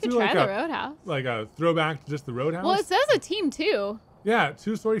roadhouse. We We just could do try like the a roadhouse. like a throwback to just the roadhouse. Well, it says a team too. Yeah,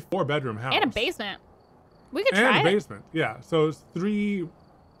 2-story, 4-bedroom house. And a basement. We could And try a it. basement. Yeah, so it's three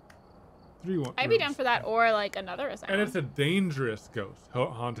I'd be down for that, or like another asylum. And it's a dangerous ghost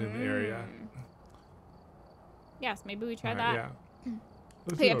haunting the area. Yes, maybe we try All that. right, yeah.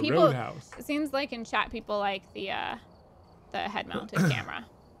 Let's So yeah, do a people. roadhouse. It seems like in chat, people like the head-mounted camera.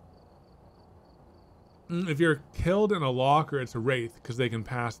 If you're killed in a locker, it's a wraith because they can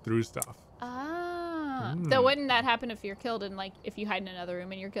pass through stuff. Ah. So wouldn't that happen if you're killed in like if you hide in another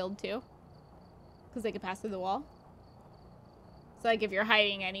room and you're killed too? Because they could pass through the wall. So like if you're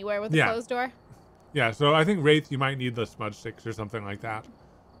hiding anywhere with a closed door. Yeah, so I think wraith you might need the smudge sticks or something like that.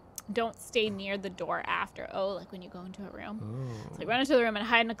 Don't stay near the door after. Oh, like when you go into a room. Oh. It's like run into the room and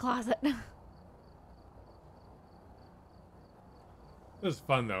hide in a closet. This is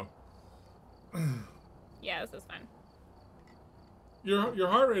fun though. Yeah, this is fun. Your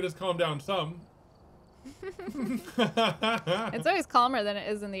heart rate has calmed down some. It's always calmer than it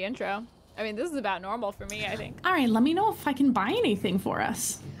is in the intro. I mean, this is about normal for me, I think. All right, let me know if I can buy anything for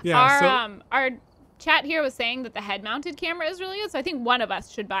us. Yeah. Our chat here was saying that the head-mounted camera is really good, so I think one of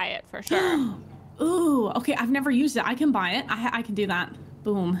us should buy it for sure. Ooh, okay. I've never used it. I can buy it. I can do that.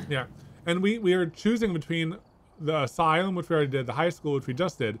 Boom. Yeah, and we are choosing between the asylum, which we already did, the high school, which we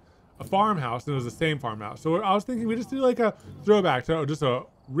just did, a farmhouse, and it was the same farmhouse. So I was thinking we just do like a throwback to just a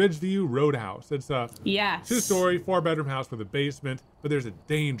Ridgeview Roadhouse. It's a 2-story, 4-bedroom house with a basement, but there's a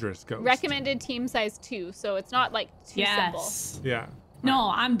dangerous ghost. Recommended team size 2, so it's not like too simple. Yeah.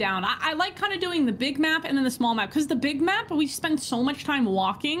 No, I'm down. I like kind of doing the big map and then the small map, because the big map, we spend so much time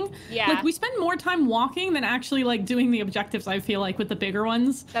walking. Yeah. Like, we spend more time walking than actually, like, doing the objectives, I feel like, with the bigger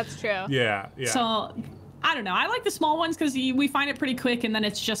ones. That's true. Yeah. So, I don't know. I like the small ones because we find it pretty quick, and then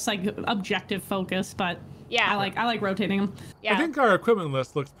it's just, like, objective focus, but... Yeah. I like rotating them. Yeah. I think our equipment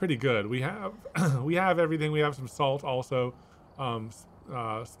list looks pretty good. We have everything. We have some salt also,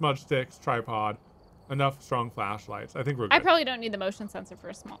 smudge sticks, tripod, enough strong flashlights. I think we're good. I probably don't need the motion sensor for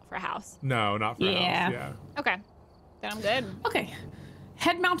a house. No, not for a house. Yeah. Okay. Then I'm good. Okay.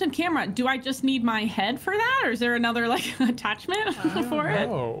 Head-mounted camera. Do I just need my head for that, or is there another like attachment for it?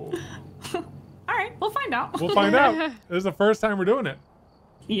 Oh. All right, we'll find out. We'll find out. This is the first time we're doing it.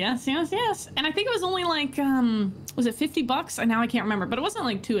 Yes. And I think it was only like, was it $50? And now I can't remember, but it wasn't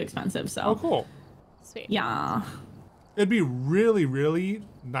like too expensive. So. Oh, cool. Sweet. Yeah. It'd be really, really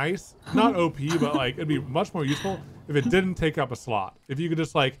nice. Not OP, but like it'd be much more useful if it didn't take up a slot. If you could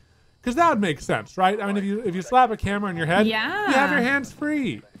just like, because that would make sense, right? I mean, if you slap a camera in your head, you have your hands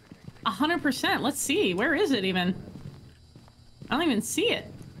free. 100%. Let's see. Where is it even? I don't even see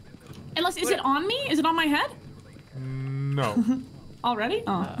it. Unless, is it on me? Is it on my head? No. Already?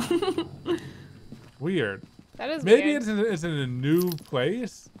 Oh. Weird. That is Maybe weird. it's in a new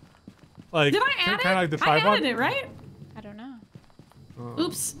place. Like Did I add it? Kind of like the I tripod. added it, right? I don't know.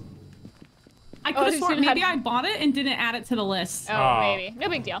 Oops. I could have sworn maybe I bought it and didn't add it to the list. Oh, maybe. No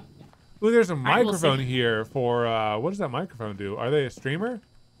big deal. Ooh, there's a right, we'll microphone see. here for, what does that microphone do? Are they a streamer?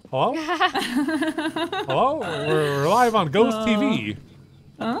 Hello? Hello? We're live on Ghost TV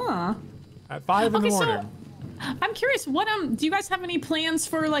at 5 in the morning. I'm curious, what do you guys have any plans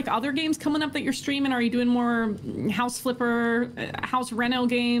for like other games coming up that you're streaming? Are you doing more house flipper, house reno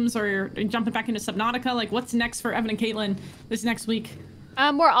games, or you're jumping back into Subnautica? Like, what's next for Evan and Katelyn this next week?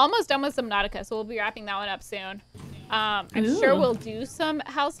 We're almost done with Subnautica, so we'll be wrapping that one up soon. I'm sure we'll do some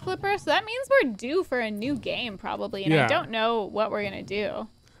house flipper, so that means we're due for a new game probably, and I don't know what we're gonna do.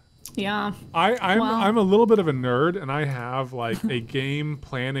 Yeah. I'm a little bit of a nerd, and I have like a game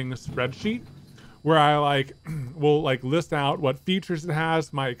planning spreadsheet where I like will like list out what features it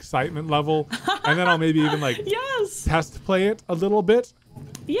has, my excitement level, and then I'll maybe even like test play it a little bit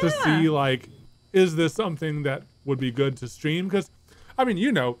to see like, is this something that would be good to stream? Because I mean,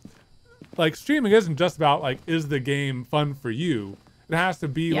 you know, like streaming isn't just about like, is the game fun for you? It has to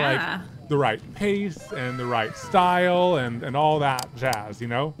be like the right pace and the right style and all that jazz, you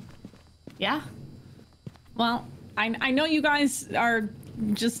know? Yeah. Well, I know you guys are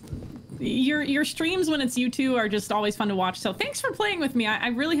just your streams when it's you two are just always fun to watch. So thanks for playing with me. I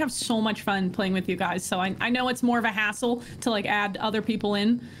really have so much fun playing with you guys. So I know it's more of a hassle to like add other people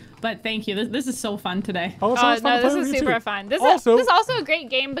in, but thank you. This is so fun today. No, this is super fun. This is also a great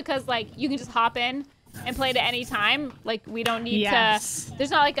game because like you can just hop in and play it at any time. Like we don't need to.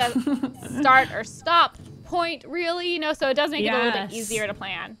 There's not like a start or stop point really, you know. So it does make it a little bit easier to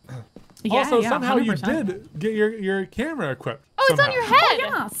plan. Also, somehow 100%. You did get your camera equipped. Oh, it's on your head.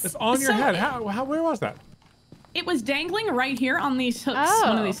 Oh, yes. It's on your head. How? Where was that? It was dangling right here on these hooks.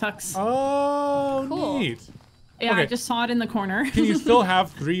 One of these hooks. Oh, cool. Neat. Yeah, okay. I just saw it in the corner. Can you still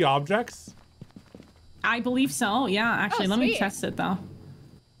have 3 objects? I believe so. Yeah, actually, let me sweet. test it though.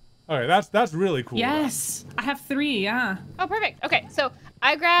 Okay, that's really cool. Yes, I have 3. Yeah. Oh, perfect. Okay, so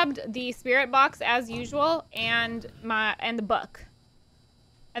I grabbed the spirit box as usual and the book.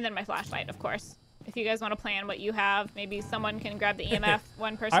 And then my flashlight, of course. If you guys want to plan what you have, maybe someone can grab the EMF.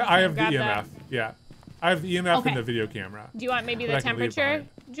 One person I can have the grab EMF. Yeah. I have the EMF Okay. and the video camera. Do you want maybe That the I can leave temperature,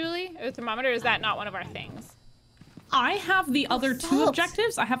 behind. Julie? Or the thermometer? Or is that not one of our things? I have the other 2 salt.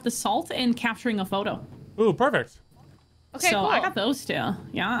 objectives. I have the salt and capturing a photo. Ooh, perfect. Okay, so cool. I got those 2.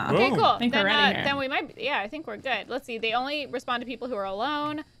 Yeah. Okay, Boom. cool. I think we're ready here. Then we might be, yeah, I think we're good. Let's see. They only respond to people who are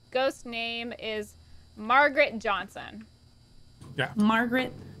alone. Ghost name is Margaret Johnson. Yeah.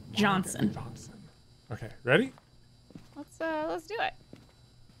 Margaret Johnson. Johnson. Okay, ready? Let's do it.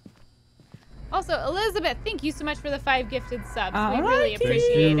 Also, Elizabeth, thank you so much for the 5 gifted subs. We really Alrighty.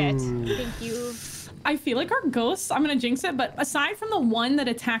 appreciate Thank it. you. Thank you. I feel like our ghosts, I'm gonna jinx it, but aside from the one that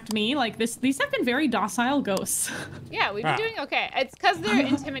attacked me, like these have been very docile ghosts. Yeah, we've been doing okay. It's because they're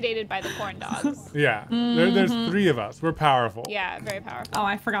intimidated by the corn dogs. Yeah. There's 3 of us. We're powerful. Yeah, very powerful. Oh,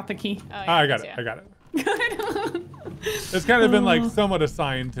 I forgot the key. Oh, yeah, I got me it. too. I got it. It's kind of been like somewhat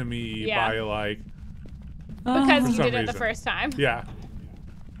assigned to me Yeah. by like, Because For you some did it the reason. first time. yeah.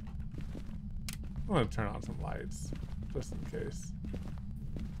 I'm gonna turn on some lights just in case.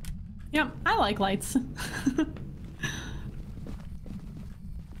 Yep, I like lights.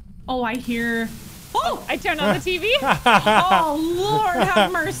 Oh, I hear. Oh! I turned on the TV, Oh, Lord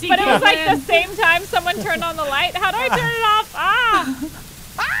have mercy. but it was like the Katelyn. same time someone turned on the light. How do I turn it off? Ah!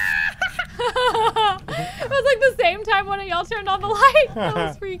 It was like the same time one of y'all turned on the light. That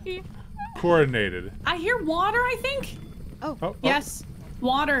was freaky. Coordinated. I hear water, I think. Oh, Yes,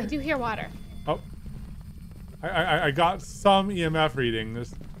 water. I do hear water. Oh. I got some EMF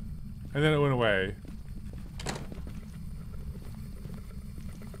readings, and then it went away.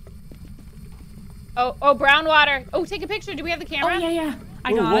 Oh, brown water. Oh, take a picture. Do we have the Oh, camera? yeah.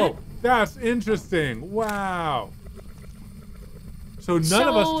 I Whoa, got whoa. it. That's interesting. Wow. So none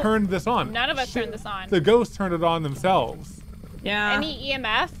of us So- turned this on. None of us turned this on. The ghosts turned it on themselves. Yeah. Any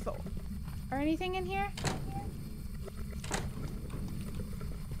EMF or anything in here?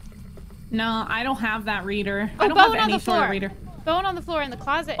 No, I don't have that reader. Oh, I don't have bone on any the sort floor. of reader. Bone on the floor in the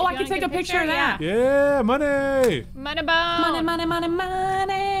closet. Oh, if I you can wanna take get a picture of that. Yeah, money. Money bone. Money, money, money,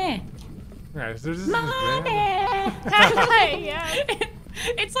 money. Right, so this is Money. Yeah.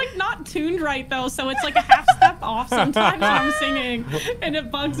 It's like not tuned right though, so it's like a half step off sometimes when I'm singing, and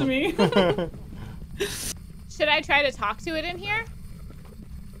it bugs me. Should I try to talk to it in here?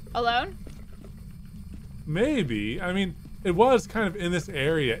 Alone? Maybe. I mean, it was kind of in this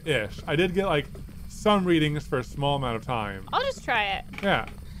area-ish. I did get like some readings for a small amount of time. I'll just try it. Yeah.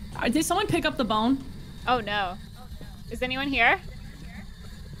 Did someone pick up the bone? Oh no. Is anyone here?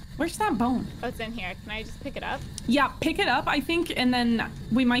 Where's that bone? Oh, it's in here. Can I just pick it up? Yeah, pick it up, I think, and then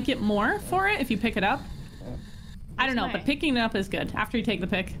we might get more for it if you pick it up. I don't know, Where's but my- picking it up is good after you take the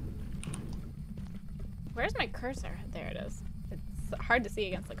pick. Where's my cursor? There it is. It's hard to see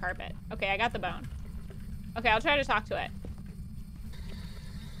against the carpet. Okay, I got the bone. Okay, I'll try to talk to it.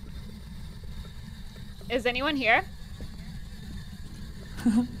 Is anyone here?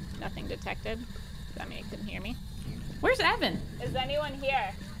 Nothing detected. Does that mean it couldn't hear me? Where's Evan? Is anyone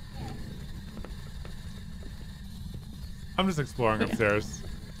here? I'm just exploring upstairs.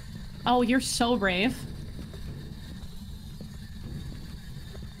 Oh, you're so brave.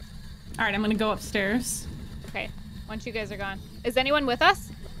 All right, I'm gonna go upstairs. Okay, once you guys are gone. Is anyone with us?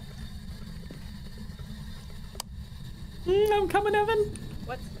 I'm coming, Evan.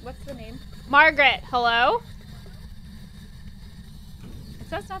 What's the name? Margaret, hello? It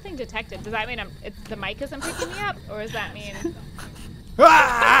says nothing detected. Does that mean the mic isn't picking me up? Or does that mean...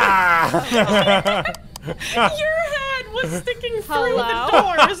 Ah! Your head was sticking through Hello?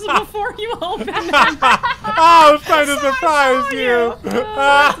 the doors before you opened them. I was trying to surprise you.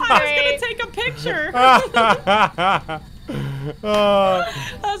 I was Great. gonna take a picture. Uh,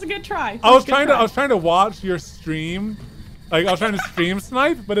 That was a good try. I was trying to watch your stream. Like I was trying to stream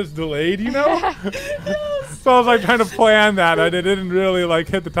snipe, but it's delayed, you know? So I was like trying to plan that, and it didn't really like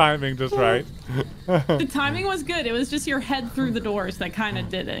hit the timing just right. The timing was good. It was just your head through the doors that kind of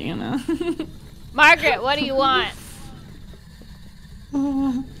did it, you know? Margaret, what do you want?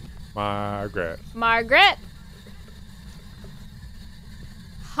 Margaret. Margaret?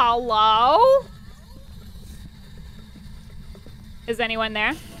 Hello? Is anyone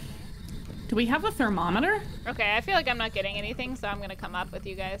there? Do we have a thermometer? Okay, I feel like I'm not getting anything, so I'm gonna come up with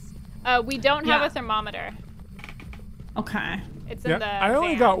you guys. We don't have Yeah. a thermometer. Okay. It's in Yeah, the I only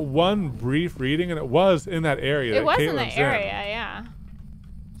van. got one brief reading, and it was in that area. It that was in Katelyn's the area, yeah.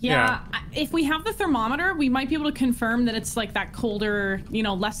 Yeah, if we have the thermometer, we might be able to confirm that it's like that colder, you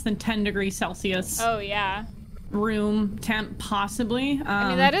know, less than 10 degrees Celsius. Oh, yeah. Room temp, possibly. I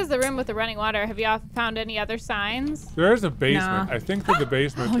mean, that is the room with the running water. Have y'all found any other signs? There is a basement. No. I think that the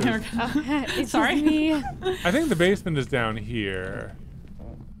basement is... It's Sorry. just me. I think the basement is down here.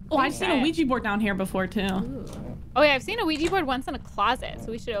 Oh, I've seen a Ouija board down here before, too. Ooh. Oh, yeah, I've seen a Ouija board once in a closet,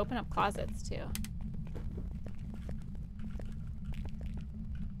 so we should open up closets, too.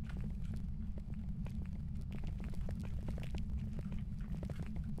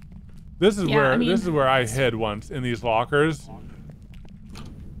 This is yeah, where I hid once in these lockers.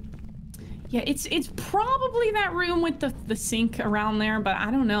 Yeah, it's probably that room with the sink around there, but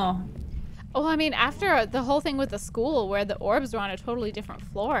I don't know. Oh, I mean, after the whole thing with the school where the orbs were on a totally different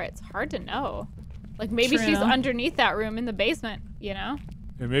floor, it's hard to know. Like, maybe True. she's underneath that room in the basement, you know?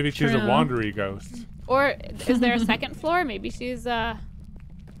 And maybe she's a True. wandery ghost. Or is there a second floor? Maybe she's, Me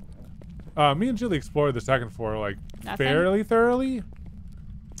and Julie explored the second floor, like, Nothing? fairly thoroughly.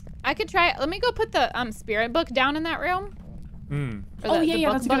 I could try. Let me go put the spirit book down in that room. Oh,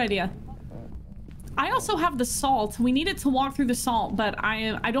 yeah, that's a good idea. I also have the salt. We needed to walk through the salt, but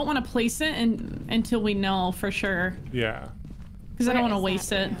I don't want to place it until we know for sure. Yeah. Because I don't want to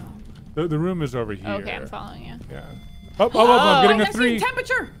waste it. The room is over here. Okay, I'm following you. Yeah. Oh, I'm getting a I'm 3. seeing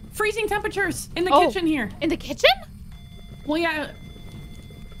temperature! Freezing temperatures in the kitchen here. In the kitchen? Well, yeah.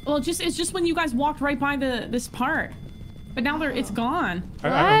 Well, it's just when you guys walked right by this part. But now it's gone.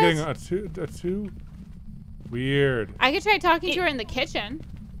 I'm getting a 2. Weird. I could try talking to her in the kitchen.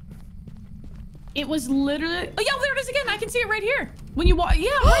 It was literally. Oh, yeah, there it is again. I can see it right here. When you walk. Yeah.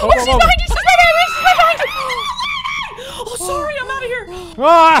 Oh, she's behind you! She's behind you! Oh, sorry. I'm out of here.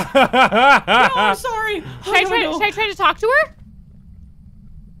 Ah! No, I'm sorry. Should I try to talk to her?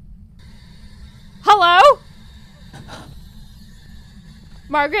 Hello?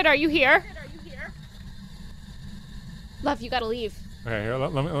 Margaret, are you here? Love, you gotta leave. Okay, here,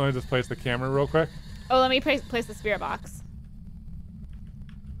 let me just place the camera real quick. Oh, let me place the spirit box.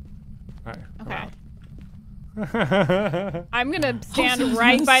 All right. Okay. Wow. I'm gonna stand so-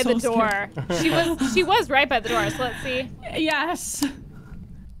 right I'm by so the door. She was right by the door, so let's see. Yes.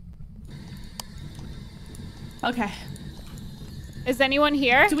 Okay. Is anyone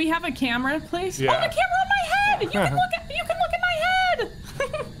here? Do we have a camera, please? Yeah. Oh, the camera on my head! You can look at my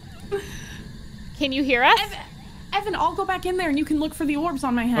head! Can you hear us? Evan, I'll go back in there and you can look for the orbs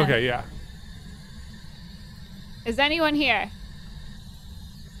on my head. Okay, yeah. Is anyone here?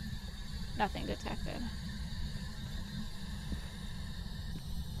 Nothing detected.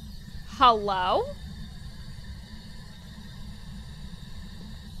 Hello?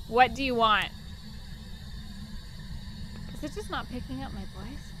 What do you want? Is it just not picking up my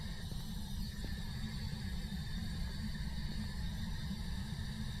voice?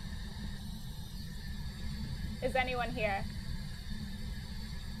 Is anyone here?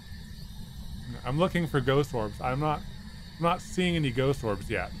 I'm looking for ghost orbs. I'm not seeing any ghost orbs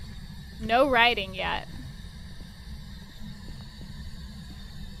yet. No writing yet.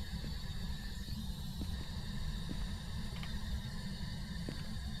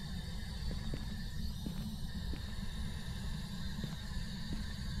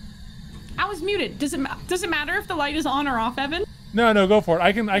 I was muted. Does it matter if the light is on or off, Evan? No, go for it.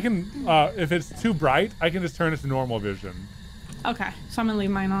 I can if it's too bright, I can just turn it to normal vision. Okay, so I'm gonna leave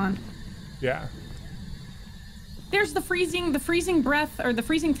mine on. Yeah. There's the freezing breath, or the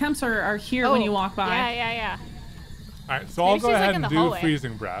freezing temps are here when you walk by. Yeah. All right, so I'll Maybe go she's, like, ahead in and the do hallway.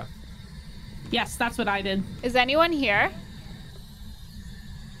 freezing breath. Yes, that's what I did. Is anyone here?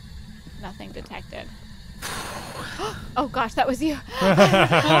 Nothing detected. Oh gosh, that was you.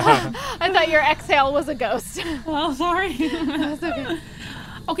 I thought your exhale was a ghost. Oh, sorry. That's okay.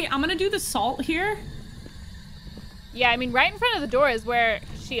 Okay, I'm gonna do the salt here. Yeah, I mean, right in front of the door is where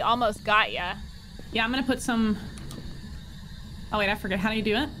she almost got ya. Yeah, I'm gonna put some. Oh wait, I forget. How do you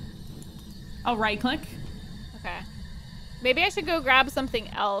do it? Oh, right click. Okay. Maybe I should go grab something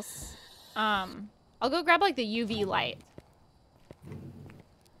else. I'll go grab like the UV light.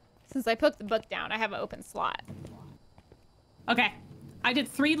 Since I put the book down, I have an open slot. Okay, I did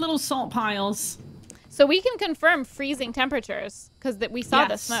 3 little salt piles. So we can confirm freezing temperatures because we saw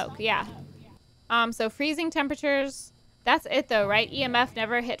the Yes. smoke. Yeah. So freezing temperatures. That's it though, right? EMF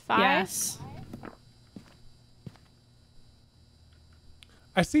never hit 5. Yes.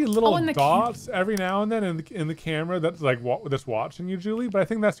 I see little in the dots every now and then in the camera that's like that's watching you, Julie. But I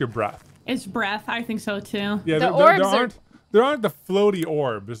think that's your breath. It's breath. I think so too. Yeah, The orbs there aren't the floaty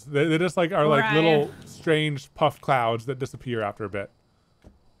orbs. They just like are like Right. little strange puff clouds that disappear after a bit.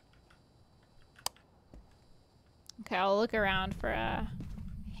 Okay, I'll look around for a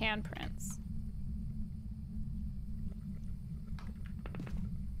handprints.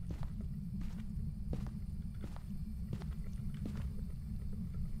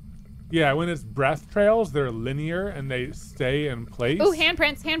 Yeah, when it's breath trails, they're linear and they stay in place. Ooh,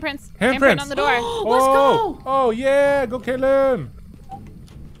 handprints, handprints. Handprints. Handprint on the door. Let's Oh, go. oh yeah, go Katelyn.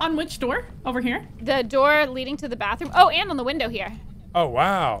 On which door? Over here? The door leading to the bathroom. Oh, and on the window here. Oh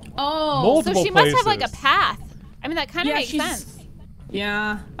wow. Oh. Multiple So she must have like a places. path. I mean, that kind of Yeah, makes sense.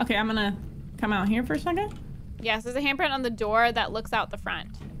 Yeah. Okay, I'm gonna come out here for a second. Yes, there's a handprint on the door that looks out the front.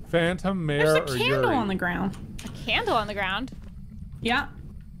 Phantom, Mare, There's a or candle Yuri? on the ground. A candle on the ground. Yeah.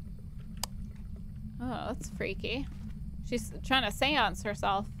 Oh, that's freaky. She's trying to seance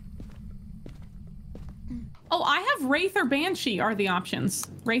herself. Oh, I have Wraith or Banshee are the options.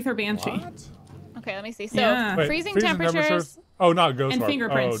 Wraith or Banshee. What? Okay, let me see. So, Yeah. Wait, freezing temperatures. Oh, not ghost And orb.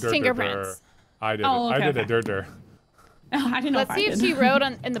 fingerprints. Oh, dur, dur, Fingerprints. dur. I did Oh, it. okay, I did okay. it. Dur, dur. Oh, I didn't know Let's see if if I she did. wrote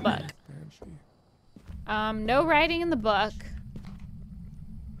in the book. Banshee. No writing in the book.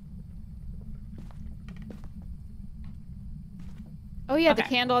 Oh yeah, the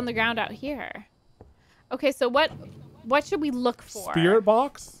Okay. candle on the ground out here. Okay, so what should we look for? Spirit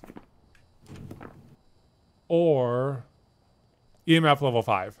box or EMF level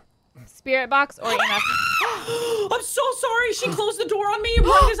 5. Spirit box or EMF? I'm so sorry. She closed the door on me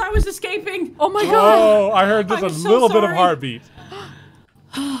right as I was escaping. Oh my god. Oh, I heard just I'm a so little bit of sorry. heartbeat.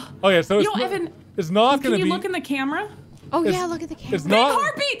 Okay, so You it's, know, Evan, it's not can going to you be. look in the camera? Oh It's- yeah, look at the camera. It's Big not.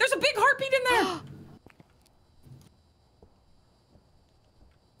 heartbeat. There's a big heartbeat in there.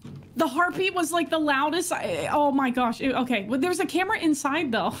 The heartbeat was like the loudest. Oh my gosh. Okay. Well, there's a camera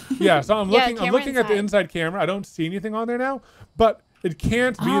inside though. Yeah, so I'm Yeah, looking. I'm camera looking at the inside. inside camera. I don't see anything on there now, but it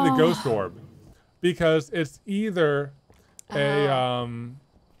can't be the ghost orb because it's either a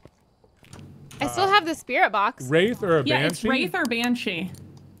I still have the spirit box. wraith or a Yeah, banshee. it's Wraith or Banshee.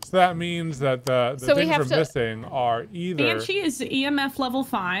 So that means that the So we things have we're to- missing are either Banshee is EMF level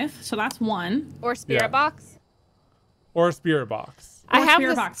 5, so that's 1. Or spirit Yeah. box. or a spirit box. I Or have spirit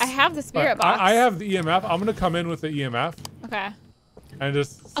this. box. I have the spirit But box. I have the EMF. I'm gonna come in with the EMF Okay. and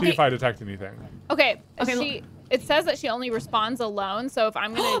just see Okay. if I detect anything. Okay. Okay, She. It says that she only responds alone. So if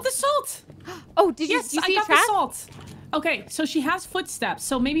I'm Oh, gonna. the salt. Oh, did Yes, you I see a got track? the salt. Okay, so she has footsteps,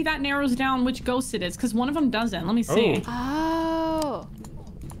 so maybe that narrows down which ghost it is, because one of them doesn't. Let me see. Oh.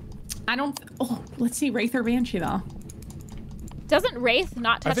 I don't. Oh, let's see, Wraith or Banshee though. Doesn't Wraith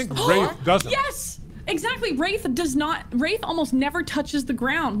not touch I think the floor? Wraith doesn't. Yes, exactly. Wraith does not. Wraith almost never touches the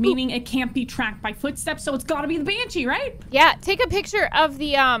ground, meaning it can't be tracked by footsteps. So it's got to be the Banshee, right? Yeah. Take a picture of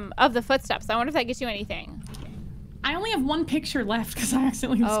the footsteps. I wonder if that gets you anything. I only have one picture left because I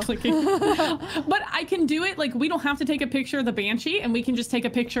accidentally was Oh. clicking. But I can do it. Like we don't have to take a picture of the Banshee, and we can just take a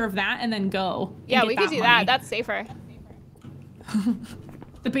picture of that and then go. and Yeah, get we could do money. that. That's safer.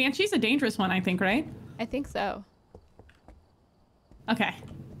 The Banshee's a dangerous one, I think, right? I think so. Okay.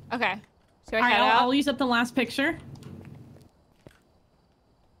 Okay. Should I All right, head out? I'll use up the last picture.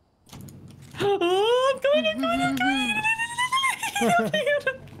 Oh, I'm going.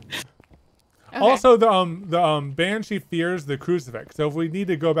 Okay. Also, the banshee fears the crucifix. So if we need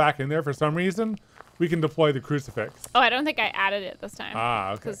to go back in there for some reason, we can deploy the crucifix. Oh, I don't think I added it this time.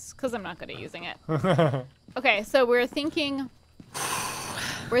 Ah, okay. Because I'm not good at using it. Okay, so we're thinking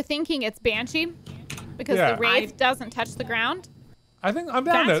it's Banshee because Yeah. the Wraith doesn't touch the ground. I think I'm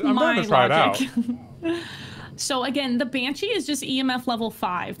down That's to. I'm down my to try logic. it out. So again, the Banshee is just EMF level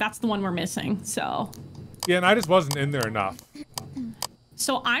 5. That's the one we're missing. So Yeah, and I just wasn't in there enough.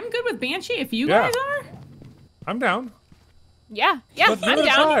 I'm good with Banshee if you Yeah. guys are. I'm down. Yeah, Let's give I'm it a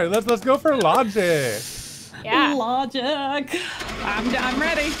down. try. Let's go for logic. Yeah. Logic. I'm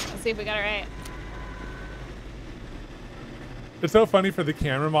ready. Let's see if we got it right. It's so funny for the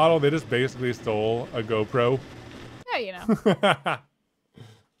camera model. They just basically stole a GoPro. Yeah, you know.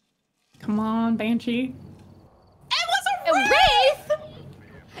 Come on, Banshee. It was A Wraith?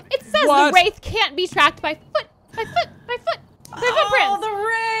 It says What? the Wraith can't be tracked by footprints. Oh,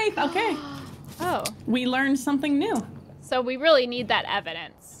 the Wraith. Okay. Oh, We learned something new. so we really need that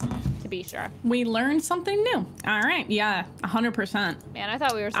evidence to be sure. We learned something new. All right. Yeah, 100%. Man, I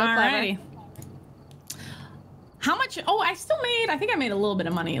thought we were so Alrighty. clever. How much? Oh, I think I made a little bit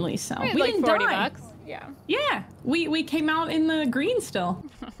of money at least. So We had we like didn't 40 die. bucks. Yeah. Yeah, we came out in the green still.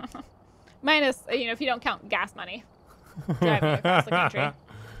 Minus, if you don't count gas money. Driving across the country.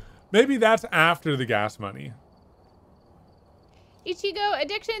 Maybe that's after the gas money. Ichigo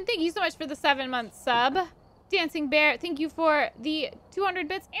Addiction, thank you so much for the 7-month sub. Dancing Bear, thank you for the 200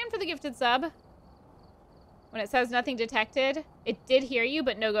 bits and for the gifted sub. When it says nothing detected, it did hear you,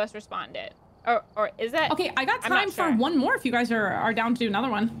 but no ghost responded. Or is it? Okay, I got I'm not time for sure. one more if you guys are down to do another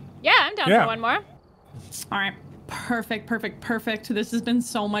one. Yeah, I'm down Yeah. for one more. All right. Perfect. This has been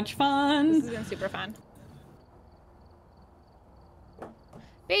so much fun. This has been super fun.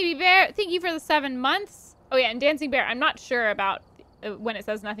 Baby Bear, thank you for the 7 months. Oh yeah, and Dancing Bear, I'm not sure about when it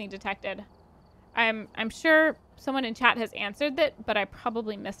says nothing detected. I'm sure someone in chat has answered that, but I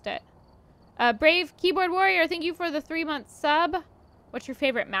probably missed it. Brave Keyboard Warrior, thank you for the 3-month sub. What's your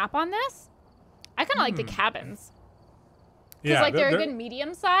favorite map on this? I kind of like the cabins. Because Yeah, like they're a good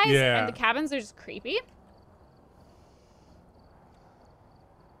medium size, Yeah. and the cabins are just creepy.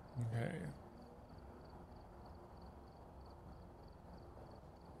 Okay.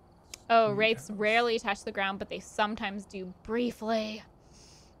 Oh, wraiths rarely touch the ground, but they sometimes do briefly.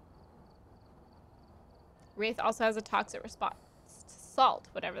 Wraith also has a toxic response to salt,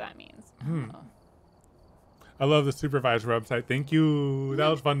 whatever that means. Oh. I love the supervisor website. Thank you. That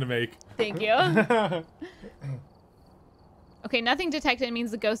was fun to make. Thank you. Okay, nothing detected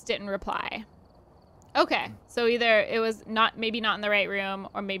means the ghost didn't reply. Okay, so either it was maybe not in the right room,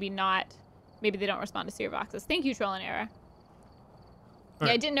 or maybe they don't respond to seer boxes. Thank you, Troll and Error. Yeah,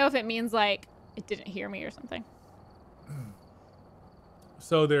 I didn't know if it means like it didn't hear me or something.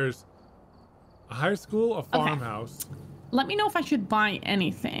 So there's a high school, a farmhouse. Let me know if I should buy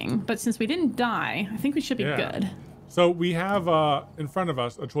anything, but since we didn't die, I think we should be good. So we have in front of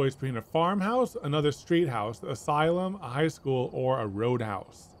us a choice between a farmhouse, another street house, asylum, a high school, or a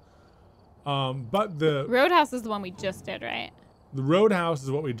roadhouse. But the Roadhouse is the one we just did, right? the roadhouse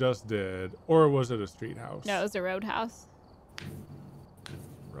is what we just did, or was it a street house? No, it was a roadhouse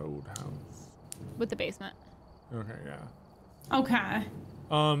Roadhouse. with the basement. Okay, yeah. Okay.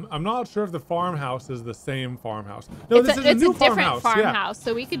 I'm not sure if the farmhouse is the same farmhouse. No, this is a new different farmhouse. Yeah. farmhouse,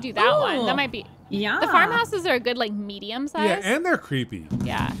 so we could do that one. That Oh. might be. Yeah. The farmhouses are a good like medium size. Yeah, and they're creepy.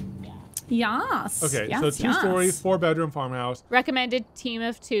 Yeah. Yes. Okay, yes, so 2 yes. stories, 4-bedroom farmhouse. Recommended team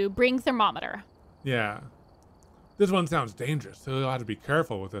of 2. Bring thermometer. Yeah. This one sounds dangerous, so you'll have to be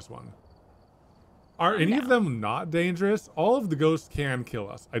careful with this one. Are any of them not dangerous? All of the ghosts can kill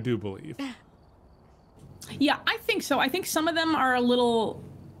us, I do believe. Yeah, I think so. I think some of them are a little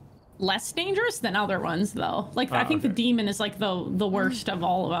less dangerous than other ones, though. Like, I think the demon is like the worst of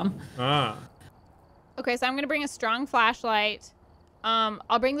all of them. Ah. Okay, so I'm gonna bring a strong flashlight.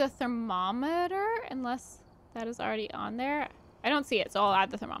 I'll bring the thermometer unless that is already on there. I don't see it, so I'll add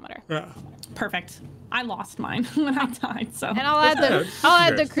the thermometer. Yeah. Perfect. I lost mine when I died, so. And I'll add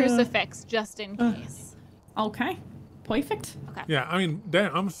the crucifix just in case. Okay. Perfect. Okay. Yeah, I mean,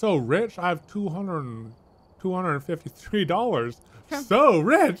 damn, I'm so rich. I have $253. So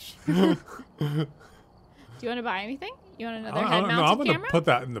rich. Do you want to buy anything? You want another head mounted I'm gonna camera? put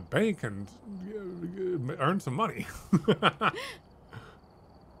that in the bank and earn some money.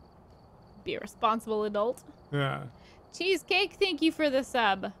 Be a responsible adult. Yeah. Cheesecake, thank you for the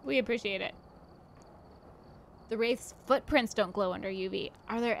sub. We appreciate it. The wraith's footprints don't glow under UV.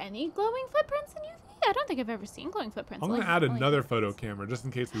 Are there any glowing footprints in UV? I don't think I've ever seen glowing footprints. I'm gonna add another photo camera just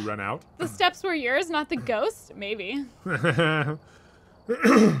in case we run out. The steps were yours, not the ghost? Maybe.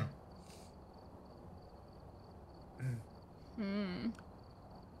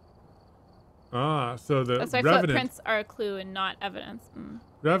 So the That's why Revenant. footprints are a clue and not evidence.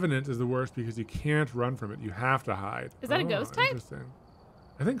 Revenant is the worst because you can't run from it. You have to hide. Is that a ghost type? Interesting.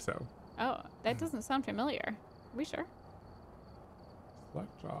 I think so. Oh, that doesn't sound familiar. Are we sure?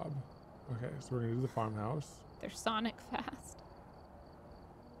 Select job. Okay, so we're gonna do the farmhouse. They're sonic fast.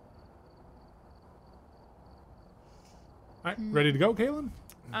 All right, ready to go, Katelyn?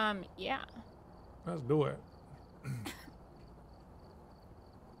 Yeah. Let's do it.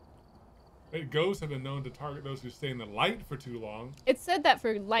 Ghosts have been known to target those who stay in the light for too long. It said that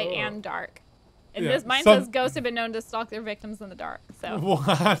for light and dark. And Yeah, mine some- says ghosts have been known to stalk their victims in the dark. So What?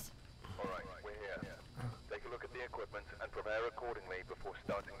 All right, we're here. Take a look at the equipment and prepare accordingly before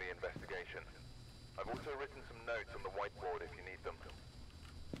starting the investigation. I've also written some notes on the whiteboard if you need them.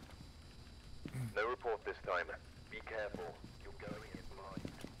 No report this time. Be careful. You're going in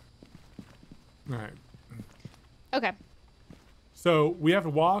blind. All right. okay. So we have to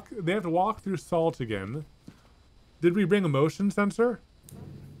walk. They have to walk through salt again. Did we bring a motion sensor?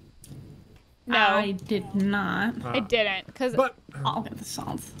 No, I did not. I didn't, because But I'll get the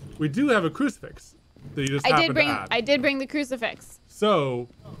salt. we do have a crucifix that you just I happen did bring to add. I did bring the crucifix. So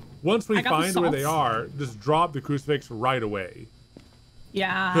once we I got the find where they salt. are, just drop the crucifix right away.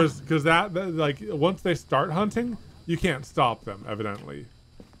 Yeah. Because that like once they start hunting, you can't stop them evidently.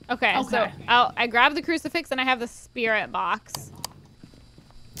 Okay, so Okay. I grab the crucifix and I have the spirit box.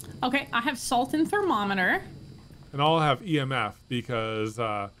 Okay, I have salt and thermometer. And I'll have EMF because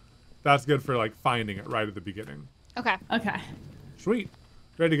That's good for like finding it right at the beginning. Okay. Okay. Sweet.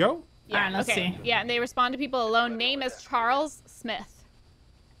 Ready to go? Yeah. Alright, let's okay. see. Yeah, and they respond to people alone. Name is Charles Smith.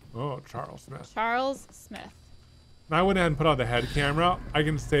 Oh, Charles Smith. Charles Smith. And I went ahead and put on the head camera. I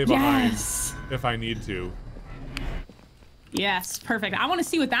can stay behind Yes. if I need to. Yes, perfect. I want to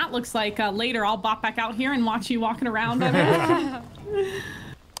see what that looks like later. I'll bop back out here and watch you walking around. Evan.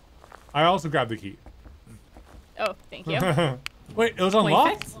 I also grabbed the key. Oh, thank you. Wait, it was Wait,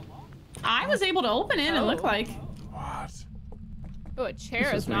 unlocked? fix? I was able to open it, it looked like. What? Oh, a chair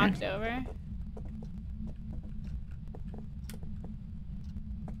This is is weird. knocked over.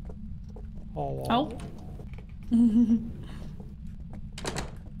 Oh. Oh.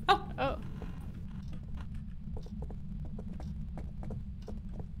 Oh. Oh.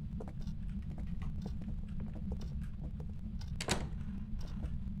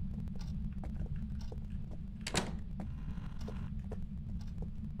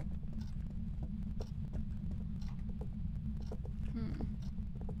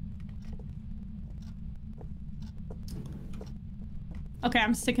 Okay,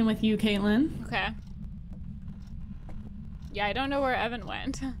 I'm sticking with you, Katelyn. Okay. Yeah, I don't know where Evan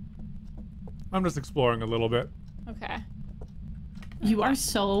went. I'm just exploring a little bit. Okay. You are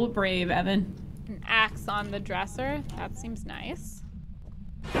so brave, Evan. An axe on the dresser. That seems nice.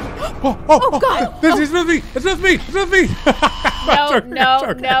 Oh God! This is with me! It's with me! It's with me! No, Joking, no,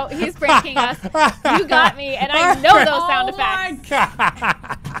 joking. no. He's pranking us. You got me, and I know those sound effects.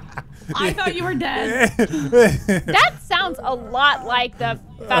 I thought you were dead. That sounds a lot like the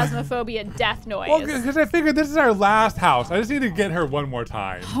Phasmophobia death noise. Well, because I figured this is our last house. I just need to get her one more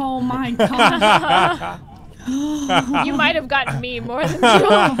time. Oh my god. You might have gotten me more than you.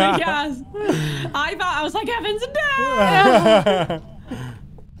 Yes. I was like, Evan's dead.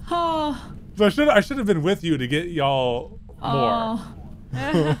 Oh. So I should have been with you to get y'all more.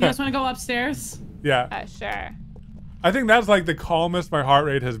 You guys want to go upstairs? Yeah. Sure. I think that's like the calmest my heart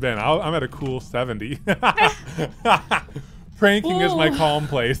rate has been. I'm at a cool 70. Pranking is my Ooh. calm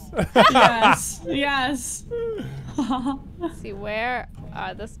place. Yes. Yes. Let's see, where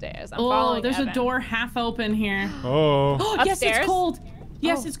are the stairs? I'm Oh, following there's Evan. a door half open here. Oh. Oh, yes, Upstairs? it's cold.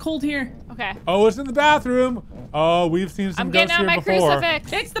 Yes, Oh. it's cold here. Okay. Oh, it's in the bathroom. Oh, we've seen some I'm getting ghosts out here my before.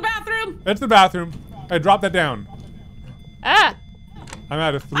 crucifix. It's the bathroom. It's the bathroom. Hey, drop that down. Ah! I'm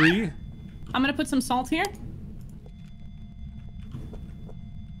at a 3. I'm gonna put some salt here.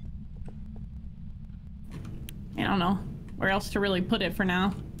 I don't know where else to really put it for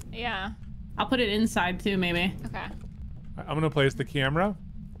now. Yeah. I'll put it inside too, maybe. Okay. I'm gonna place the camera.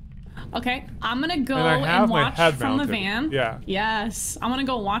 Okay, I'm gonna go And I have my watch head from the mounted. van. Yeah. Yes, I want to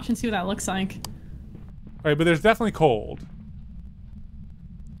go watch and see what that looks like. All right, but there's definitely cold.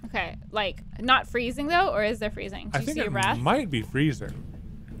 Okay. Like, not freezing though, or is there freezing? Do I you think see your it breath? might be freezing.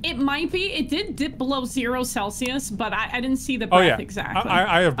 It might be. It did dip below 0 Celsius, but I didn't see the breath Oh yeah. exactly.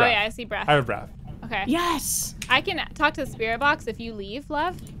 I have Oh breath. yeah, I see breath. I have breath. Okay. Yes. I can talk to the spirit box if you leave,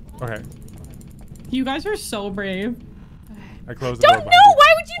 love. Okay. You guys are so brave. I close the Don't door. know!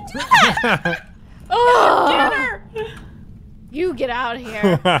 Why would you do that? Oh, Get her. you get out of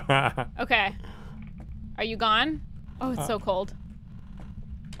here. Okay. Are you gone? Oh, it's so cold.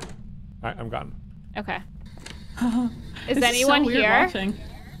 Alright, I'm gone. Okay. This Is so anyone weird here? watching.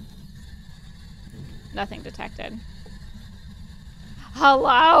 Nothing detected.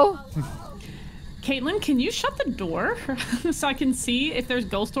 Hello? Katelyn, can you shut the door so I can see if there's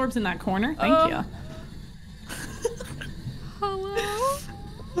ghost orbs in that corner? Thank you.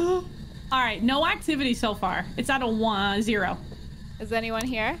 Hello? All right, no activity so far. It's at a 0. Is anyone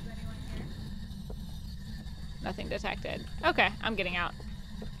here? Nothing detected. Okay, I'm getting out.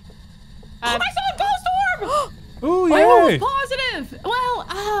 I saw a ghost orb! Ooh, Oh, yay! positive!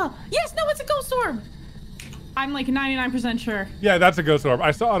 Well, yes, no, it's a ghost orb. I'm like 99% sure. Yeah, that's a ghost orb.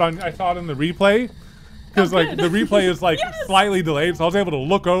 I saw it in the replay. Because Oh, like good. the replay is like Yes. slightly delayed, so I was able to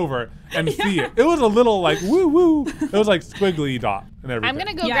look over and see it. It was a little like woo woo. It was like squiggly dot and everything. I'm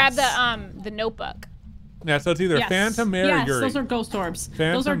gonna go Yes. grab the notebook. Yeah, so it's either Yes. Phantom Mary Yes, Yuri. those are ghost orbs. Those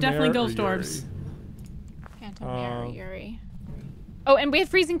Phantom are definitely Mare or ghost orbs. Phantom Mary Yuri. Oh, and we have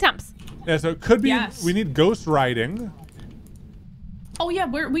freezing temps. Yeah, so it could be Yes. we need ghost writing. Oh yeah,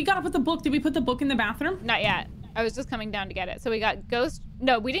 we gotta put the book. Did we put the book in the bathroom? Not yet. I was just coming down to get it. So we got ghost.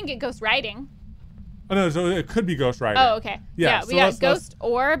 No, we didn't get ghost writing. Oh no, so it could be ghost writing. Oh, okay. Yeah, we so got let's- ghost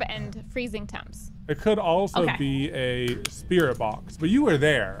orb and freezing temps. It could also Okay. be a spirit box, but you were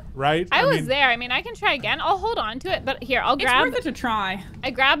there, right? I was mean, there. I mean, I can try again. I'll hold on to it, but here, I'll It's grab. worth it to try.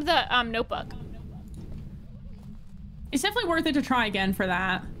 I grabbed the notebook. It's definitely worth it to try again for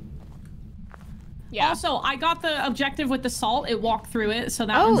that. Yeah. Also, I got the objective with the salt. It walked through it, so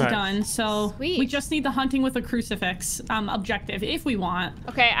that Oh. one's Nice. done. So Sweet. we just need the hunting with a crucifix objective if we want.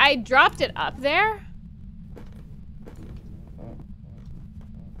 Okay, I dropped it up there.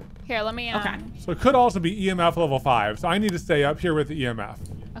 Here, let me. Okay. So it could also be EMF level 5. So I need to stay up here with the EMF.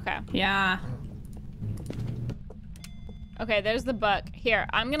 Okay. Yeah. Okay, there's the book. Here,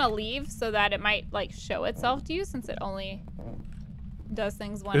 I'm gonna leave so that it might like show itself to you since it only does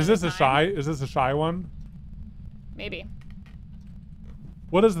things one Is at this a time. shy? Is this a shy one? Maybe.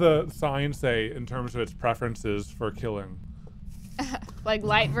 What does the sign say in terms of its preferences for killing? Like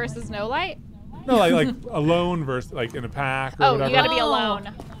light versus no light? No, like alone versus like in a pack or Oh, whatever. you gotta be Oh. alone.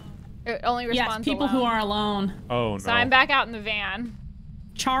 It only Yes, responds people alone. who are alone. Oh no. So I'm back out in the van.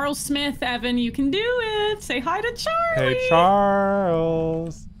 Charles Smith, Evan, you can do it. Say hi to Charlie. Hey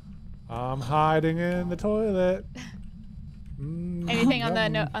Charles, I'm hiding in the toilet. Anything on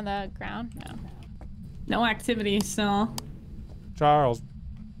the on the ground? No. No activity, so. Charles.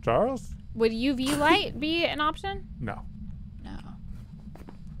 Would UV light be an option? No. No.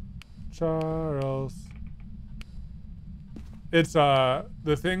 Charles. It's the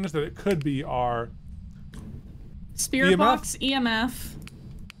things that it could be are Spirit EMF? box, EMF.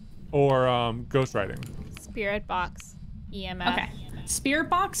 or ghostwriting. Spirit box, EMF. Okay. Spirit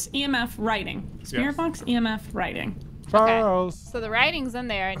box, EMF, writing. Spirit Yes. box, EMF, writing. Charles. So the writing's in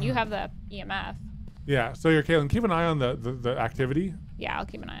there, and you have the EMF. Yeah. So you're Katelyn. Keep an eye on the activity. Yeah, I'll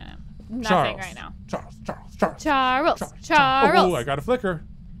keep an eye on it. Nothing Charles. right now. Charles. Charles. Oh, I got a flicker.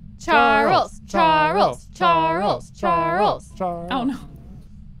 Charles. Charles. Oh no.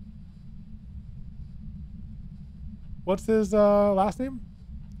 What's his last name?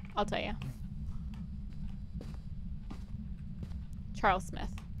 I'll tell you. Charles Smith.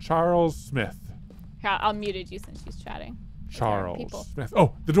 Charles Smith. Here, I'll muted you since she's chatting. Charles people. Smith.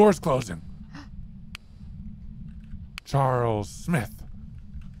 Oh, the door's closing. Charles Smith.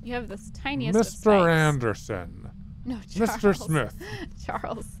 You have this tiniest of Mr. sights. Anderson. No, Charles. Mr. Smith.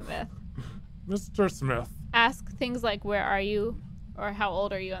 Charles Smith. Mr. Smith. Ask things like, where are you? Or how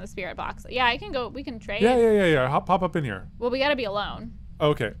old are you on the spirit box? Yeah, I can go. We can trade. Yeah. Pop up in here. Well, we gotta be alone.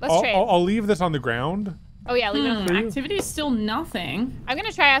 Okay. Let's trade. I'll leave this on the ground. Oh, yeah, leave it on the ground. Activity is still nothing. I'm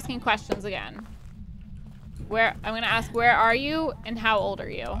gonna try asking questions again. I'm gonna ask, where are you and how old are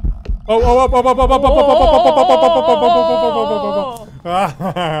you?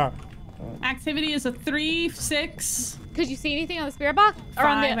 Activity is a 3, 6. Could you see anything on the spirit box? Or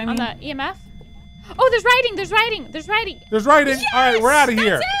on the, 5, I on the mean. EMF? Oh, there's writing, there's writing, there's writing. There's writing. All right, we're out of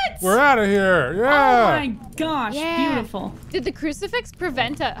here. that's it! We're out of here. Oh Yeah. my gosh, Yeah. beautiful. Did the crucifix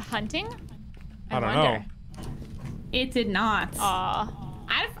prevent a hunting? I don't wonder. know. It did not. Aw.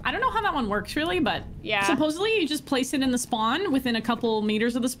 I don't know how that one works really, but Yeah. supposedly you just place it in the spawn within a couple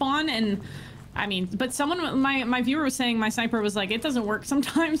meters of the spawn, and I mean, but someone, my viewer was saying my sniper was like, it doesn't work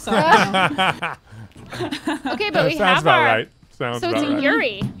sometimes. So I don't know. Okay, but we Sounds have about our. right. Sounds So it's about a right.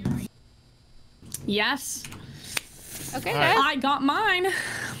 Yuri. Yes, Okay, All right. guys. I got mine.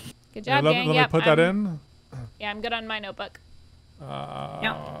 Good Yeah, job, let gang. me Yep, put that I'm- in. Yeah, I'm good on my notebook.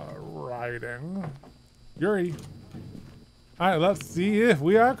 Writing. Yuri. All right, let's see if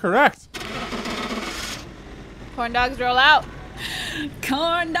we are correct. Corn dogs roll out.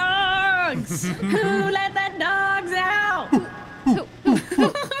 Corn dogs. Who let the dogs out?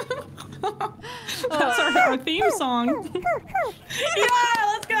 That's our theme song. Yeah,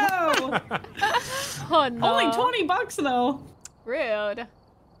 let's go. Oh, no. Only $20 though. Rude.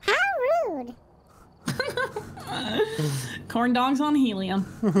 How rude. Corn dogs on helium.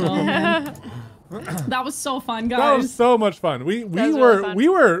 Oh, man. That was so fun, guys. That was so much fun. We was were really fun. we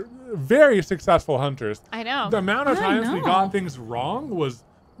were very successful hunters. I know. The amount of I times we know. got things wrong was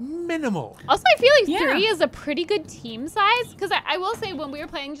minimal. Also, I feel like Yeah. 3 is a pretty good team size. Because I will say, when we were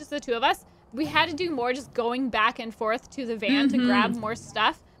playing just the 2 of us, we had to do more just going back and forth to the van to grab more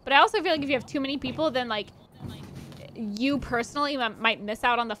stuff. But I also feel like if you have too many people, then, like, you personally might miss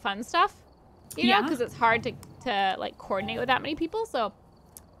out on the fun stuff. You know, Yeah. because it's hard to, like, coordinate with that many people. So,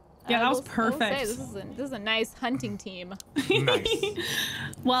 Yeah, that was I will say, perfect. this is a nice hunting team. Nice.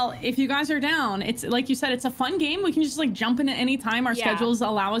 Well, if you guys are down, it's like you said, it's a fun game. We can just like jump in at any time. Our Yeah. schedules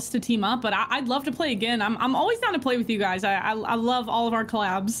allow us to team up, but I'd love to play again. I'm always down to play with you guys. I love all of our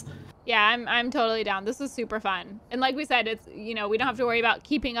collabs. Yeah, I'm totally down. This is super fun. And like we said, it's, you know, we don't have to worry about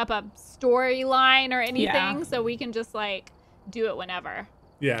keeping up a storyline or anything, Yeah. so we can just like do it whenever.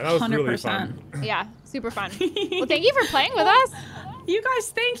 Yeah, that was really 100%. fun. Yeah, super fun. Well, thank you for playing with us. You guys,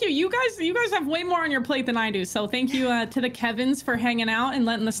 thank you. You guys have way more on your plate than I do. So thank you to the Kevins for hanging out and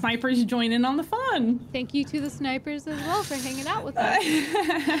letting the snipers join in on the fun. Thank you to the snipers as well for hanging out with us.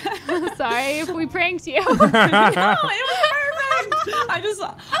 Sorry if we pranked you. No, it was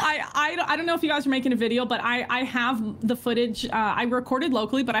perfect. I don't know if you guys are making a video, but I have the footage. I recorded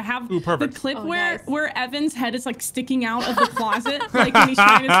locally, but I have the clip where Evan's head is like sticking out of the closet, like when he's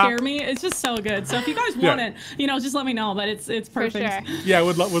trying to scare me. It's just so good. So if you guys want it, you know, just let me know. But it's perfect. For sure. Yeah,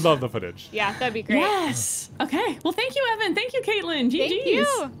 would love the footage. Yeah, that'd be great. Yes. Okay. Well, thank you, Evan. Thank you, Katelyn. GG's. Thank you.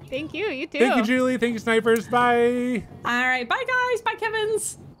 Thank you. You too. Thank you, Julie. Thank you, snipers. Bye. All right. Bye, guys. Bye,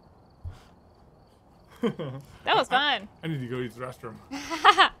 Kevins. That was fun. I need to go use the restroom.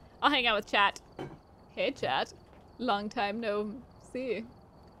 I'll hang out with chat. Hey, chat. Long time no see.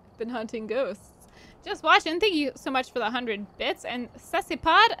 Been hunting ghosts. Just watching. Thank you so much for the 100 bits. And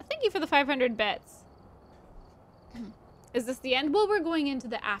Sesipod, thank you for the 500 bits. Is this the end? Well, we're going into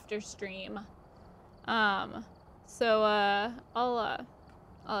the after stream. So I'll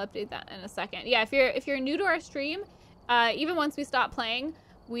update that in a second. Yeah, if you're new to our stream, even once we stop playing,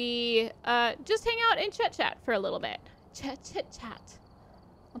 we just hang out and chit chat for a little bit. Chit chat.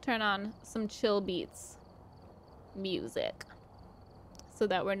 I'll turn on some chill beats music so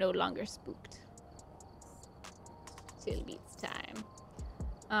that we're no longer spooked. Chill beats time.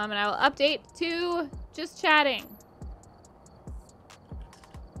 And I will update to just chatting.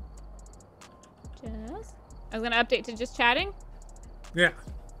 I was gonna update to just chatting. Yeah.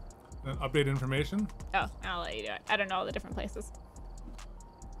 Then update information. Oh, I'll let you do it. I don't know all the different places.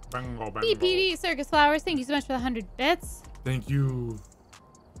 Bango, bango. BPD Circus Flowers, thank you so much for the 100 bits. Thank you.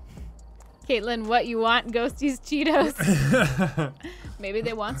 Caitlin, what you want? Ghosties Cheetos. Maybe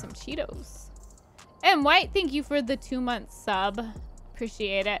they want some Cheetos. And White, thank you for the 2-month sub.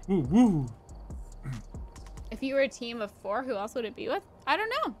 Appreciate it. Woo woo. If you were a team of 4, who else would it be with? I don't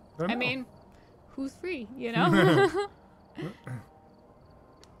know. I mean, who's free, you know?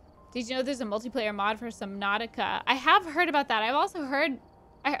 Did you know there's a multiplayer mod for Subnautica? I have heard about that. I've also heard,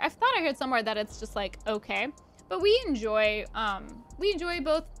 I thought I heard somewhere that it's just like, okay. But we enjoy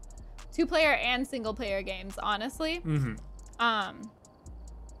both 2-player and single-player games, honestly.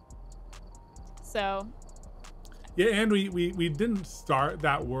 So. Yeah, and we didn't start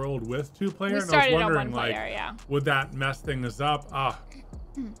that world with 2-player. We started and I was on wondering, 1-player, like, yeah. would that mess things up?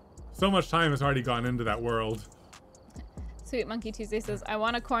 So much time has already gone into that world. Sweet Monkey Tuesday says, I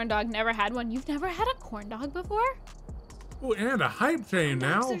want a corn dog, never had one. You've never had a corn dog before? Oh, and a hype train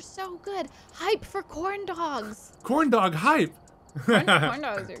now. They're so good. Hype for corn dogs. Corn dog hype. Corn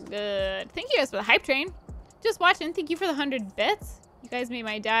dogs are good. Thank you guys for the hype train. Just watching. Thank you for the 100 bits. You guys made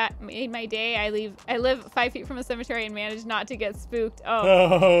my day. I live 5 feet from a cemetery and managed not to get spooked.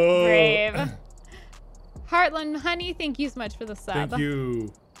 Oh, brave. Heartland Honey, thank you so much for the sub. Thank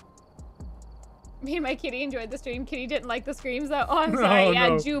you. Me and my kitty enjoyed the stream. Kitty didn't like the screams though. Oh, I'm sorry. Oh, yeah,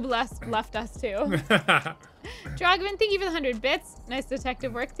 no. Jube left us too. Drogman, thank you for the 100 bits. Nice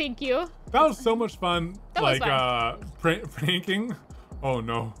detective work. Thank you. That was so much fun. That was fun. Pranking. Oh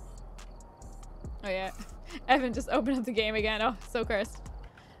no. Oh yeah. Evan just opened up the game again. Oh, so cursed.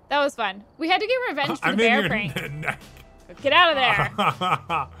 That was fun. We had to get revenge for the bear prank. Get out of there.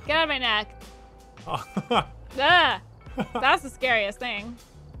 Get out of my neck. Ugh. That's the scariest thing.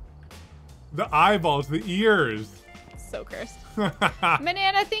 The eyeballs, the ears. So cursed.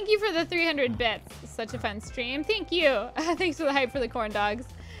 Banana, thank you for the 300 bits. Such a fun stream. Thank you. Thanks for the hype for the corn dogs.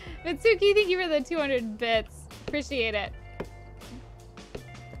 Mitsuki, thank you for the 200 bits. Appreciate it.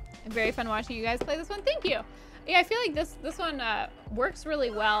 Very fun watching you guys play this one. Thank you. Yeah, I feel like this one works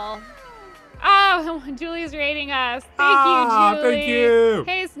really well. Oh, Julie's rating us. Thank you, Julie. Thank you.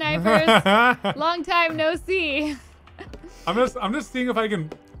 Hey, snipers. Long time no see. I'm just seeing if I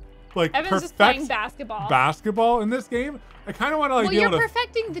can like Evan's just playing basketball in this game. I kind of want to like well, be able to. you're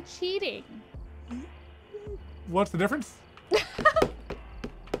perfecting the cheating. What's the difference?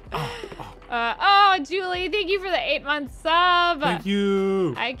 Oh, Julie, thank you for the 8-month sub. Thank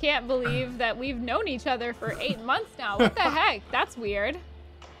you. I can't believe that we've known each other for 8 months now. What the heck? That's weird.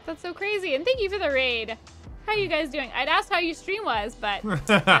 That's so crazy. And thank you for the raid. How are you guys doing? I'd asked how your stream was, but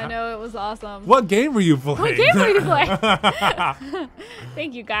I know it was awesome. What game were you playing? What game were you playing?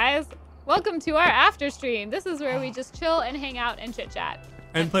 Thank you, guys. Welcome to our after stream. This is where we just chill and hang out and chit chat.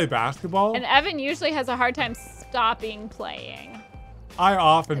 And play basketball? And Evan usually has a hard time stopping playing. I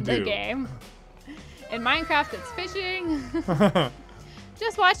often do. The game. In Minecraft, it's fishing.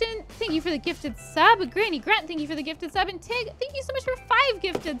 just watching. Thank you for the gifted sub. Granny Grant, thank you for the gifted sub. And Tig, thank you so much for 5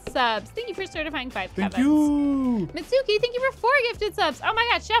 gifted subs. Thank you for certifying 5 Thank Kevins. you. Mitsuki, thank you for 4 gifted subs. Oh my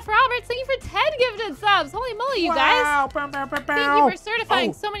god, Chef Roberts, thank you for 10 gifted subs. Holy moly, you guys. Bow, bow, bow, bow. Thank you for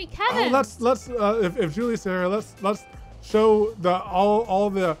certifying so many Kevins. Let's if Julie's there, let's show the all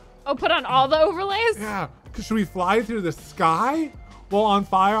the Oh, put on all the overlays? yeah. Should we fly through the sky while on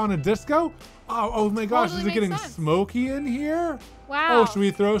fire on a disco? Oh my gosh, Totally is it makes getting sense. smoky in here? Wow. Oh, should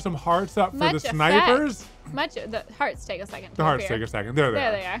we throw some hearts up for Much the effect. snipers? The hearts take a second. The hearts take a second. There There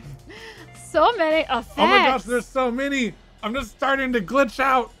are. they are. So many effects. Oh my gosh, there's so many. I'm just starting to glitch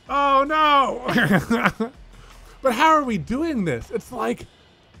out. Oh no. But how are we doing this? It's like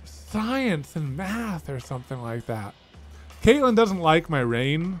science and math or something like that. Katelyn doesn't like my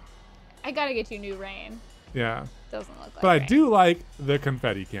rain. I gotta get you new rain. Yeah. Doesn't look like But I rain. do like the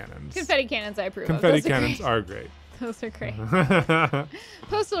confetti cannons. Confetti cannons I approve Confetti of. Those cannons are are great. great. Those are great.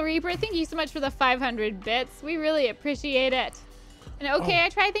 Postal Reaper, thank you so much for the 500 bits. We really appreciate it. And okay, I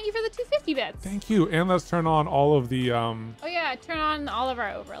tried. Thank you for the 250 bits. Thank you. And let's turn on all of the Oh yeah, turn on all of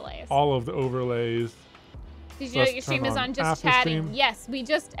our overlays. overlays. Did you know let's your stream turn is on on just after chatting? stream. Yes, we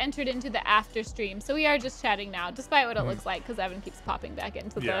just entered into the after stream, so we are just chatting now, despite what it looks like, because Evan keeps popping back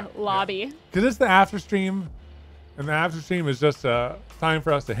into Yeah, the lobby. Because it's the after stream, and the after stream is just a time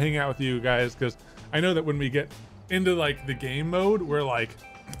for us to hang out with you guys. Because I know that when we get into like the game mode, we're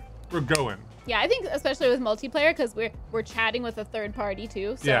going. Yeah, I think especially with multiplayer, because we're chatting with a third party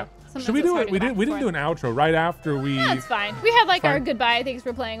too. So Yeah. sometimes Should we it's do hard it? to We go back didn't. We and didn't do an forth. outro right after we. That's fine. We had like our Fine. goodbye. Thanks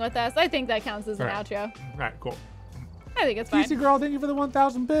for playing with us. I think that counts as an Alright. outro. All right, cool. I think it's fine. Casey girl, thank you for the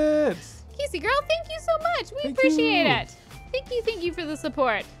 1,000 bits. Casey girl, thank you so much. We Thank appreciate you. it. Thank you for the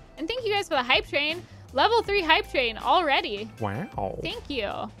support. And thank you guys for the hype train. Level 3 hype train already. Wow. Thank you.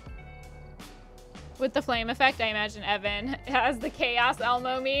 With the flame effect, I imagine Evan has the Chaos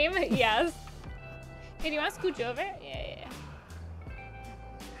Elmo meme. Yes. Hey, do you want to scooch over? Yeah.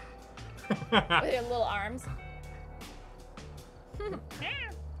 With your little arms.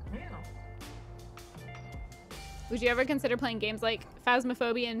 Would you ever consider playing games like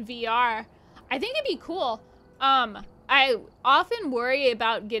Phasmophobia in VR? I think it'd be cool. I often worry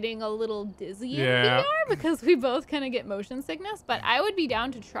about getting a little dizzy in Yeah. VR because we both kind of get motion sickness, but I would be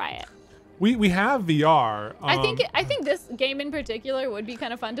down to try it. We have VR. I think this game in particular would be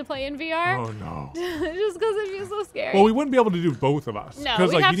kind of fun to play in VR. Oh no. Just because it'd be so scary. Well, we wouldn't be able to do both of us. No,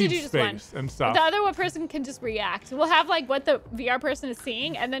 because we'd have you to need do just one. space and stuff. The other one person can just react. We'll have like what the VR person is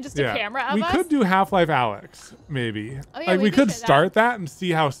seeing and then just a camera of we us. could do Half-Life Alex, maybe. Oh, yeah, like we we could could try that. start that and see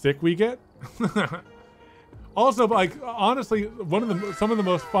how sick we get. Also, like honestly, some of the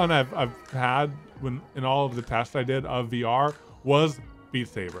most fun I've had when in all of the tests I did of VR was Beat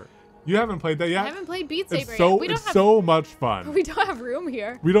Saber. You haven't played that yet? I haven't played Beat Saber It's so yet. We don't it's have, so much fun. we don't have room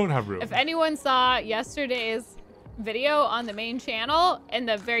here. We don't have room. If anyone saw yesterday's video on the main channel and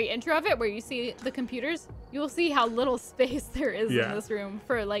the very intro of it where you see the computers, you will see how little space there is Yeah. in this room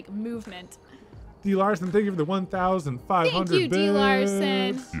for like movement. D. Larson, thank you for the 1,500 Thank you, D.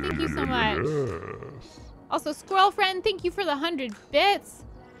 Larson. bits. Thank you so much. Yes. Also, Squirrel Friend, thank you for the 100 bits.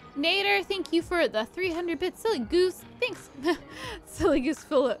 Nader, thank you for the 300 bits. Silly Goose, thanks. Silly Goose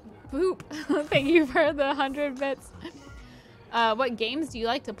full of poop. Thank you for the 100 bits. What games do you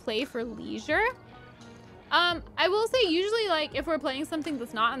like to play for leisure? I will say usually like if we're playing something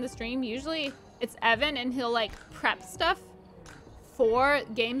that's not on the stream, usually it's Evan and he'll like prep stuff for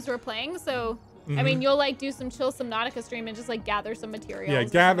games we're playing. So I mean, you'll like do some chill Subnautica stream and just like gather some materials. Yeah, or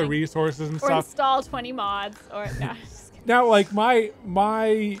gather something. resources and Or stuff. install 20 mods or no. Just kidding. Now, like my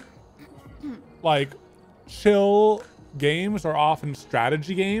like chill games are often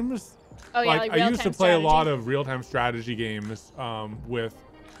strategy games. Oh yeah, like I used to real-time play a strategy. lot of real-time strategy games with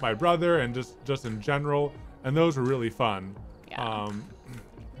my brother and just in general, and those were really fun. Yeah.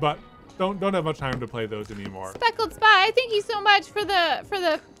 But don't have much time to play those anymore. Speckled Spy, thank you so much for the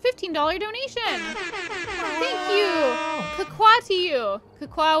 $15 donation. Thank you. Kakwa to you.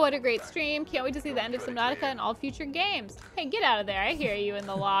 Kakwa, what a great stream. Can't wait to see the end of Subnautica and all future games. Hey, get out of there. I hear you in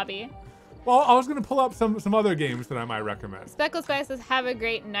the lobby. Well, I was gonna pull up some other games that I might recommend. Speckled Spy says, have a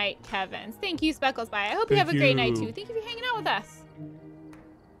great night, Kevin. Thank you, Speckled Spy. I hope you have a great night, too. Thank you for hanging out with us.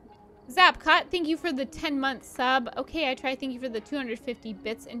 Zapcut, thank you for the 10-month sub. Okay, I try. Thank you for the 250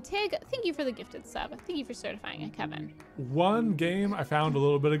 bits. And Tig, thank you for the gifted sub. Thank you for certifying it, Kevin. One game I found a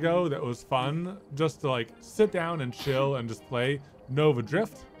little bit ago that was fun, just to like sit down and chill and just play Nova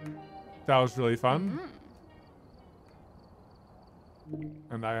Drift. That was really fun.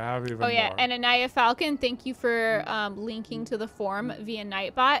 And I have even Oh yeah, more. and Anaya Falcon, thank you for linking to the forum via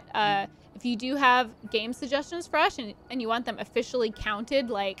Nightbot. If you do have game suggestions for us and you want them officially counted,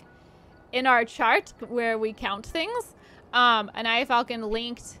 like in our chart where we count things, Anaya Falcon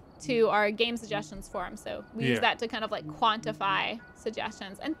linked to our game suggestions forum, so we use that to kind of like quantify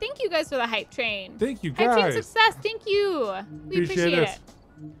suggestions. And thank you guys for the hype train. Thank you Hype train guys. success. Thank you. We appreciate it. it.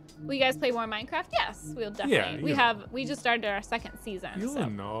 Will you guys play more Minecraft? Yes, we'll definitely. Yeah, We just started our second season. You So.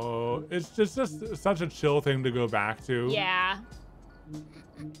 know, it's just such a chill thing to go back to. Yeah.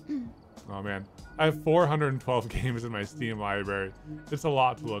 Oh man, I have 412 games in my Steam library. It's a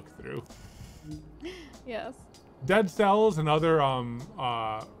lot to look through. Yes. Dead Cells and other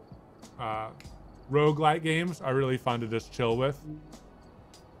roguelike games are really fun to just chill with.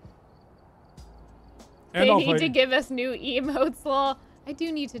 And They I'll need play- to give us new emotes, lol. I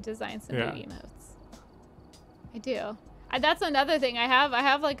do need to design some Yeah. new emotes. I do. That's another thing I have. I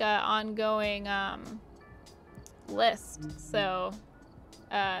have like a ongoing list. So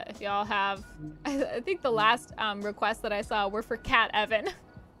if y'all have, I think the last requests that I saw were for Cat Evan.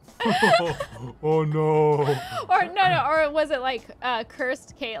 Oh no. Or no, or was it like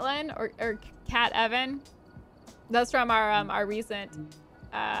Cursed Katelyn or Cat Evan? That's from our recent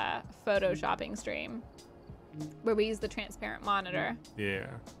photoshopping stream where we use the transparent monitor. Yeah.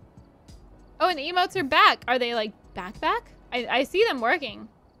 Oh, and the emotes are back. Are they like back? I see them working.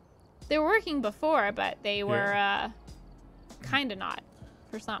 They were working before, but they were kind of not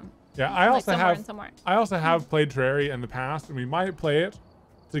for some. Yeah, I Like also somewhere have and somewhere. I also have played Terraria in the past, and we might play it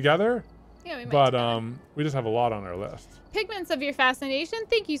together. Yeah, we might. But together. we just have a lot on our list. Pigments of Your Fascination,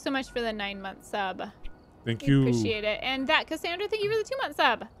 thank you so much for the 9-month sub. Thank We you. appreciate it. And that Cassandra, thank you for the 2-month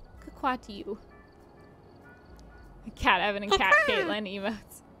sub. Kakwa to you. Cat Evan and Cat Caitlin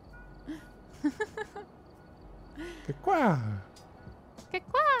emotes. Kakwa.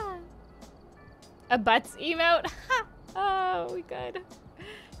 Kakwa. A butts emote. Oh, we could.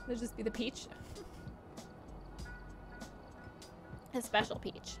 It'll just be the peach. A special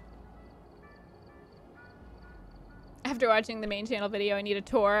peach. After watching the main channel video, I need a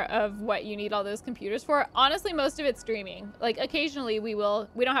tour of what you need all those computers for. Honestly, most of it's streaming. Like, occasionally we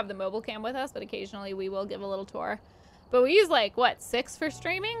don't have the mobile cam with us, but occasionally we will give a little tour. But we use, like, what, 6 for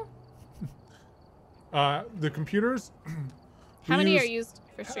streaming? The computers. How many are used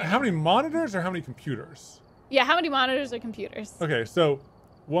for streaming? How many monitors or how many computers? Yeah, how many monitors or computers? Okay, so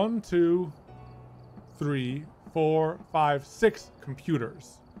 1, 2, 3, 4, 5, 6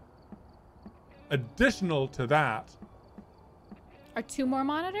 computers. Additional to that Are 2 more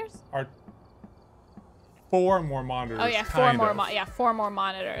monitors? are 4 more monitors. Oh yeah, 4 more. Yeah, 4 more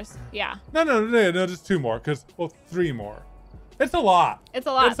monitors. Yeah, No, just 2 more, because 3 more. It's a lot. it's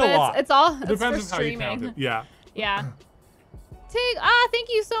a lot. It's a but lot. It's all. It It's for depends on how you streaming. count it. Yeah. Yeah. Tig, thank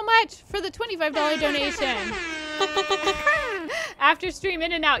you so much for the $25 donation. After stream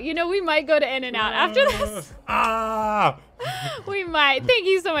In and Out, you know we might go to In and Out after this. We might. Thank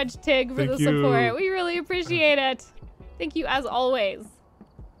you so much, Tig, for Thank the you. support. We really appreciate it. Thank you as always.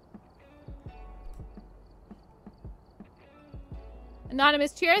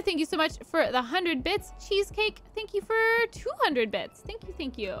 Anonymous Cheer, thank you so much for the 100 bits. Cheesecake, thank you for 200 bits.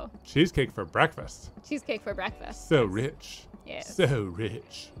 Thank you. Cheesecake for breakfast. Cheesecake for breakfast. So rich. Yes. So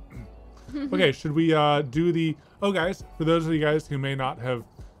rich. Okay, should we do the... Oh, guys, for those of you guys who may not have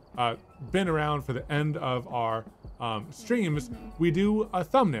been around for the end of our streams, we do a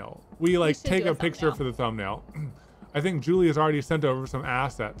thumbnail. We should take do a a picture thumbnail. for the thumbnail. I think Julie has already sent over some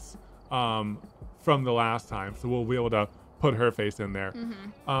assets from the last time, so we'll be able to put her face in there.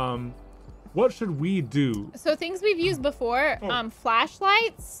 What should we do? So things we've used before,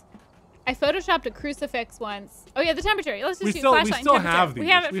 flashlights. I photoshopped a crucifix once. Oh yeah, the temperature. Let's just do flashlight and temperature. Have these. We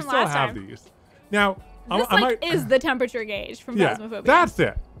have it we from still last have time. these. Now, This I might, is the temperature gauge from yeah, Phasmophobia. that's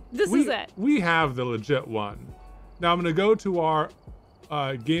it. This is it. We have the legit one. Now I'm gonna go to our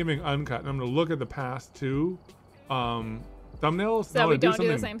gaming uncut, and I'm gonna look at the past 2 thumbnails. So Now we to don't do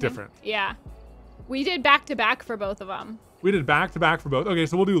the something same different. thing. Yeah. We did back to back for both of them. We did back to back for both. Okay,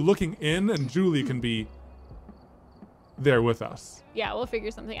 so we'll do looking in, and Julie can be there with us. Yeah, we'll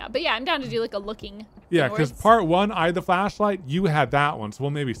figure something out. But yeah, I'm down to do like a looking. Yeah, thing where because it's- part 1, I had the flashlight. You had that one, so we'll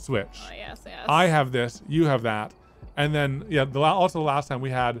maybe switch. Oh yes. I have this. You have that. And then yeah, also the last time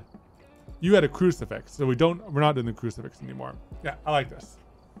we had, you had a crucifix, so we're not doing the crucifix anymore. Yeah, I like this.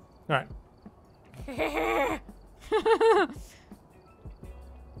 All right.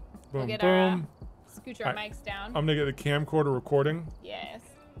 We'll Boom, get our boom. scooch our Alright. mics down. I'm gonna get the camcorder recording. Yes.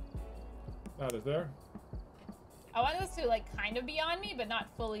 That is there. I want this to like kind of be on me, but not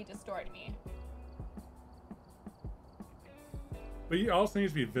fully distort me. But you also need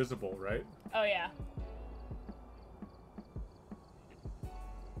to be visible, right? Oh, yeah.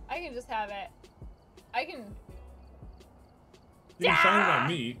 I can just have it. I can... You can shine it on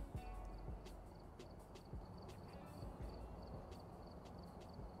me.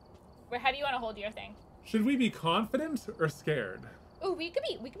 Wait, how do you want to hold your thing? Should we be confident or scared? Oh, we could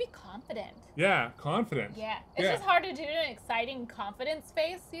be confident. Yeah, confident. Yeah. It's just hard to do an exciting confidence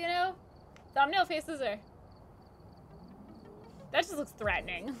face, you know? Thumbnail faces are... That just looks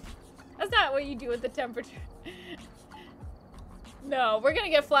threatening. That's not what you do with the temperature. No, we're gonna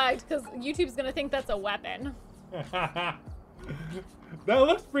get flagged because YouTube's gonna think that's a weapon. That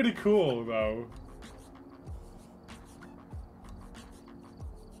looks pretty cool, though.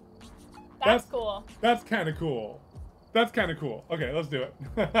 That's cool. That's kind of cool. That's kind of cool. Okay, let's do it.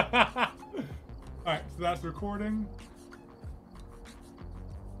 Alright, so that's recording.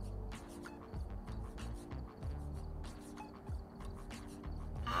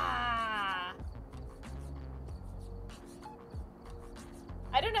 Ah.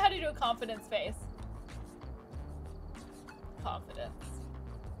 I don't know how to do a confidence face. Confidence.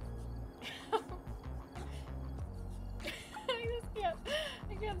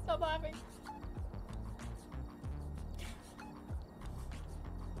 I can't stop laughing.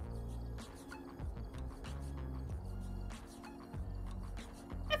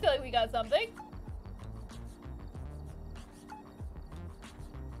 I feel like we got something.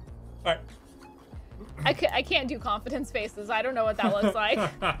 Alright. I can't do confidence faces. I don't know what that looks like.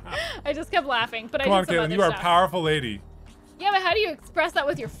 I just kept laughing, but Come I on, did some Katelyn, other you are a stuff. powerful lady. Yeah, but how do you express that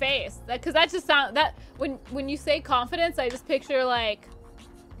with your face? Because that just sounds that when you say confidence, I just picture like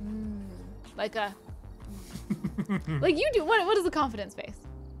a like you do. What is a confidence face?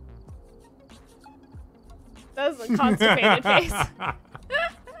 That was a constipated face.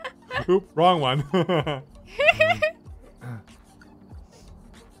 Oop, wrong one.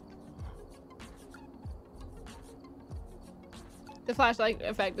 The flashlight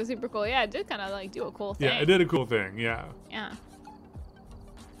effect was super cool. Yeah, it did kind of like do a cool thing. Yeah, it did a cool thing. Yeah. Yeah.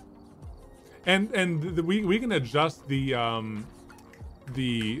 And we can adjust the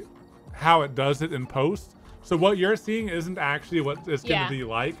how it does it in post. So what you're seeing isn't actually what it's going to be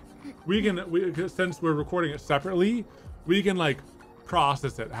like. Since we're recording it separately, we can like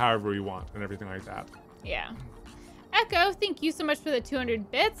process it however we want and everything like that. Yeah. Echo, thank you so much for the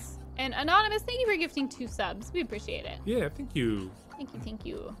 200 bits. And Anonymous, thank you for gifting 2 subs. We appreciate it. Yeah, thank you. Thank you, thank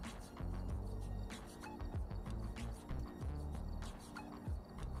you.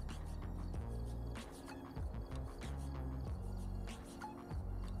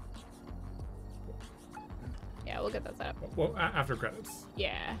 Yeah, we'll get that set up. Well, after credits.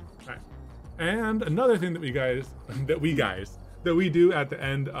 Yeah. All right. And another thing that we do at the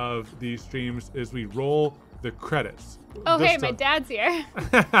end of these streams is we roll the credits. Oh, hey, my dad's here.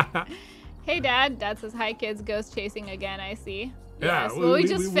 Hey, Dad. Dad says, hi, kids. Ghost chasing again, I see. Yeah, yes, well, we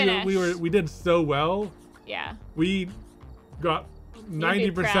just finished. We did so well. Yeah. We got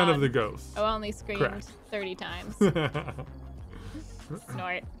 90% of the ghosts. I only screamed Correct. 30 times.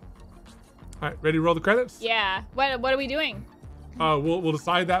 Snort. All right, ready to roll the credits? Yeah. What are we doing? We'll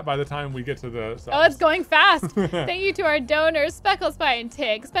decide that by the time we get to the subs. Oh, it's going fast. Thank you to our donors, Speckle, Spy, and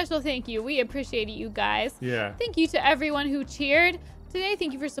Tig. Special thank you. We appreciate you guys. Yeah. Thank you to everyone who cheered today.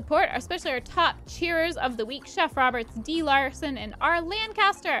 Thank you for support, especially our top cheerers of the week, Chef Roberts, D. Larson, and R.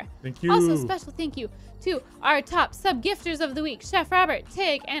 Lancaster. Thank you. Also, special thank you to our top sub-gifters of the week, Chef Robert,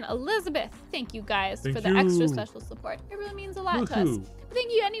 Tig, and Elizabeth. Thank you guys for the extra special support. It really means a lot to us.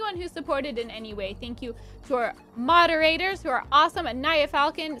 Thank you anyone who supported in any way. Thank you to our moderators who are awesome, Anaya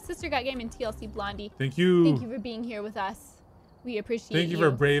Falcon, Sister Got Game, and TLC Blondie. Thank you. Thank you for being here with us. We appreciate you. Thank you for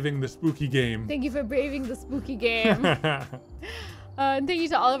braving the spooky game. Thank you for braving the spooky game. And thank you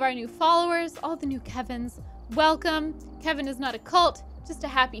to all of our new followers, all the new Kevins. Welcome. Kevin is not a cult, just a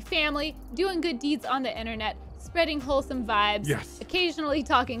happy family, doing good deeds on the internet, spreading wholesome vibes, yes. Occasionally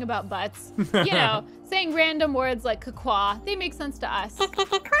talking about butts, you know, saying random words like kakwa. They make sense to us.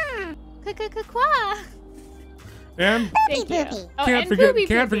 Kakwa. And thank you. Oh, can't forget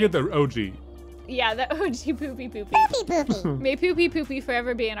the OG. Yeah, the OG poopy. Poopy. May poopy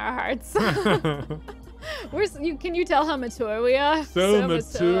forever be in our hearts. Can you tell how mature we are? So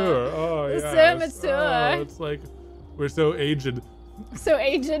mature. Oh, yeah. So mature. Oh, it's like we're so aged. So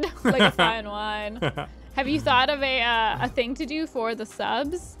aged, like a fine wine. Have you thought of a thing to do for the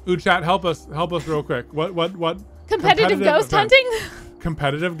subs? Ooh, chat, help us real quick. What? Competitive ghost event. hunting?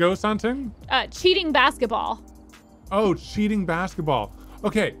 Competitive ghost hunting? Cheating basketball. Oh, cheating basketball.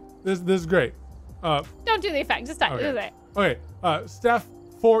 Okay, this is great. Don't do the effect. Just type. Okay. Okay. Steph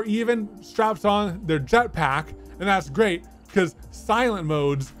 4 even straps on their jetpack, and that's great. because silent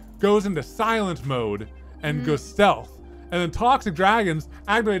modes goes into silent mode and goes stealth. And then Toxic Dragons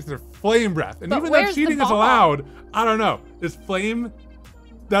activates their flame breath. And But even though where's the cheating is ball? allowed, I don't know. Is flame,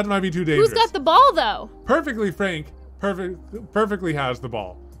 that might be too dangerous. Who's got the ball though? Perfectly Frank perfectly has the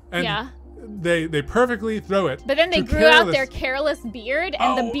ball. And Yeah. they perfectly throw it. But then they to grew out careless- their careless beard,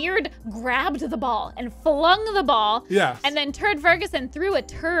 and the beard grabbed the ball and flung the ball. Yes. And then Turd Ferguson threw a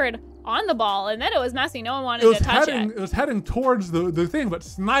turd on the ball, and then it was messy. No one wanted It was to touch heading. it. It was heading towards the thing, but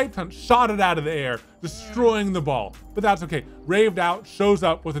Snipe Hunt shot it out of the air, destroying the ball. But that's okay. Raved Out shows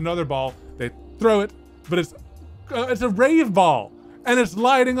up with another ball. They throw it, but it's a rave ball, and it's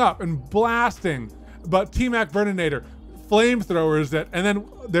lighting up and blasting. But T-Mac Burninator flamethrowers it, and then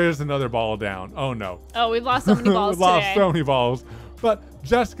there's another ball down. Oh no. Oh, we've lost so many balls We've lost today. so many balls. But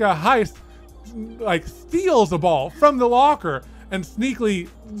Jessica Heist like steals a ball from the locker and sneakily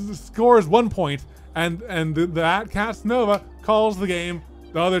scores 1 point, and that Casanova calls the game.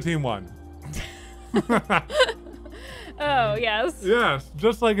 The other team won. Oh yes. Yes,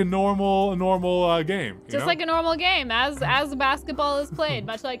 just like a normal game. You Just know? like a normal game, as basketball is played,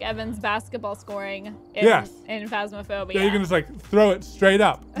 much like Evan's basketball scoring in, Yes. in Phasmophobia. Yeah, you can just like throw it straight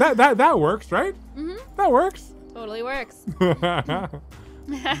up. That works, right? Mm-hmm. That works. Totally works.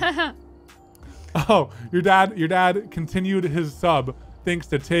 Oh, your dad continued his sub thanks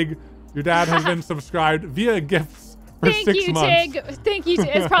to Tig. Your dad has been subscribed via gifts for Thank 6 you, months. Tig. Thank you.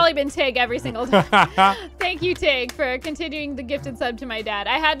 It's probably been Tig every single time. Thank you, Tig, for continuing the gifted sub to my dad.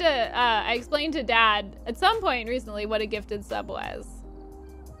 I had to, I explained to Dad at some point recently what a gifted sub was.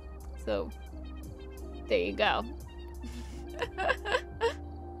 So, there you go.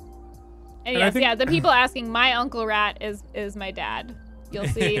 And I yes, think- yeah, the people asking, my Uncle Rat is my dad. You'll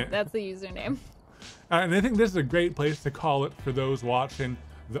see, that's the username. And I think this is a great place to call it for those watching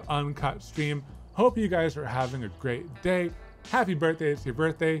the Uncut stream. Hope you guys are having a great day. Happy birthday, it's your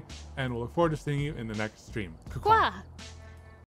birthday, and we'll look forward to seeing you in the next stream. Qua.